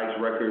of the ice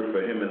record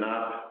for him and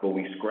I, but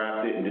we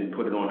scrapped it and didn't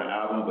put it on the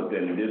album. But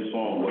then this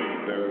song was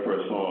the very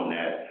first song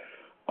that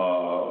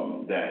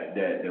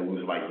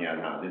was like, yeah,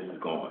 nah, this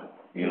is going.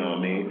 You know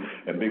what I mean?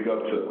 And big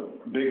up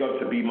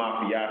to Be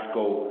My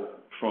Fiasco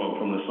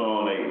from the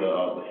song,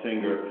 the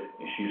singer,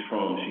 and she's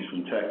from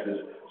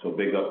Texas. So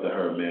big up to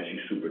her, man.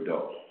 She's super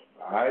dope.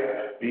 All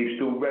right, Beef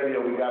Stew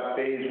Radio, we got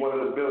phase one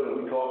of the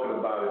building. We talking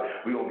about it.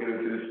 We gonna get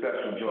into this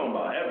special joint. Talking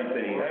about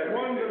everything.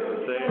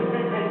 Wonderful.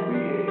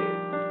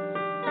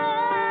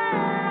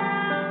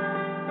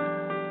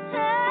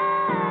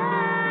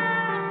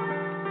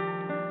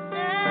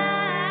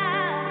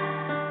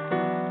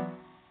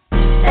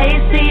 They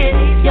see it,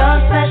 you're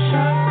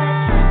special.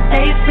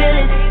 They feel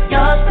it,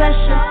 you're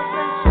special.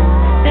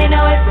 They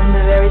know it from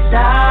the very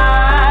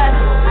start.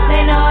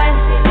 They know it,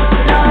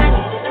 know it.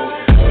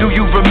 Do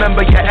you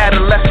remember your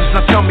adolescence?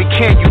 Now tell me,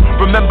 can you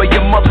remember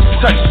your mother's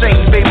touch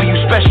saying, baby, you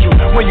special?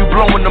 When you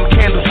blowing them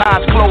candles,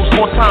 eyes closed,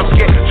 4 times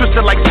get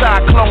twisted like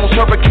cyclones,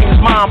 hurricanes,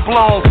 mind mind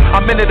blown.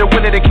 I'm in it to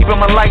win it and keeping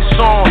my lights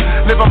on.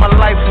 Living my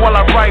life while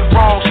I right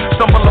wrongs.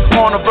 Stumble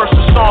upon a verse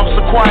of songs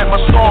to quiet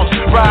my storms.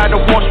 Ride a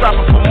war,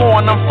 striving for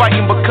more, and I'm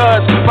fighting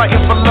because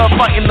fighting for love,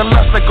 fighting the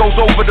lust that goes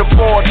over the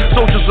board.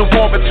 Soldiers of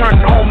war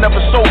returning home,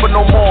 never sober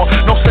no more.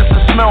 No sense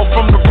of smell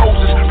from the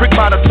roses, pricked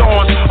by the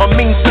thorns. A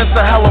mean sense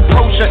of hell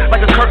approaching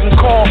like a curtain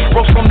call.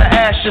 Rose from the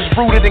ashes,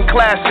 rooted in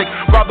classic.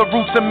 While the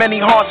roots of many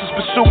hearts is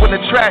pursuing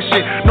the trash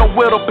shit. No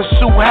will to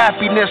pursue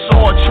happiness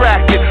or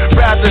attract it.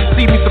 Rather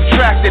see me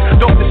subtracted.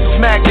 Don't this is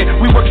magnet.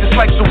 We work this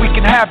life so we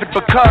can have it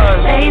because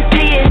they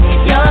see it,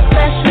 you're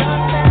special.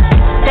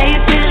 They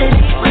feel it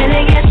when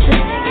they get you.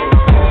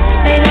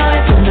 They know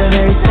it from the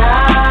very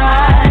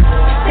start.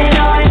 They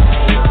know it,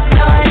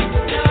 know it.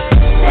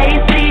 They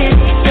see it,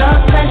 you're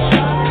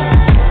special.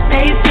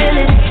 They feel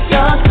it,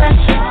 you're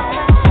special.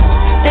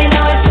 They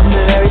know it from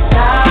the very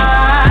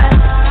start.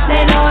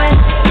 They know it,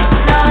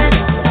 know it.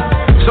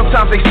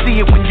 sometimes they see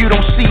it when you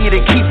don't see it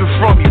and keep it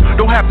from you.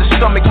 Don't have the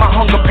stomach, my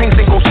hunger pains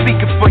ain't gon' speak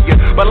it for you.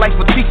 But life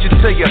will teach it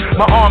to you.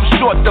 My arms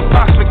short, the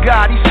box with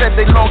God, he said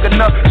they long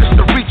enough just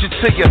to reach it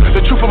to you.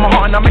 The truth of my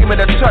heart and I'm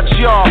aiming to touch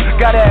y'all.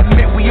 Gotta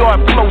admit we are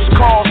at close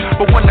calls,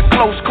 but when the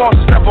close calls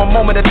is never a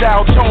moment of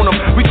doubt on them.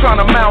 We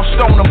tryna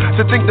milestone them,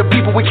 to think the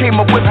people we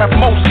came up with have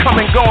most come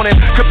and gone and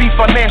could be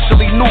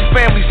financially, new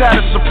families had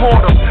to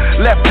support them.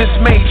 Left this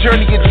May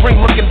journey and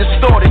dream looking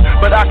distorted,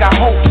 but I got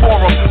hope for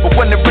them. But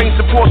when it rains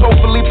and pours,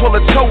 hopefully pull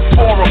a toe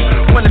for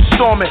them. When it's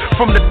storming,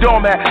 from the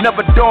doormat,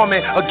 never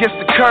dormant, against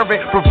the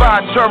current,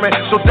 provide sermon,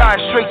 so dire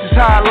straits is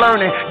how I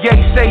learn it. Yeah,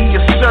 he say he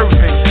a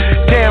servant.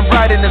 Damn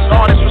right in his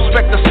artist,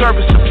 respect the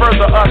service to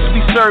further us.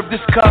 We serve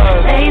this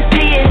cause they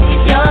see it,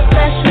 you're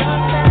special.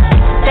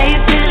 They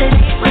feel it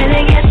when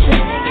they get you.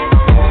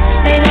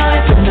 They know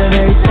it from the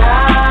very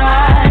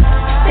start.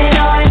 They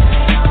know it,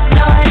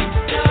 know it.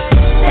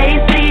 They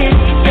see it,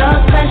 you're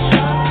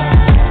special.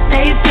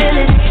 They feel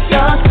it,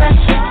 you're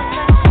special.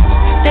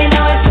 They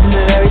know it from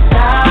the very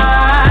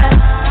start.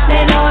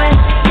 They know it,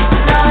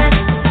 know it.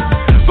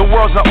 the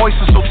world's an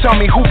oyster, so tell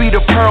me who be the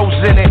pearls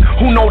in it?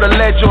 Who know the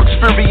ledge or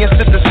experience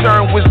to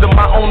discern wisdom?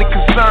 My only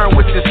concern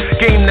with this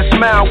game to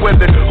smile with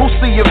it. Who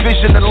see your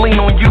vision and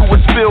lean on you and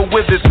spill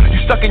with us? You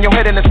stuck in your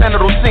head and the sand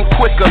it'll sink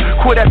quicker.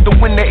 Quit at the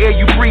wind, the air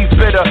you breathe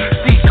bitter.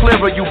 See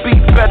clearer, you beat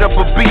better,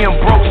 but being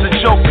broke's a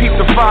joke. Keep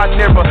the fire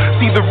nearer.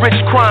 See the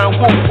rich crying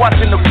wolf,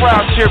 watching the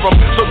crowd cheer them.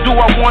 So do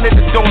I want it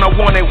or don't I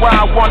want it? Why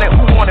I want it?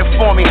 Who want it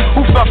for me?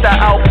 Who felt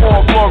that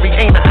outpour glory?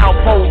 Ain't an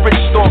outpour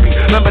rich story.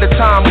 Remember the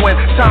time when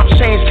times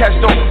changed, cats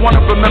don't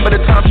wanna remember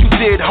the times you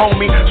did,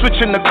 homie.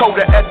 Switching the code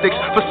of ethics,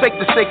 forsake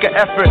the sake of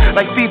effort.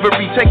 Like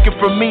thievery, take it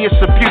from me, it's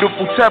a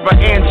beautiful terror.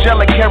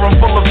 Angelic hair, I'm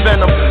full of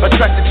venom.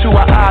 Attracted to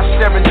her eyes,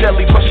 staring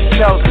deadly, but she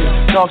tells me,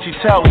 dog, she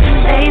tells me.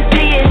 They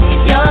see it,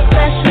 you're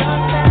special.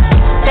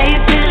 They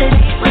feel it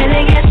when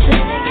they get you.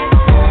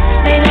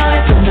 They know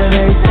it from the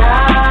very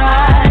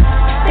start.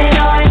 They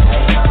know it,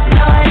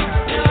 know it.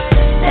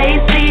 They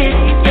see it,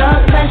 you're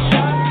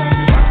special.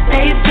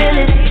 They feel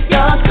it,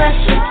 you're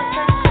special.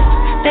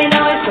 They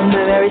know it from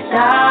the very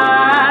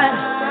start.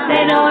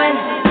 They know it,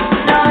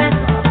 know it.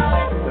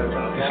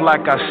 It's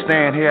like I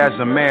stand here as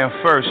a man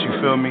first, you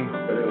feel me?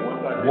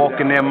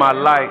 Walking in my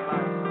light,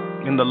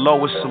 in the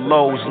lowest of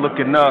lows,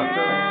 looking up,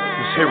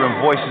 just hearing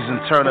voices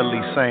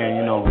internally saying,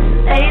 you know,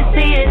 they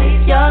see it,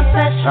 you're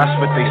special. That's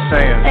what they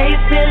saying. They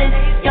feel it,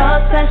 you're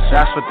special.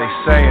 That's what they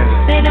saying.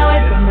 They know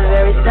it from the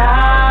very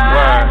start.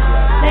 Word.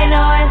 They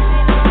know it,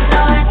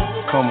 know it.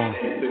 Come on.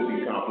 It still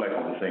be complex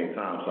at the same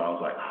time, so I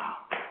was like,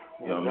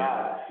 you know what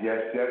I mean?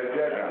 Yes. Yeah,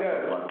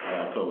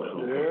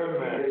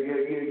 man.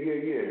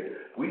 Yeah.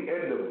 We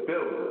in the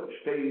building.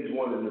 Stage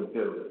one in the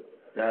building.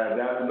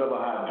 That's another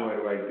hot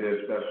joint right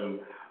there, special.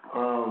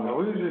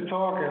 We was just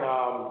talking,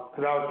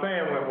 because I was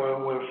saying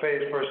when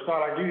Faze first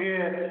started, like you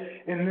hear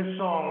in this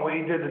song where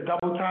he did the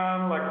double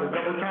time, like the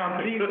double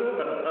time pizza.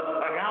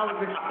 Like I was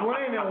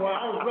explaining what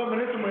I was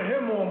reminiscing with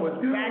him on was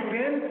back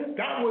then,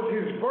 that was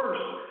his verse.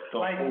 So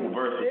like full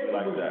verses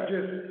like that.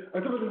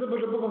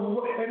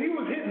 And he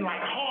was hitting like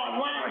hard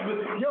lines,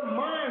 but your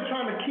mind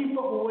trying to keep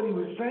up with what he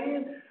was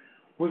saying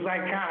was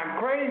like kind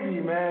of crazy,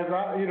 man.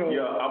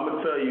 Yeah, I'm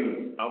gonna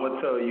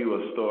tell you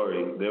a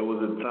story. There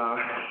was a time.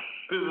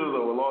 This was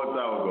a long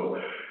time ago.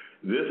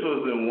 This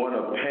was in one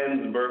of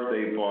Penn's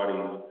birthday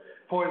parties.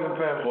 Poison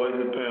Pen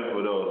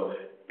for those.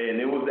 And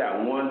it was that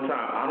one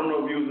time. I don't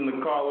know if he was in the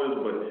car with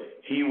us, but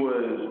he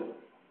was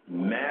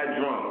mad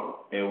drunk.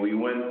 And we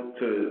went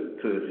to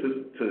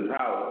his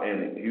house,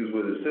 and he was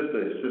with his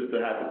sister. His sister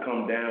had to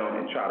come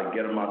down and try to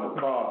get him out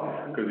the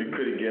car because he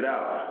couldn't get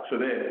out. So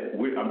then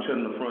I'm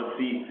sitting in the front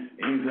seat,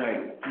 and he's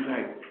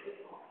like,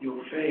 yo,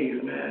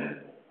 Faze,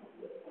 man.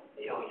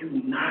 Yo,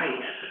 you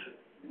nice.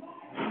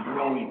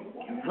 Bro, you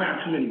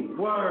rap too many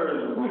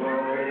words, bro.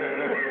 And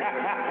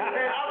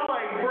I'm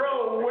like,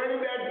 bro, where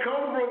did that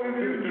come from?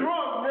 He was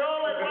drunk, bro.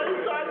 Like, why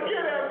you trying to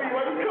get at me?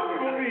 Why you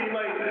coming for me?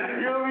 Like,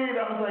 you know what I mean?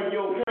 I was like,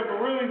 yo, Pepper,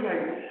 really? He's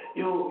like,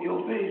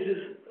 yo, Faze,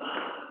 just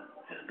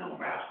don't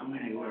rap so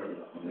many words.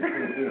 And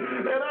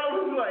I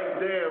was like,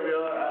 damn, yo,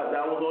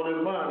 that was on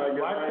his mind.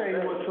 I tell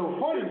you what's so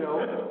funny funny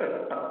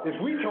though is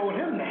we told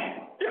him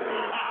that. You know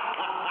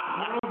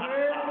what I'm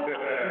saying?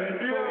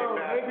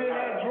 Maybe in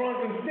that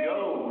drunken state,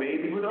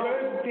 maybe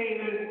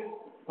regurgitated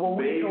what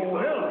we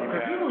told him,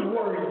 because he was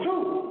worried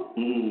too.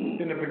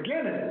 In the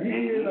beginning,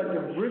 he heard like the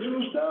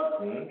original stuff.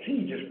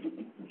 He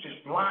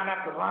just line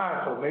after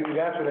line. So maybe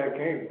that's where that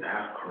came from.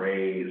 That's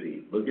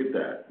crazy. Look at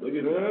that.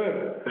 You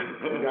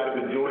got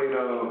the joint.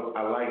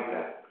 I like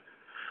that.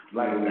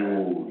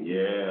 Ooh,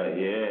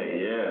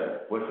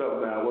 yeah. What's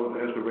up, man? What's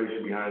the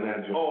inspiration behind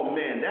that joint? Oh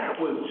man, that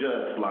was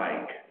just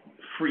like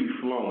free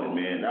flowing,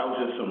 man. That was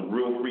just some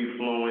real free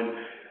flowing.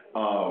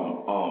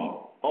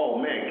 Oh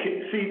man,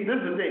 see, this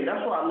is the thing.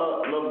 That's what I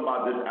love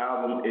about this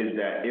album is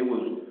that it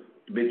was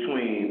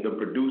between the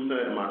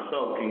producer and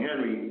myself, King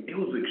Henry. It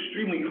was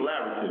extremely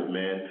collaborative,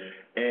 man.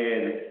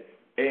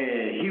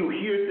 And he would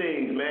hear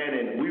things, man,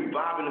 and we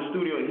vibe in the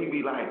studio, and he'd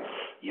be like,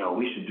 "Yo,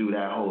 we should do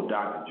that whole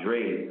Dr.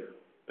 Dre."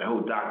 That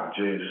whole Dr.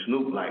 Dre and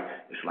Snoop, like,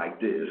 it's like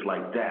this, it's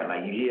like that.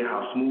 Like, you hear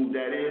how smooth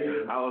that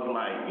is? I was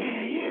like,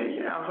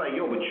 yeah. I was like,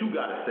 yo, but you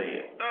got to say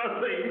it. I was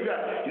like,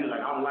 he was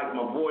like, I don't like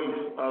my voice.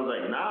 I was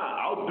like,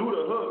 nah, I'll do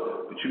the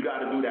hook, but you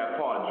got to do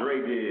that part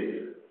Dre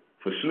did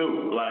for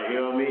Snoop. Like, you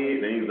know what I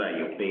mean? Then he was like,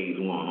 your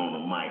phase one on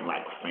the mic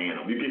like a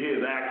phantom. You can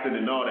hear his accent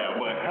and all that,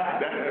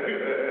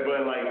 but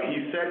like,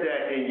 he said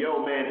that, and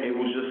yo, man, it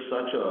was just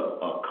such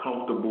a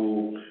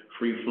comfortable,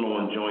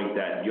 free-flowing joint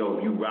that, yo,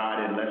 you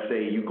riding, let's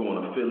say you going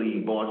to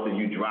Philly, Boston,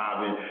 you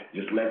driving,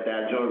 just let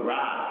that joint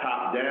ride,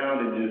 top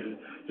down, and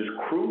just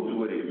cruise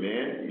with it,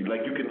 man.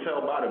 Like, you can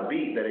tell by the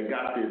beat that it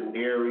got this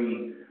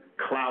airy,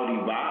 cloudy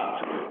vibe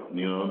to it.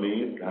 You know what I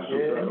mean? That's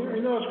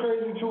you know what's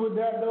crazy too with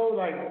that though?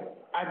 Like,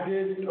 I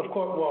did, of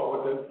course,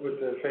 well,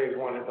 with the phase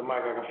one at the mic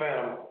like a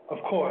phantom,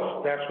 of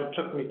course, that's what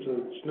took me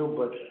to Snoop,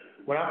 but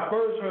when I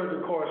first heard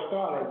the chorus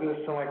start like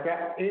this and like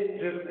that,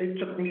 it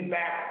took me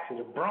back to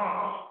the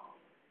Bronx.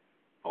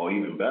 Oh,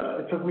 even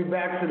better. It took me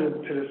back to the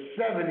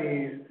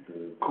 70s.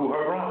 Cool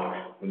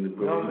Bronx. You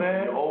know what I'm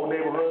saying? The old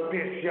neighborhood.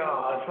 This,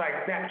 y'all. It's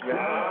like that.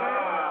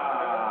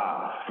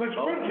 But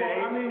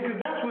I mean,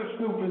 because that's what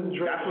Snoop and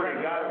Dre. That's what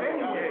they got.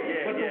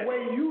 But the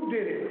way you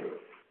did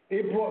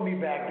it brought me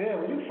back there.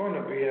 Well, you from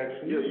the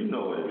BX. Yeah, you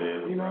know it,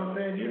 man. You know what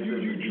I'm saying?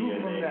 You drew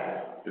from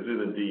that. This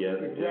is a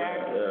DS.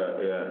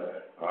 Exactly.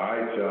 Yeah. All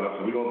right, y'all.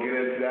 So we're going to get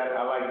into that.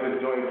 I like this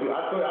joint, too.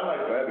 I told you I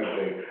like for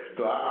everything.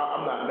 So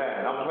I'm not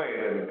mad. I'm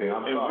playing everything.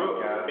 I'm sorry,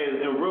 guys.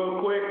 And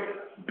real quick,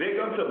 big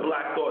up to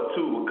Black Thought,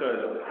 too,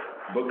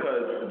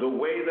 because the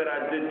way that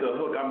I did the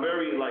hook, I'm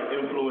very, like,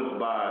 influenced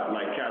by,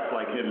 like, cats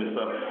like him and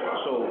stuff.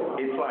 So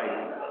it's like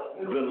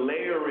the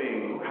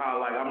layering,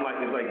 how, like, I'm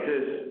like, it's like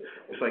this,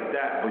 it's like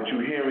that, but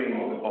you're hearing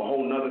a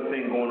whole nother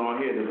thing going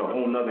on here. There's a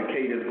whole nother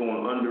cadence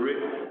going under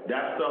it.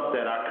 That's stuff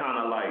that I kind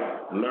of, like,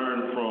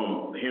 learned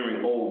from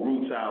hearing old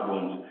Roots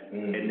albums,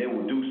 and they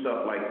will do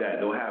stuff like that.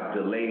 They'll have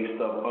delayed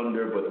stuff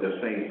under, but they're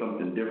saying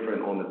something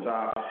different on the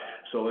top.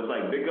 So it's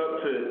like big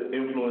up to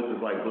influences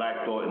like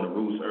Black Thought in the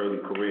Roots'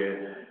 early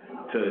career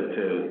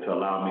to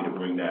allow me to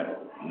bring that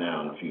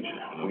now in the future.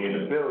 We in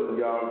the building,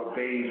 y'all.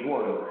 Phase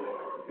one.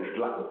 It's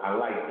like, I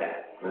like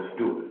that. Let's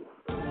do it.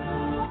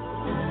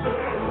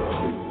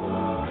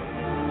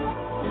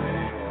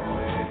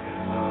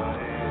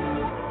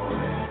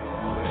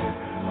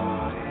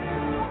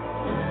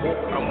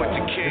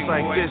 It's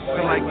like this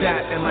and like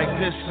that and like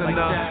this and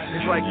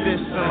it's like this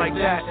and like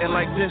that and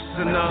like this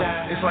and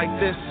it's like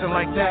this and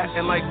like that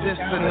and like this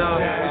and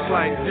it's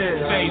like this.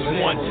 Phase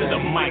one to the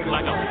mic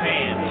like a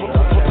fan.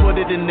 Put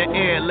it in the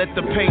air, let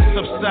the pain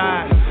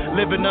subside.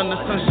 Living under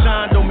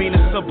sunshine don't mean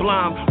it's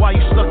sublime. Why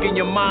you stuck in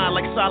your mind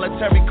like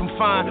solitary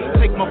confined?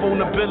 Take my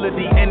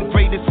vulnerability and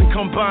greatness and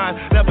combine.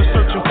 Never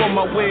searching for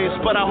my ways,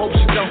 but I hope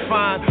she done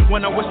fine.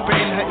 When I whisper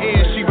in her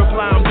ear, she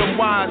reply, I'm done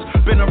wise.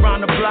 Been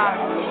around the block,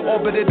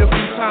 orbited a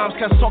few times.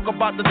 Cats talk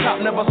about the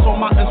top, never saw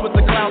mountains with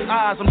the cloud's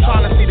eyes. I'm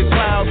trying to see the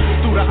clouds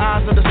through the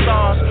eyes of the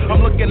stars.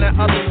 I'm looking at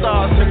other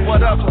stars, like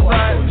what up,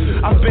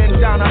 son? I've been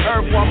down to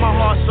earth while my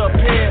heart's up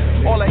here.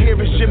 All I hear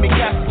is Jimmy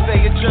Cass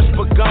say it just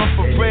begun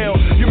for real.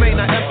 You may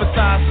not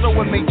empathize, so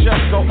it may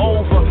just go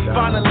over.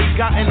 Finally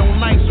gotten on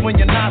nights when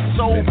you're not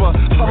sober.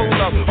 Hold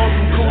up, on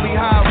some coolie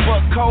high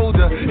but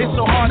colder. It's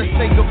so hard to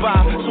say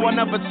goodbye, so I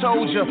never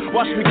told you.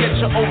 Watch me get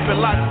you open,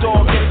 lock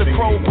door, get the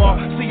crowbar.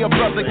 See your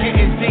brother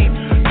getting deep.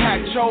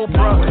 Pack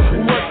Chopra,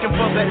 working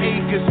for the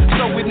acres,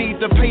 so we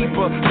need the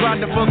paper.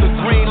 Grinding for the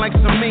green like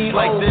some mean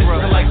like this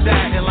and like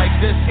that and like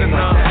this and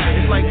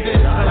it's like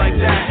this and like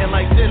that and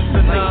like this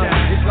and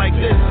it's like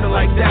this and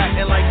like that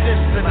and like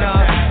this and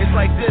it's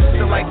like this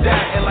and like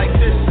that and like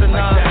this and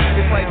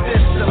it's like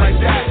this and like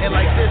that and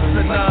like this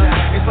and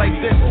it's like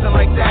this and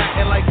like that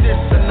and like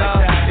this and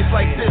it's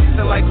like this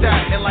and like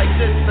that and like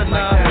this and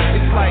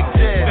it's like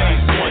this.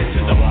 Phase one to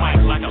the mic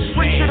like a fan.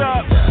 Switch it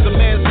up. The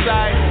man's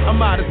side,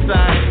 I'm out of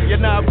sight. You're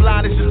not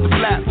blind, it's just a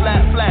flash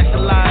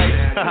of light.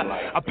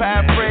 I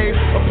paraphrase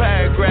a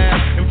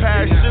paragraph and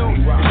parachute,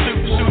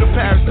 shoot a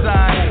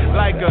parasite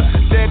like a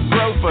dead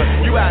groper.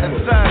 You out of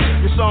touch.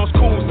 Your song's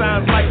cool,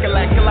 sounds like a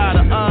lot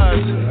of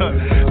us.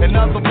 In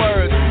other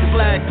words, you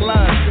flag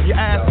lust. You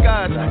ask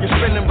us, you're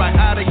spinning right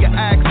out of your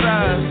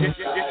access.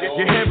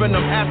 You're hearing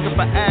them asking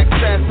for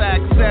access,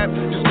 accept.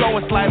 Just go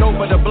and slide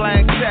over the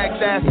blank check,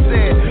 that's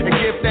it. And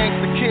give thanks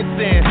to kids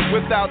in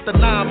without the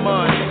 9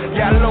 months.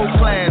 Yeah, low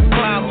class,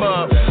 climb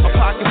up. A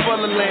pocket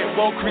full of lint,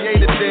 won't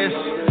create a dish.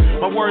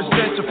 My words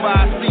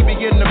gentrified, see me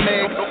in the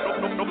mix.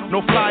 No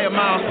flyer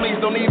miles, please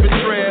don't even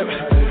trip.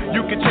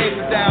 You can change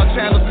the dial,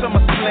 channel to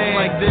my slang.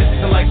 Like this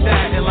and like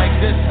that and like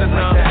this and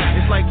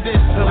it's like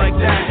this and like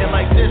that and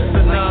like this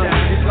and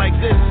it's like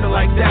this and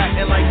like that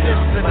and like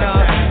this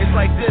and it's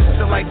like this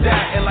and like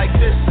that and like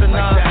this and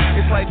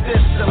it's like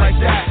this and like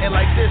that and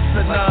like this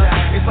and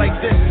it's like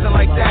this and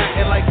like that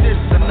and like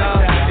this and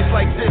it's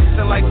like this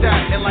and like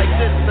that and like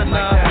this and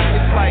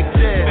it's like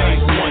this.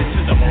 Phase one to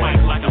the mic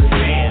like a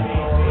fan.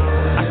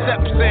 I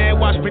stepped in,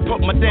 watch me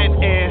put my dent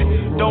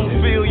in. Don't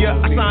feel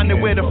ya, I signed it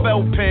with a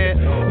felt pen.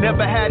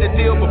 Never had a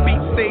deal, but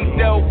beats stay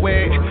dealt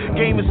with.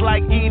 Game is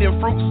like eating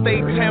fruit,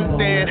 stay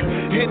tempted.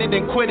 Hit it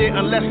and quit it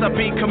unless I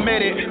be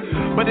committed.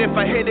 But if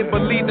I hit it,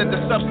 believe that the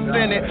substance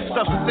in it,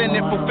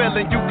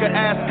 fulfilling. You can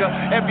ask her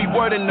every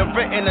word in the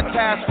written, a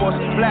task force,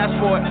 blast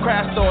for it,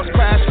 crash stores,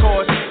 crash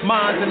course,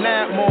 minds and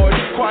that more.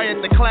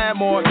 Quiet the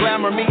clamor,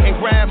 glamour meeting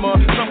grammar.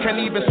 Some can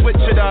even switch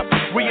it up.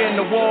 We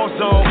in the war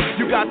zone.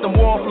 You got them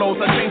war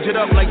flows, I change it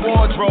up like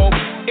wardrobe.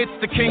 It's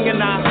the king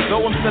and I,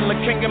 though I'm still a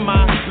king in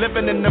mind.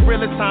 Living in the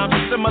realest times,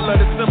 similar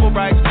to civil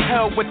rights.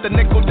 Held with the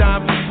nickel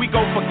dime, we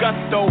go for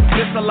gusto.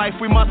 This a life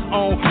we must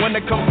own. When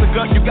it comes to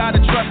gut, you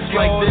gotta trust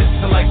yours. Like this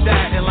and like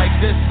that and like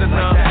this and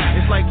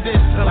it's like this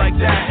and like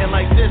that and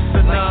like this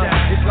and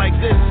it's like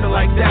this and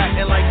like that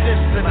and like this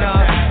and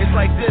it's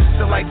like this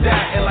and like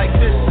that and like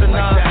this and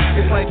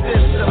it's like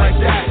this and like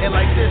that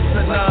and like this and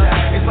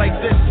it's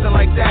like this and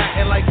like that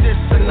and like this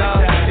and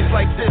it's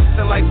like this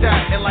and like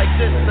that and like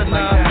this and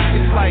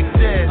it's like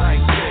this.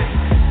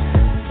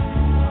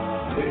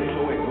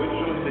 So wait, which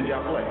tunes did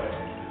y'all play?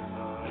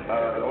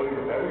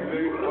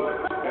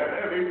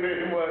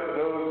 Everything but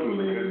those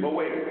two. But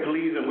wait,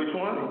 please and which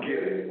one?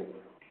 Get it.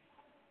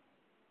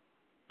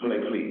 Play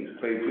please.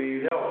 Play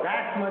please. Yo,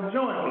 that's my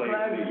joint. I'm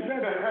glad you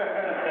said that.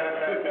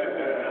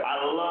 I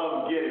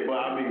love Get It, but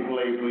I mean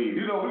play please.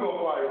 You know, we're going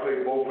to probably play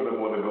both of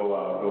them when they go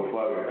out. So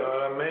fuck it. You know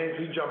what I mean?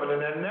 You jumping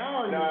in there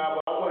now? Nah,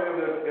 but I want him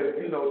to,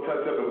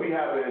 touch up.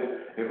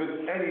 If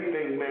it's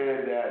anything,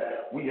 man,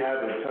 that we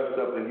haven't touched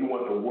up and you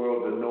want the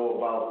world to know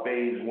about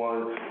phase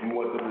one, you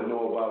want them to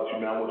know about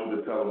you, man, I want you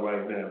to tell them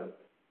right now.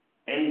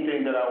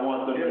 Anything that I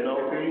want them to know?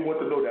 Anything you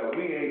want to know that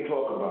we ain't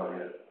talking about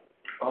yet.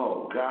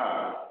 Oh,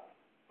 God.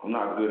 I'm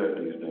not good at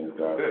these things,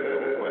 guys.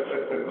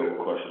 Good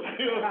question.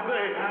 You know what I'm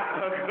saying?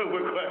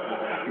 Good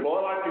question.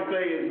 All I can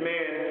say is,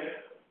 man,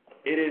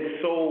 it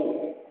is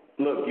so.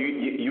 Look,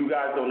 you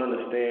guys don't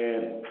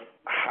understand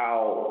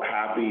how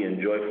happy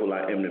and joyful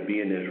I am to be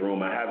in this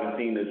room. I haven't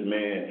seen this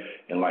man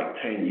in like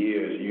 10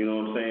 years, you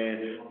know what I'm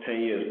saying?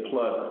 10 years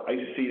plus. I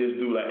used to see this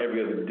dude like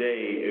every other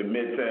day in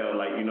Midtown,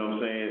 like, you know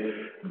what I'm saying?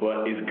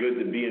 But it's good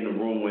to be in the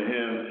room with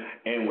him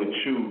and with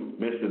you,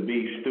 Mr.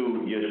 B,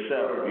 Stu,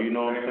 yourself, you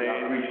know what I'm saying?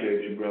 I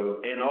appreciate you, brother.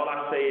 And all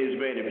I say is,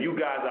 man, if you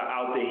guys are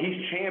out there, he's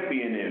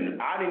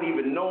championing. I didn't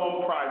even know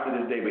him prior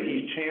to this day, but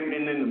he's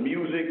championing the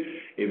music.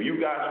 If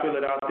you guys feel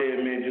it out there,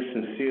 man, just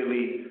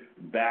sincerely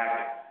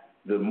back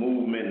the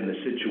movement and the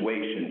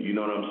situation, you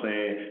know what I'm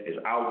saying? It's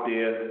out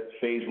there.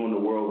 Phase One, the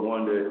World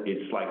Wonder.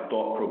 It's like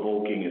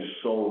thought-provoking.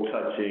 It's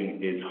soul-touching.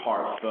 It's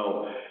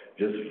heartfelt.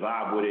 Just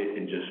vibe with it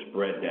and just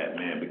spread that,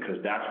 man, because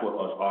that's what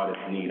us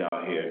artists need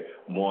out here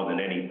more than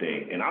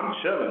anything. And I'm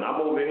chilling. I'm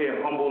over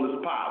here humble as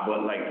pop,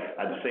 but like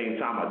at the same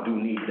time, I do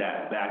need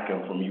that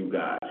backing from you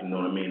guys. You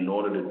know what I mean? In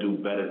order to do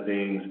better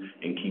things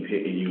and keep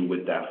hitting you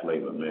with that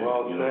flavor, man.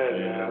 Well you know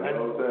said, man.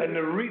 And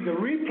the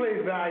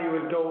replay value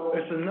is dope.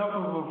 It's enough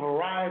of a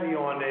variety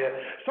on there.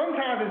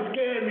 Sometimes it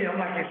scares me. I'm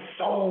like, it's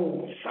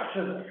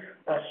such a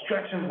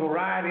stretch and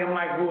variety. I'm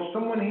like, will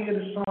someone hear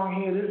this song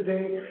here this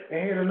day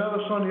and hear another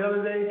song the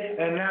other day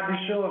and not be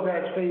sure if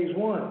that's phase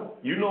one?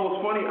 You know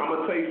what's funny? I'm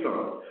going to tell you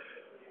something.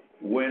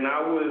 When I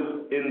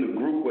was in the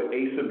group with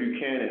Asa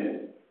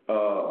Buchanan,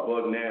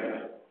 Bug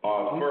Nana,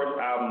 our first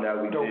album that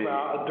we did.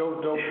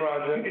 Dope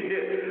project.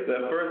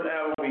 The first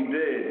album we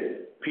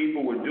did,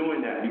 people were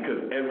doing that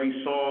because every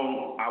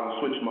song I would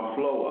switch my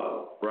flow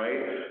up, right?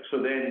 So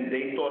then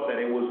they thought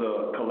that it was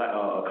a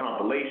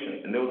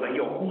compilation. And they was like,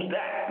 yo, who's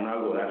that? And I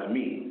go, that's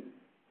me.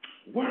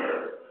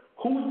 Word.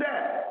 Who's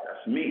that?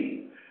 That's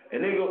me.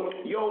 And they go,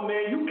 yo,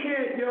 man, you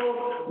can't,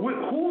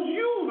 who's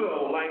you,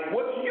 though? Like,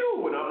 what's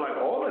you? And I'm like,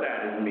 all of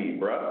that is me,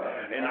 bro.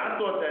 And I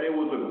thought that it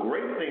was a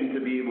great thing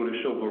to be able to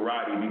show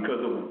variety because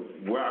of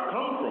where I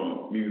come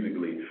from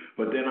musically.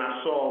 But then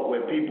I saw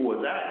where people was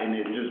at, and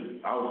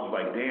I was just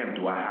like, damn,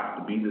 do I have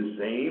to be the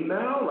same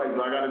now? Like, do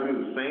I got to do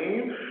the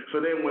same?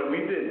 So then when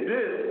we did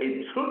this,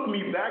 it took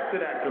me back to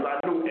that because I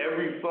knew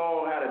every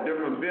song had a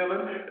different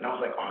feeling. And I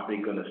was like, are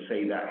they going to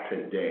say that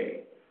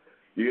today?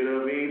 You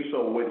know what I mean?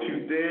 So what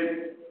you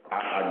did,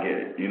 I get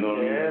it, you know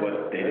what I mean?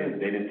 But they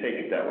didn't take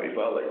it that way.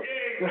 So I was like,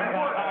 hey, we won,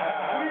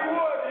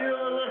 you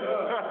know what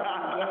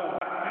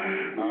I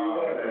mean?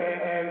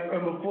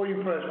 And before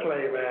you press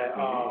play, man,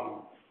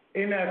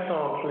 in that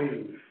song,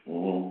 please,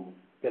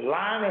 the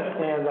line that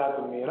stands out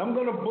to me, and I'm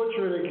gonna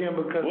butcher it again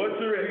because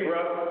butcher it,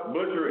 bro.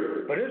 Butcher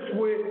it. But it's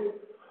with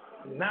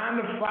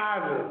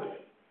 9-to-5ers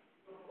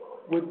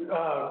with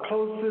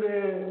close to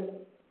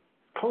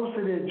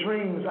their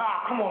dreams.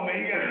 Come on, man,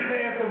 you gotta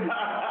say it to me.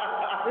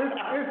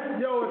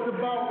 It's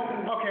about.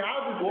 Okay,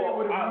 I'll just say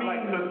what it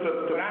means.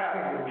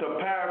 To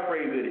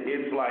paraphrase it,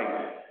 it's like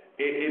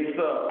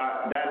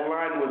that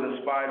line was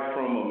inspired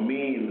from a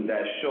meme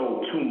that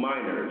showed two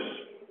miners.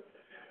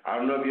 I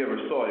don't know if you ever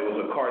saw it. It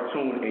was a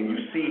cartoon, and you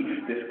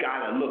see this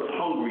guy that looks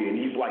hungry, and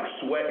he's like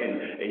sweating,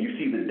 and you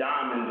see the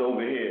diamonds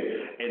over here,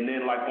 and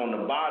then like on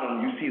the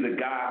bottom, you see the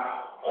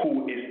guy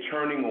who is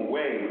turning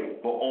away,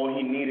 but all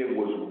he needed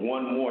was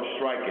one more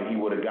strike, and he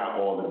would have got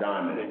all the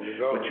diamonds.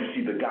 But you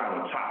see the guy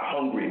on top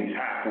hungry, and he's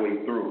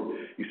halfway through.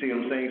 You see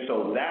what I'm saying?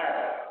 So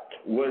that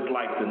was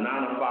like the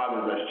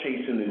 9-to-5ers that's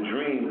chasing the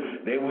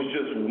dream. They was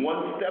just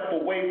one step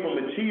away from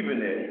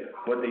achieving it,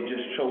 but they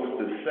just chose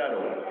to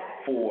settle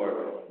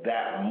for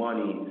that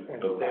money,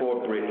 the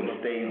corporate, and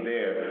stay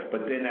there.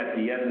 But then at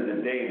the end of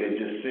the day, they're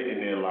just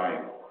sitting there like,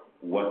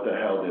 what the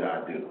hell did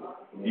I do?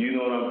 You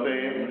know what I'm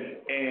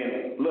saying?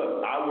 And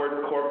look, I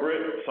work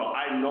corporate, so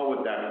I know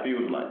what that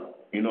feels like.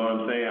 You know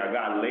what I'm saying? I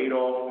got laid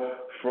off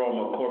from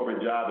a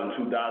corporate job in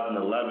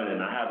 2011,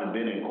 and I haven't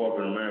been in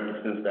corporate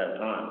America since that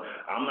time.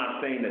 I'm not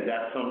saying that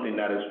that's something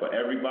that is for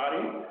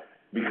everybody,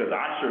 because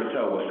I sure as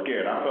hell was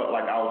scared. I felt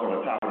like I was on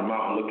the top of the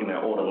mountain looking at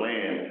all the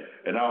land,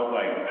 and I was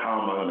like,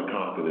 how am I going to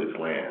conquer this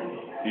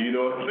land? You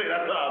know what I'm saying?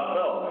 That's how I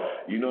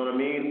felt. You know what I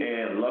mean?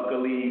 And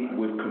luckily,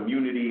 with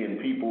community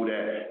and people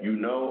that you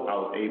know, I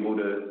was able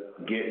to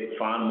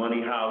find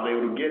money how I was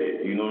able to get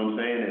it. You know what I'm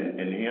saying?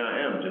 And here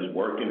I am, just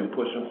working and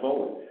pushing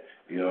forward.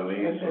 You know what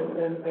I mean?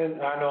 And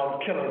I know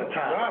I'm killing the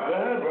time. Go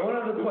ahead, bro. One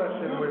other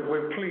question,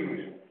 with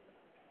please.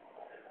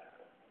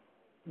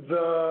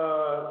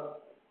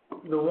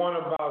 The one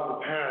about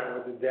the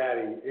parent with the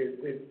daddy,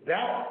 is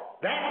that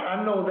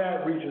I know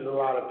that reaches a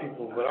lot of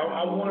people, but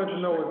I wanted to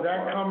know, is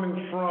that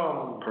coming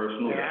from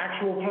personal, an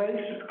actual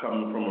place? It's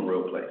coming from a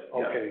real place.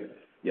 Okay.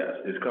 Yes,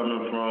 it's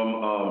coming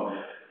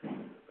from.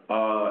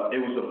 It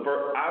was the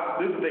first.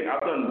 This is the thing.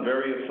 I've done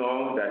various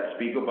songs that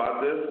speak about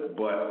this,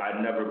 but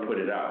I never put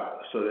it out.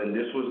 So then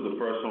this was the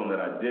first song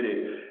that I did it,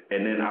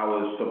 and then I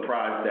was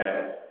surprised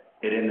that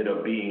it ended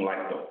up being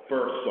like the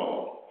first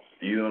song.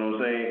 You know what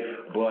I'm saying?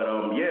 But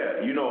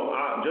yeah, you know,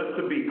 just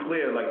to be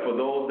clear, like for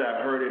those that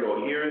heard it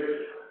or hear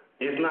it,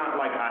 it's not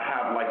like I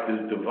have like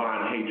this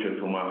divine hatred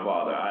for my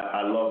father.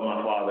 I love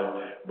my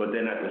father, but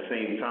then at the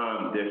same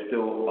time, there's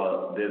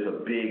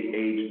a big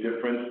age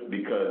difference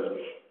because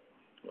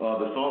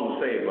the song will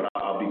say it, but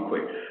I'll be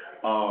quick.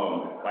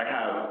 I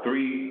have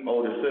 3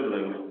 older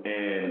siblings,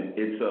 and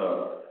it's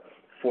a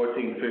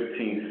 14,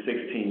 15,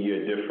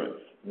 16-year difference.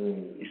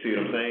 You see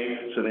what I'm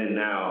saying? So then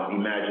now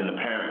imagine the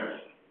parents.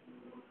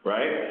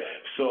 Right?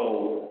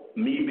 So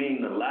me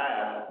being the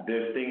last,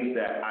 there's things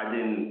that I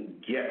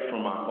didn't get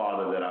from my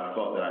father that I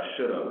thought that I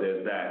should have.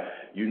 There's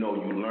that, you know,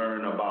 you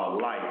learn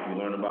about life, you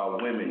learn about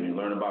women, you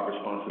learn about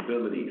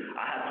responsibility.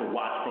 I had to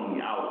watch from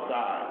the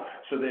outside.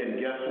 So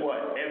then guess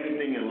what?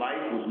 Everything in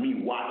life was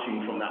me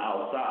watching from the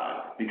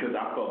outside because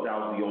I felt that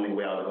was the only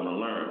way I was going to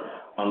learn,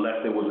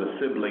 unless there was a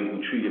sibling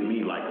who treated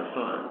me like a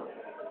son.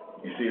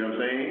 You see what I'm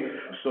saying?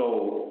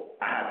 So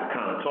I had to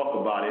kind of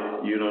talk about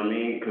it, you know what I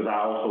mean? Because I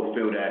also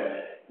feel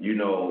that, you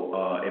know,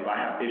 if I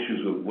have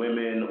issues with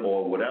women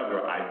or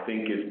whatever, I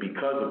think it's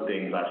because of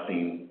things I've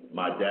seen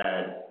my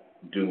dad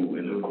do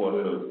in the course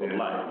of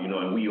life, you know,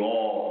 and we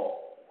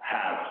all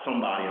have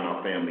somebody in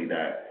our family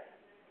that,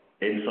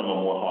 and some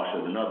are more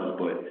harsher than others,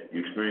 but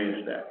you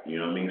experience that, you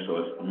know what I mean? So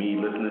it's me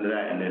listening to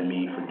that and then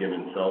me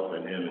forgiving self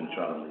and him and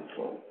trying to move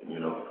forward, you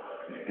know?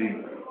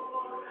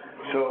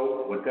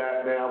 So, with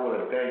that, man, I want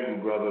to thank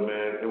you, brother,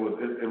 man. It was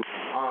an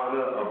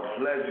honor, a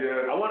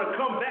pleasure. I want to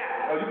come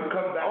back. Oh, you can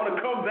come back. I want to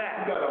come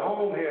back. You got a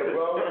home here,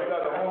 bro. You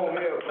got a home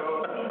here,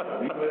 bro.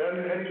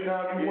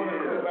 Anytime you want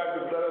to come back,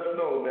 just let us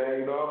know,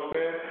 man. You know what I'm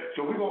saying?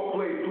 So we're going to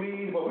play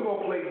Please, but we're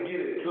going to play Get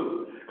It,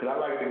 too. Because I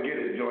like to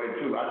Get It joint,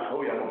 too. I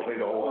told you I'm going to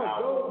play the whole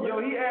album. Yo,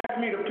 he asked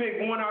me to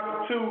pick one out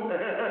of 2.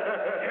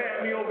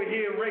 Had me over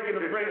here raking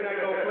the brain. I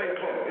go play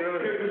for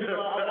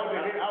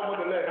I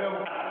want to let him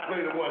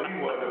play the one he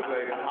wanted to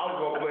play. I was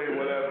going to play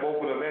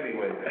both of them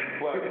anyway.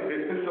 But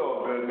it's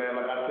all good, man.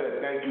 Like I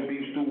said, thank you,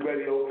 Beef Stew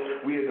Radio.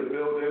 We in the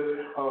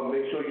building.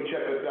 Make sure you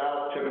check us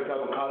out. Check us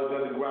out on College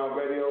Underground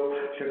Radio.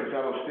 Check us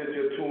out on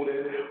Stitcher,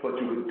 TuneIn. But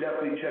you can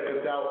definitely check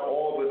us out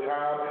all the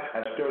time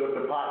at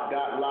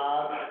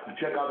stirupthepot.live. To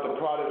check out the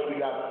products, we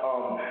got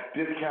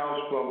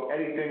discounts from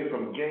anything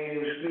from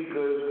games,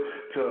 sneakers,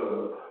 to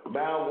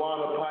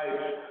marijuana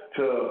pipes,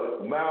 to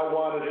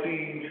marijuana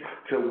seeds,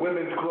 to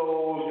women's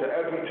clothes,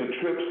 to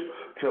trips,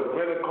 to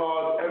rental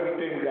cars,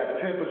 everything. We got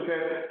 10%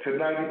 to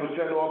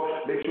 90%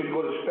 off. Make sure you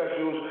go to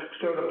specials,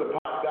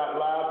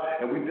 stirupthepot.live,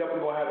 And we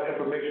definitely going to have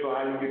information on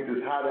how you get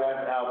this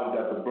hot-ass album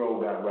that the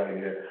bro got right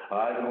here. All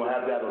right, we're going to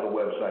have that on the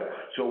website.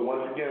 So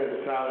once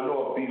again, signing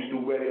off, Beef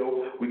Stew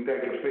Radio. We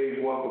thanking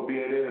Phase 1 for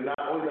being in. And not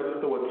only does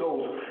it throw a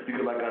toast,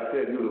 because like I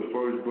said, you're the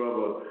first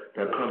brother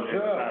that comes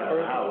inside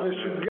the house.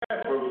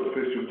 First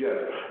official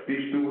guest.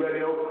 Beef Stew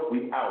Radio,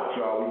 we out,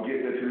 y'all. We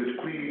getting into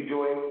this Cleedy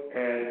joint,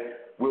 and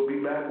we'll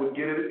be back. We'll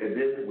get it, and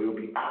then we'll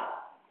be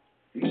out.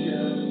 See ya.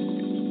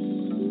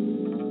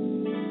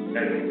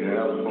 Hey, man,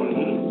 that was fun.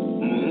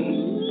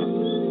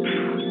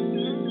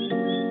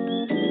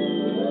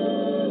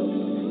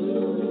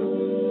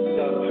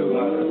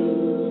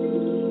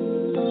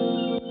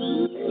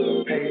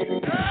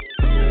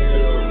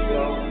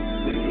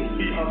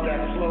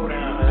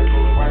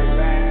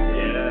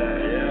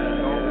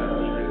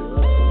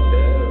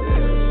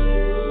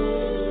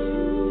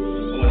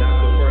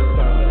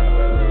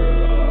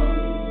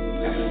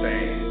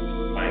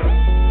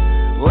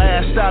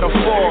 Out of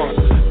four,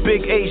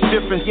 big age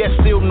difference, yet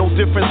still no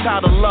difference. How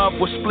the love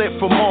was split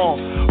from all.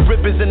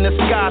 Ribbons in the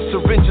sky,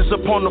 syringes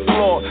upon the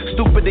floor.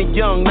 Stupid and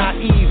young,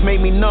 naive, made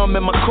me numb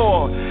in my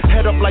core.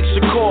 Head up like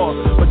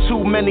Shakur, but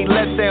too many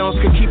letdowns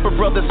could keep a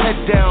brother's head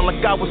down.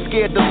 Like I was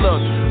scared to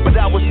look, but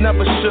I was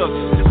never shook.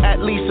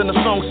 At least in the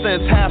song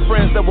sense, had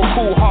friends that were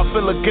cool, heart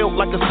full of guilt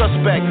like a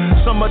suspect.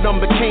 Some of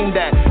them became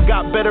that,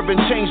 got better and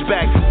changed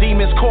back.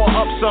 Demons caught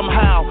up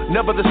somehow,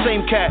 never the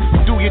same cat.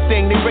 You do your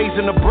thing, they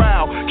raising the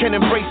brow, can't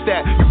embrace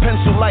that. You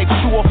pencil life,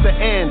 chew off the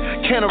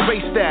end, can't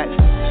erase that.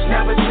 It's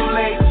never too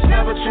late, it's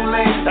never too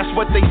late. That's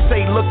what they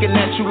say, looking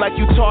at you like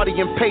you tardy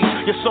and pace.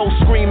 Your soul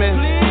screaming,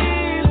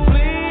 please,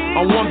 please.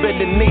 On one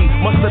bended knee,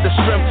 muster the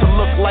strength to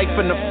look life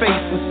in the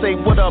face and say,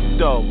 what up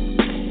though?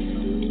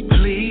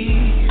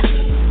 Please.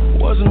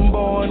 Wasn't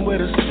born with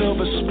a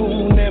silver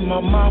spoon in my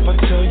mouth. I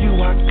tell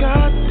you I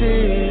got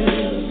this.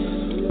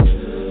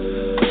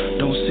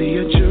 Don't see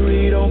a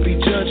jury, don't be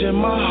judging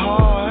my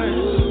heart.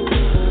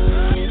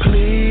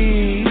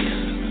 Please,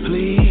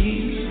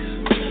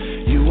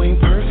 please. You ain't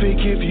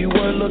perfect if you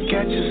were. Look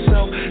at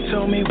yourself.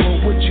 Tell me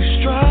what would you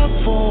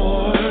strive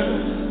for?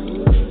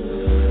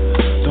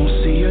 Don't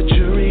see a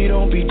jury,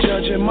 don't be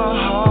judging my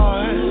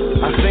heart.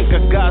 I think I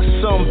got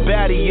some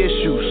baddie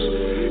issues.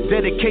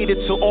 Dedicated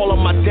to all of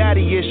my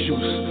daddy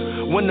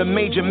issues. When the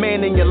major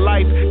man in your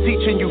life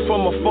teaching you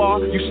from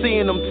afar, you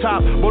seeing them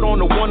top, but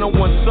on the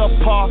one-on-one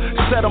subpar.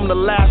 Set them to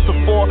last to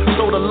four,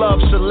 so the love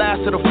should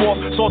last to the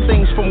fourth. Saw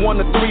things from 1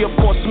 to 3, of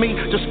course me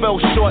just fell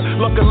short.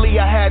 Luckily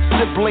I had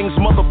siblings,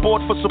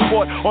 motherboard for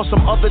support. On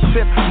some other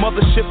tip,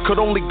 mothership could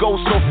only go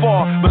so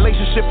far.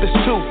 Relationship is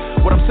two.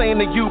 What I'm saying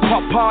to you,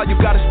 Papa, you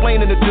got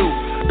explaining to do.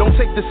 Don't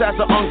take this as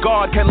an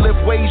on-guard, can live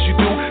ways you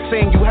do,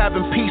 saying you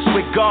having peace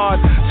with God.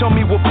 Tell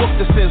me what book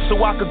this in so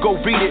I could go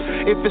read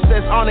it. If it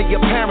says honor your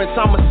parents,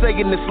 I'ma say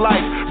in this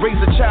life, raise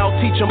a child,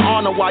 teach them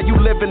honor while you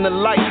live in the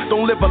light.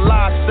 Don't live a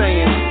lie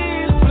saying,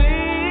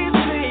 please,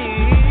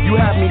 please. You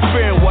have me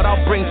fearing what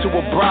I'll bring to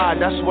a bride,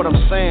 that's what I'm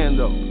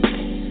saying though.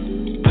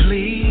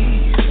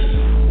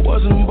 Please,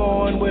 wasn't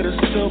born with a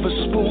silver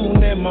spoon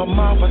in my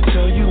mouth. I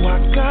tell you I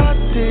got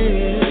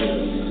this.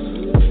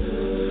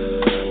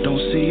 Don't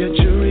see a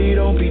jury,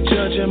 don't be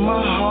judging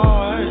my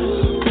heart.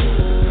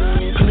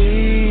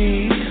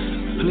 Please,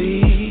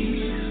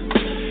 please.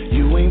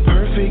 You ain't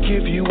perfect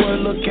if you were.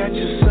 Look at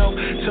yourself.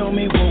 Tell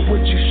me what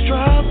would you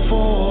strive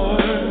for?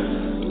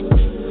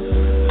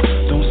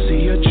 Don't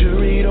see a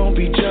jury, don't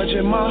be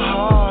judging my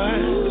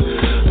heart.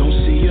 Don't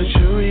see a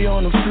jury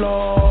on the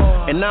floor.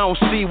 And I don't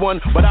see one,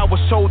 but I was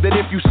told that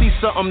if you see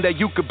something that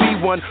you could be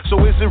one.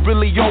 So is it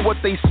really all what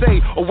they say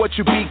or what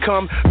you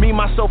become? Me,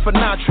 myself, and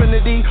not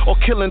Trinity or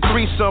killing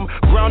threesome?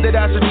 Grounded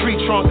as a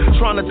tree trunk,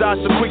 trying to dodge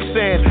the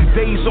quicksand.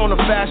 Days on a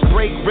fast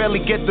break,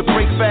 rarely get to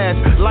break fast.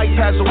 Life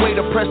has a way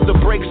to press the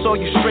brakes so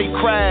you straight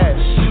crash.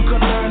 You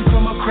can learn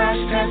from a crash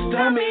test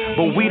dummy,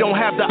 but we don't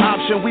have the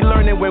option, we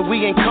learning when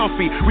we ain't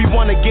comfy. We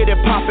wanna get it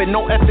poppin',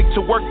 no ethic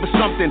to work for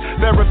something.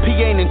 Therapy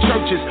ain't in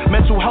churches,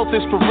 mental health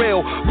is for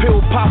real. Pill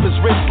poppers,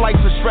 wrist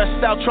slices, stressed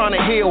out trying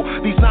to heal.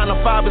 These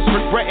 9-to-5ers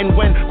regretting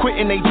when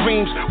quitting their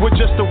dreams. We're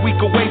just a week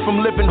away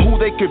from living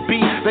who they could be.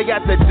 They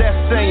at the death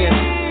saying,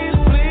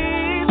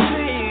 please,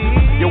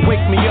 please. You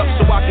wake me up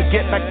so I could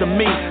get back to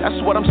me. That's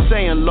what I'm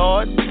saying,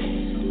 Lord.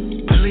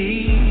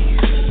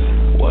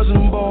 Please,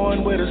 wasn't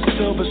born with a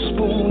silver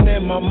spoon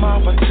in my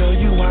mouth. I tell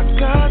you I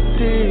got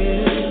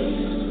this.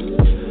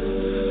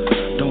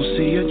 Don't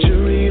see a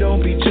jury,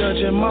 don't be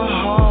judging my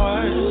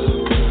heart.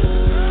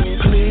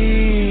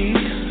 Please,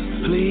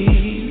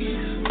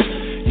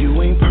 please.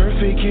 You ain't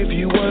perfect if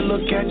you were.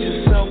 Look at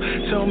yourself.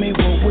 Tell me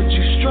what would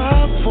you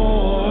strive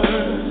for?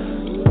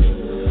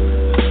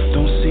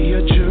 Don't see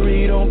a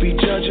jury, don't be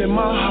judging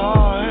my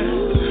heart.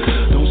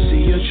 Don't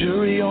see a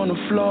jury on the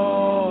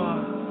floor.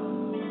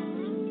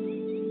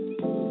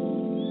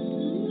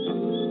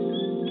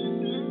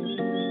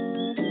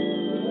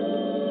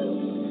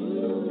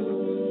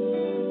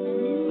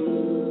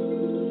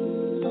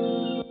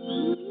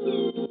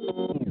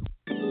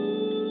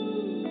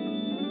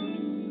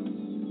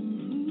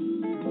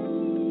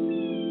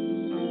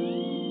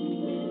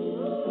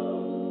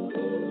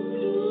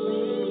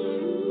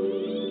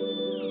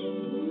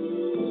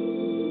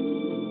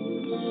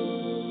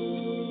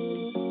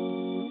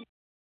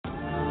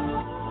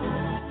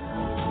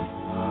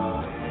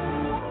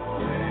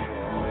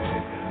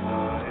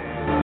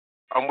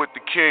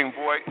 king,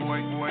 boy.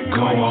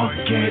 Go on,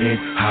 get it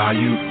how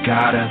you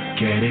gotta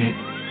get it.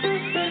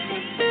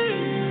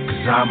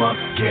 'Cause I'ma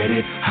get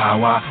it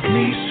how I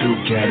need to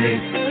get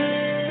it.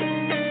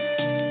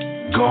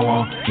 Go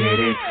on, get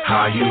it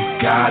how you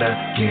gotta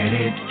get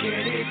it.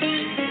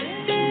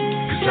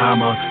 'Cause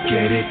I'ma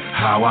get it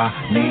how I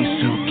need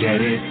to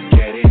get it.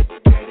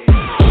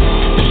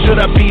 Should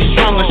I be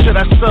strong or should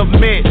I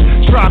submit?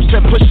 Drop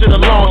said push it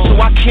along so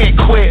I can't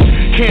quit.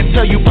 Can't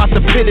tell you about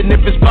the pit and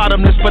if it's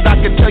bottomless, but I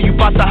can tell you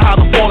about the how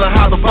the fall and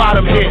how the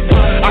bottom hit.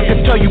 I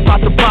can tell you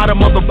about the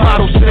bottom of the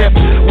bottle sip,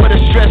 where the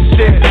stress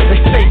sit. They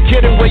say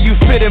get in where you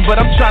fit in, but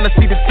I'm trying to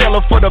see the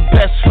sailor for the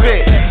best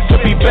fit. To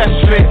be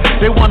best fit,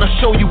 they wanna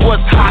show you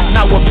what's hot,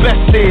 not what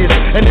best is.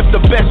 And if the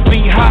best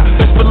be hot,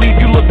 best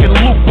believe you looking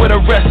Luke where the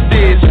rest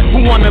is.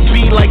 Who wanna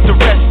be like the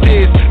rest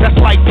is? That's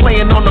like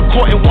playing on the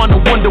court and wanna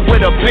wonder where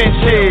the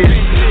bench is.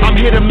 I'm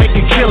here to make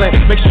a killing.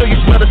 Make sure you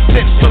smell the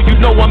scent so you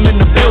know I'm in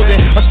the building.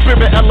 A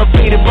spirit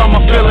elevated by my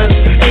feelings.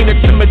 Ain't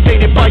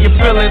intimidated by your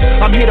feelings.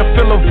 I'm here to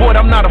fill a void,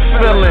 I'm not a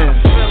feeling.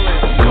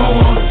 Go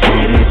on,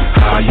 get it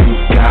how you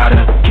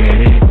gotta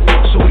get it.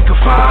 So we can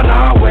find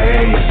our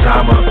ways.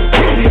 I'ma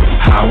get it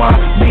how I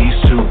need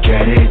to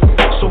get it.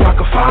 So I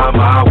can find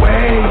my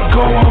way.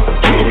 Go on,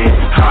 get it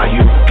how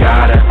you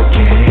gotta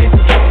get it.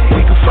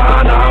 We can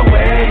find our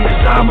ways.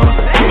 I'ma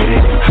get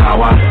it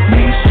how I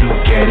need to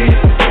get it.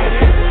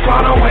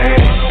 Find a way.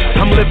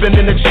 I'm living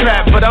in a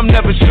trap, but I'm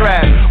never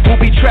strapped.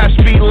 Booby traps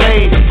be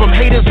laid from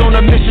haters on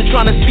a mission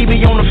trying to see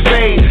me on the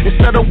fade.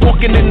 Instead of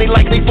walking in, they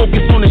like they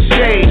focus on the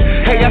shade.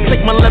 Hey, I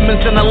take my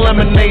lemons and I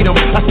lemonade them.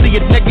 I see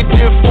a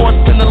negative force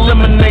and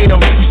eliminate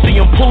them. You see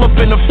them pull up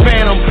in a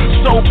phantom,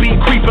 so be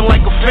creeping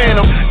like a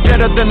phantom.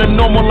 Better than a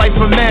normal life,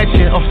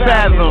 imagine a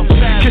fathom.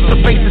 Kiss the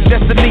face of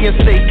destiny and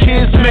say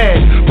kids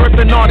mad. Birth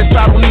an artist,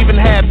 I don't even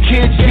have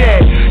kids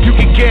yet. You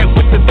can get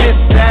with the this,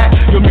 that.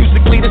 Your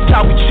musically, that's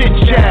how we chit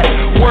chat.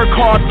 Work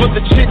hard for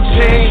the chit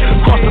chain.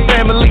 Cross the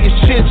family is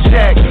chin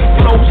jack.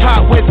 Flows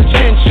hot with the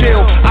chin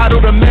chill.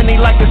 Idle to many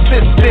like a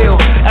sit still.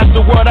 As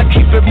the word, I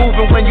keep it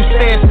moving when you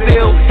stand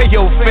still. Hey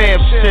yo, fam,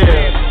 chill.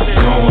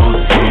 Go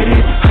on, get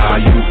it how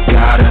you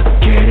gotta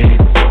get it.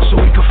 So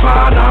we can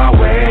find our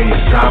ways.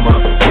 I'ma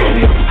get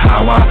it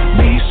how I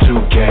need to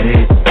get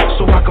it.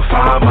 So I can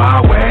find my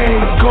way.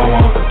 Go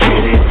on,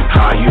 get it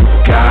how you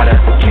gotta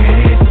get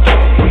it.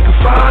 We can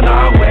find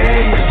our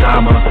ways.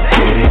 I'ma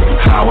get it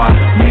how I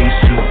need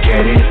to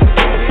get it.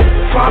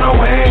 Find a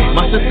way.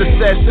 My sister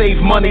said save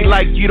money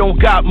like you don't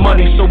got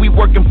money. So we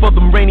working for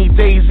them rainy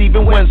days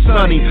even when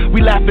sunny.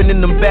 We laughing in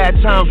them bad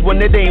times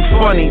when it ain't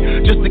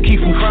funny, just to keep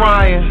from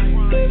crying.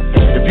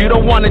 If you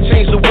don't wanna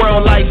change the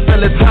world like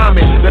Phyllis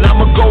Hyman, then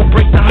I'ma go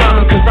break the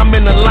Harlem cause I'm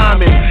in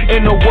alignment.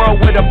 In a world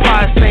where the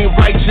pies ain't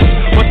righteous,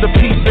 but the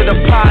piece of the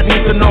pie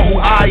needs to know who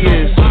I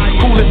is.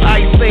 Cool as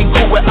ice, ain't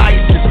cool with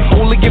ISIS.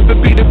 Only if it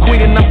be the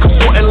queen and I'm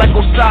consorting like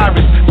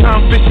Osiris.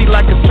 Time fishy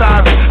like a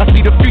siren. I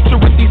see the future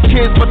with these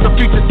kids, but the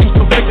future seems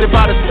conflicted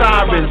by the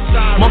sirens.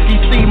 Monkey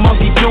see,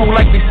 monkey do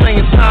like they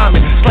saying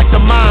timing. It's like the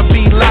mind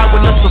be loud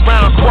when the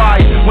surround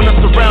quiet. When the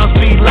surrounds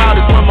be loud,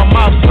 it's when my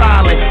mouth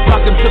silent.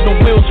 Rockin' to the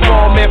wheels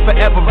fall, man,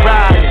 forever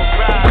riding.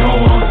 Go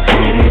on,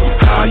 get it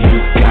how you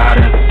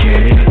gotta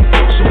get it.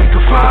 So we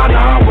can find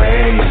our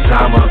ways.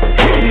 I'ma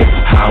get it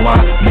how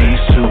I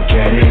need to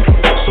get it.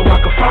 So I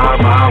can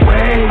find my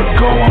way.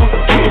 Go on,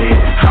 get it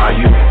how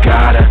you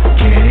gotta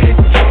get it.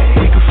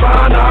 We can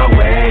find our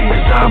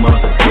ways. I'ma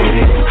get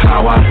it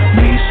how I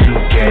need to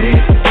get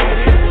it.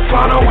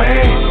 Find a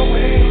way.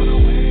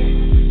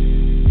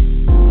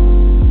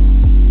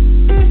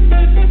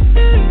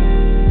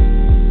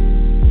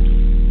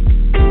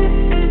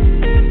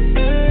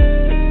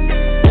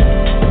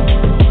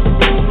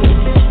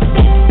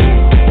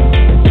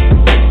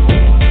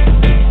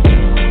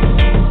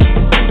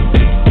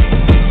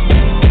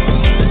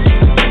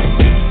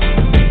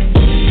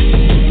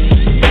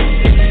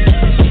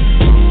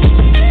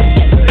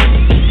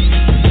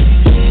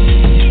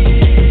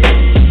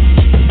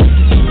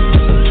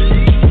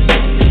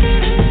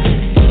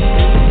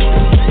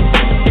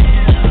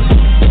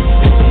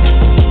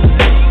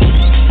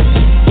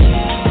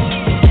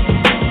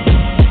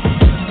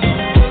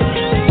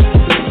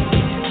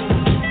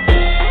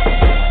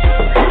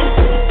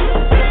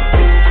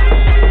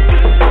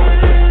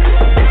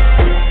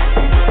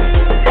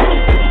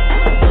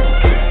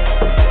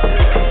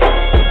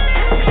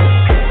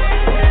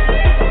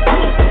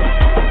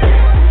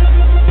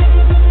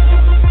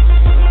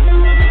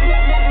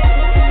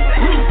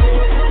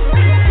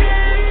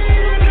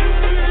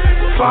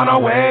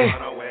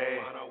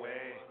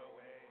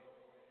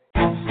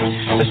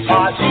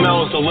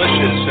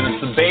 Delicious, and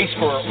it's the base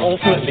for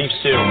ultimate beef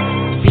stew.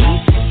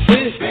 Beef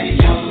stew.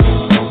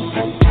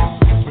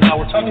 Now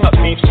we're talking about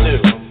beef stew.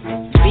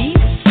 Beef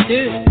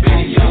stew.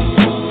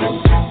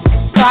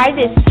 Try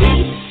this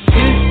beef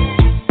stew.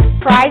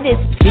 Try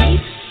this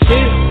beef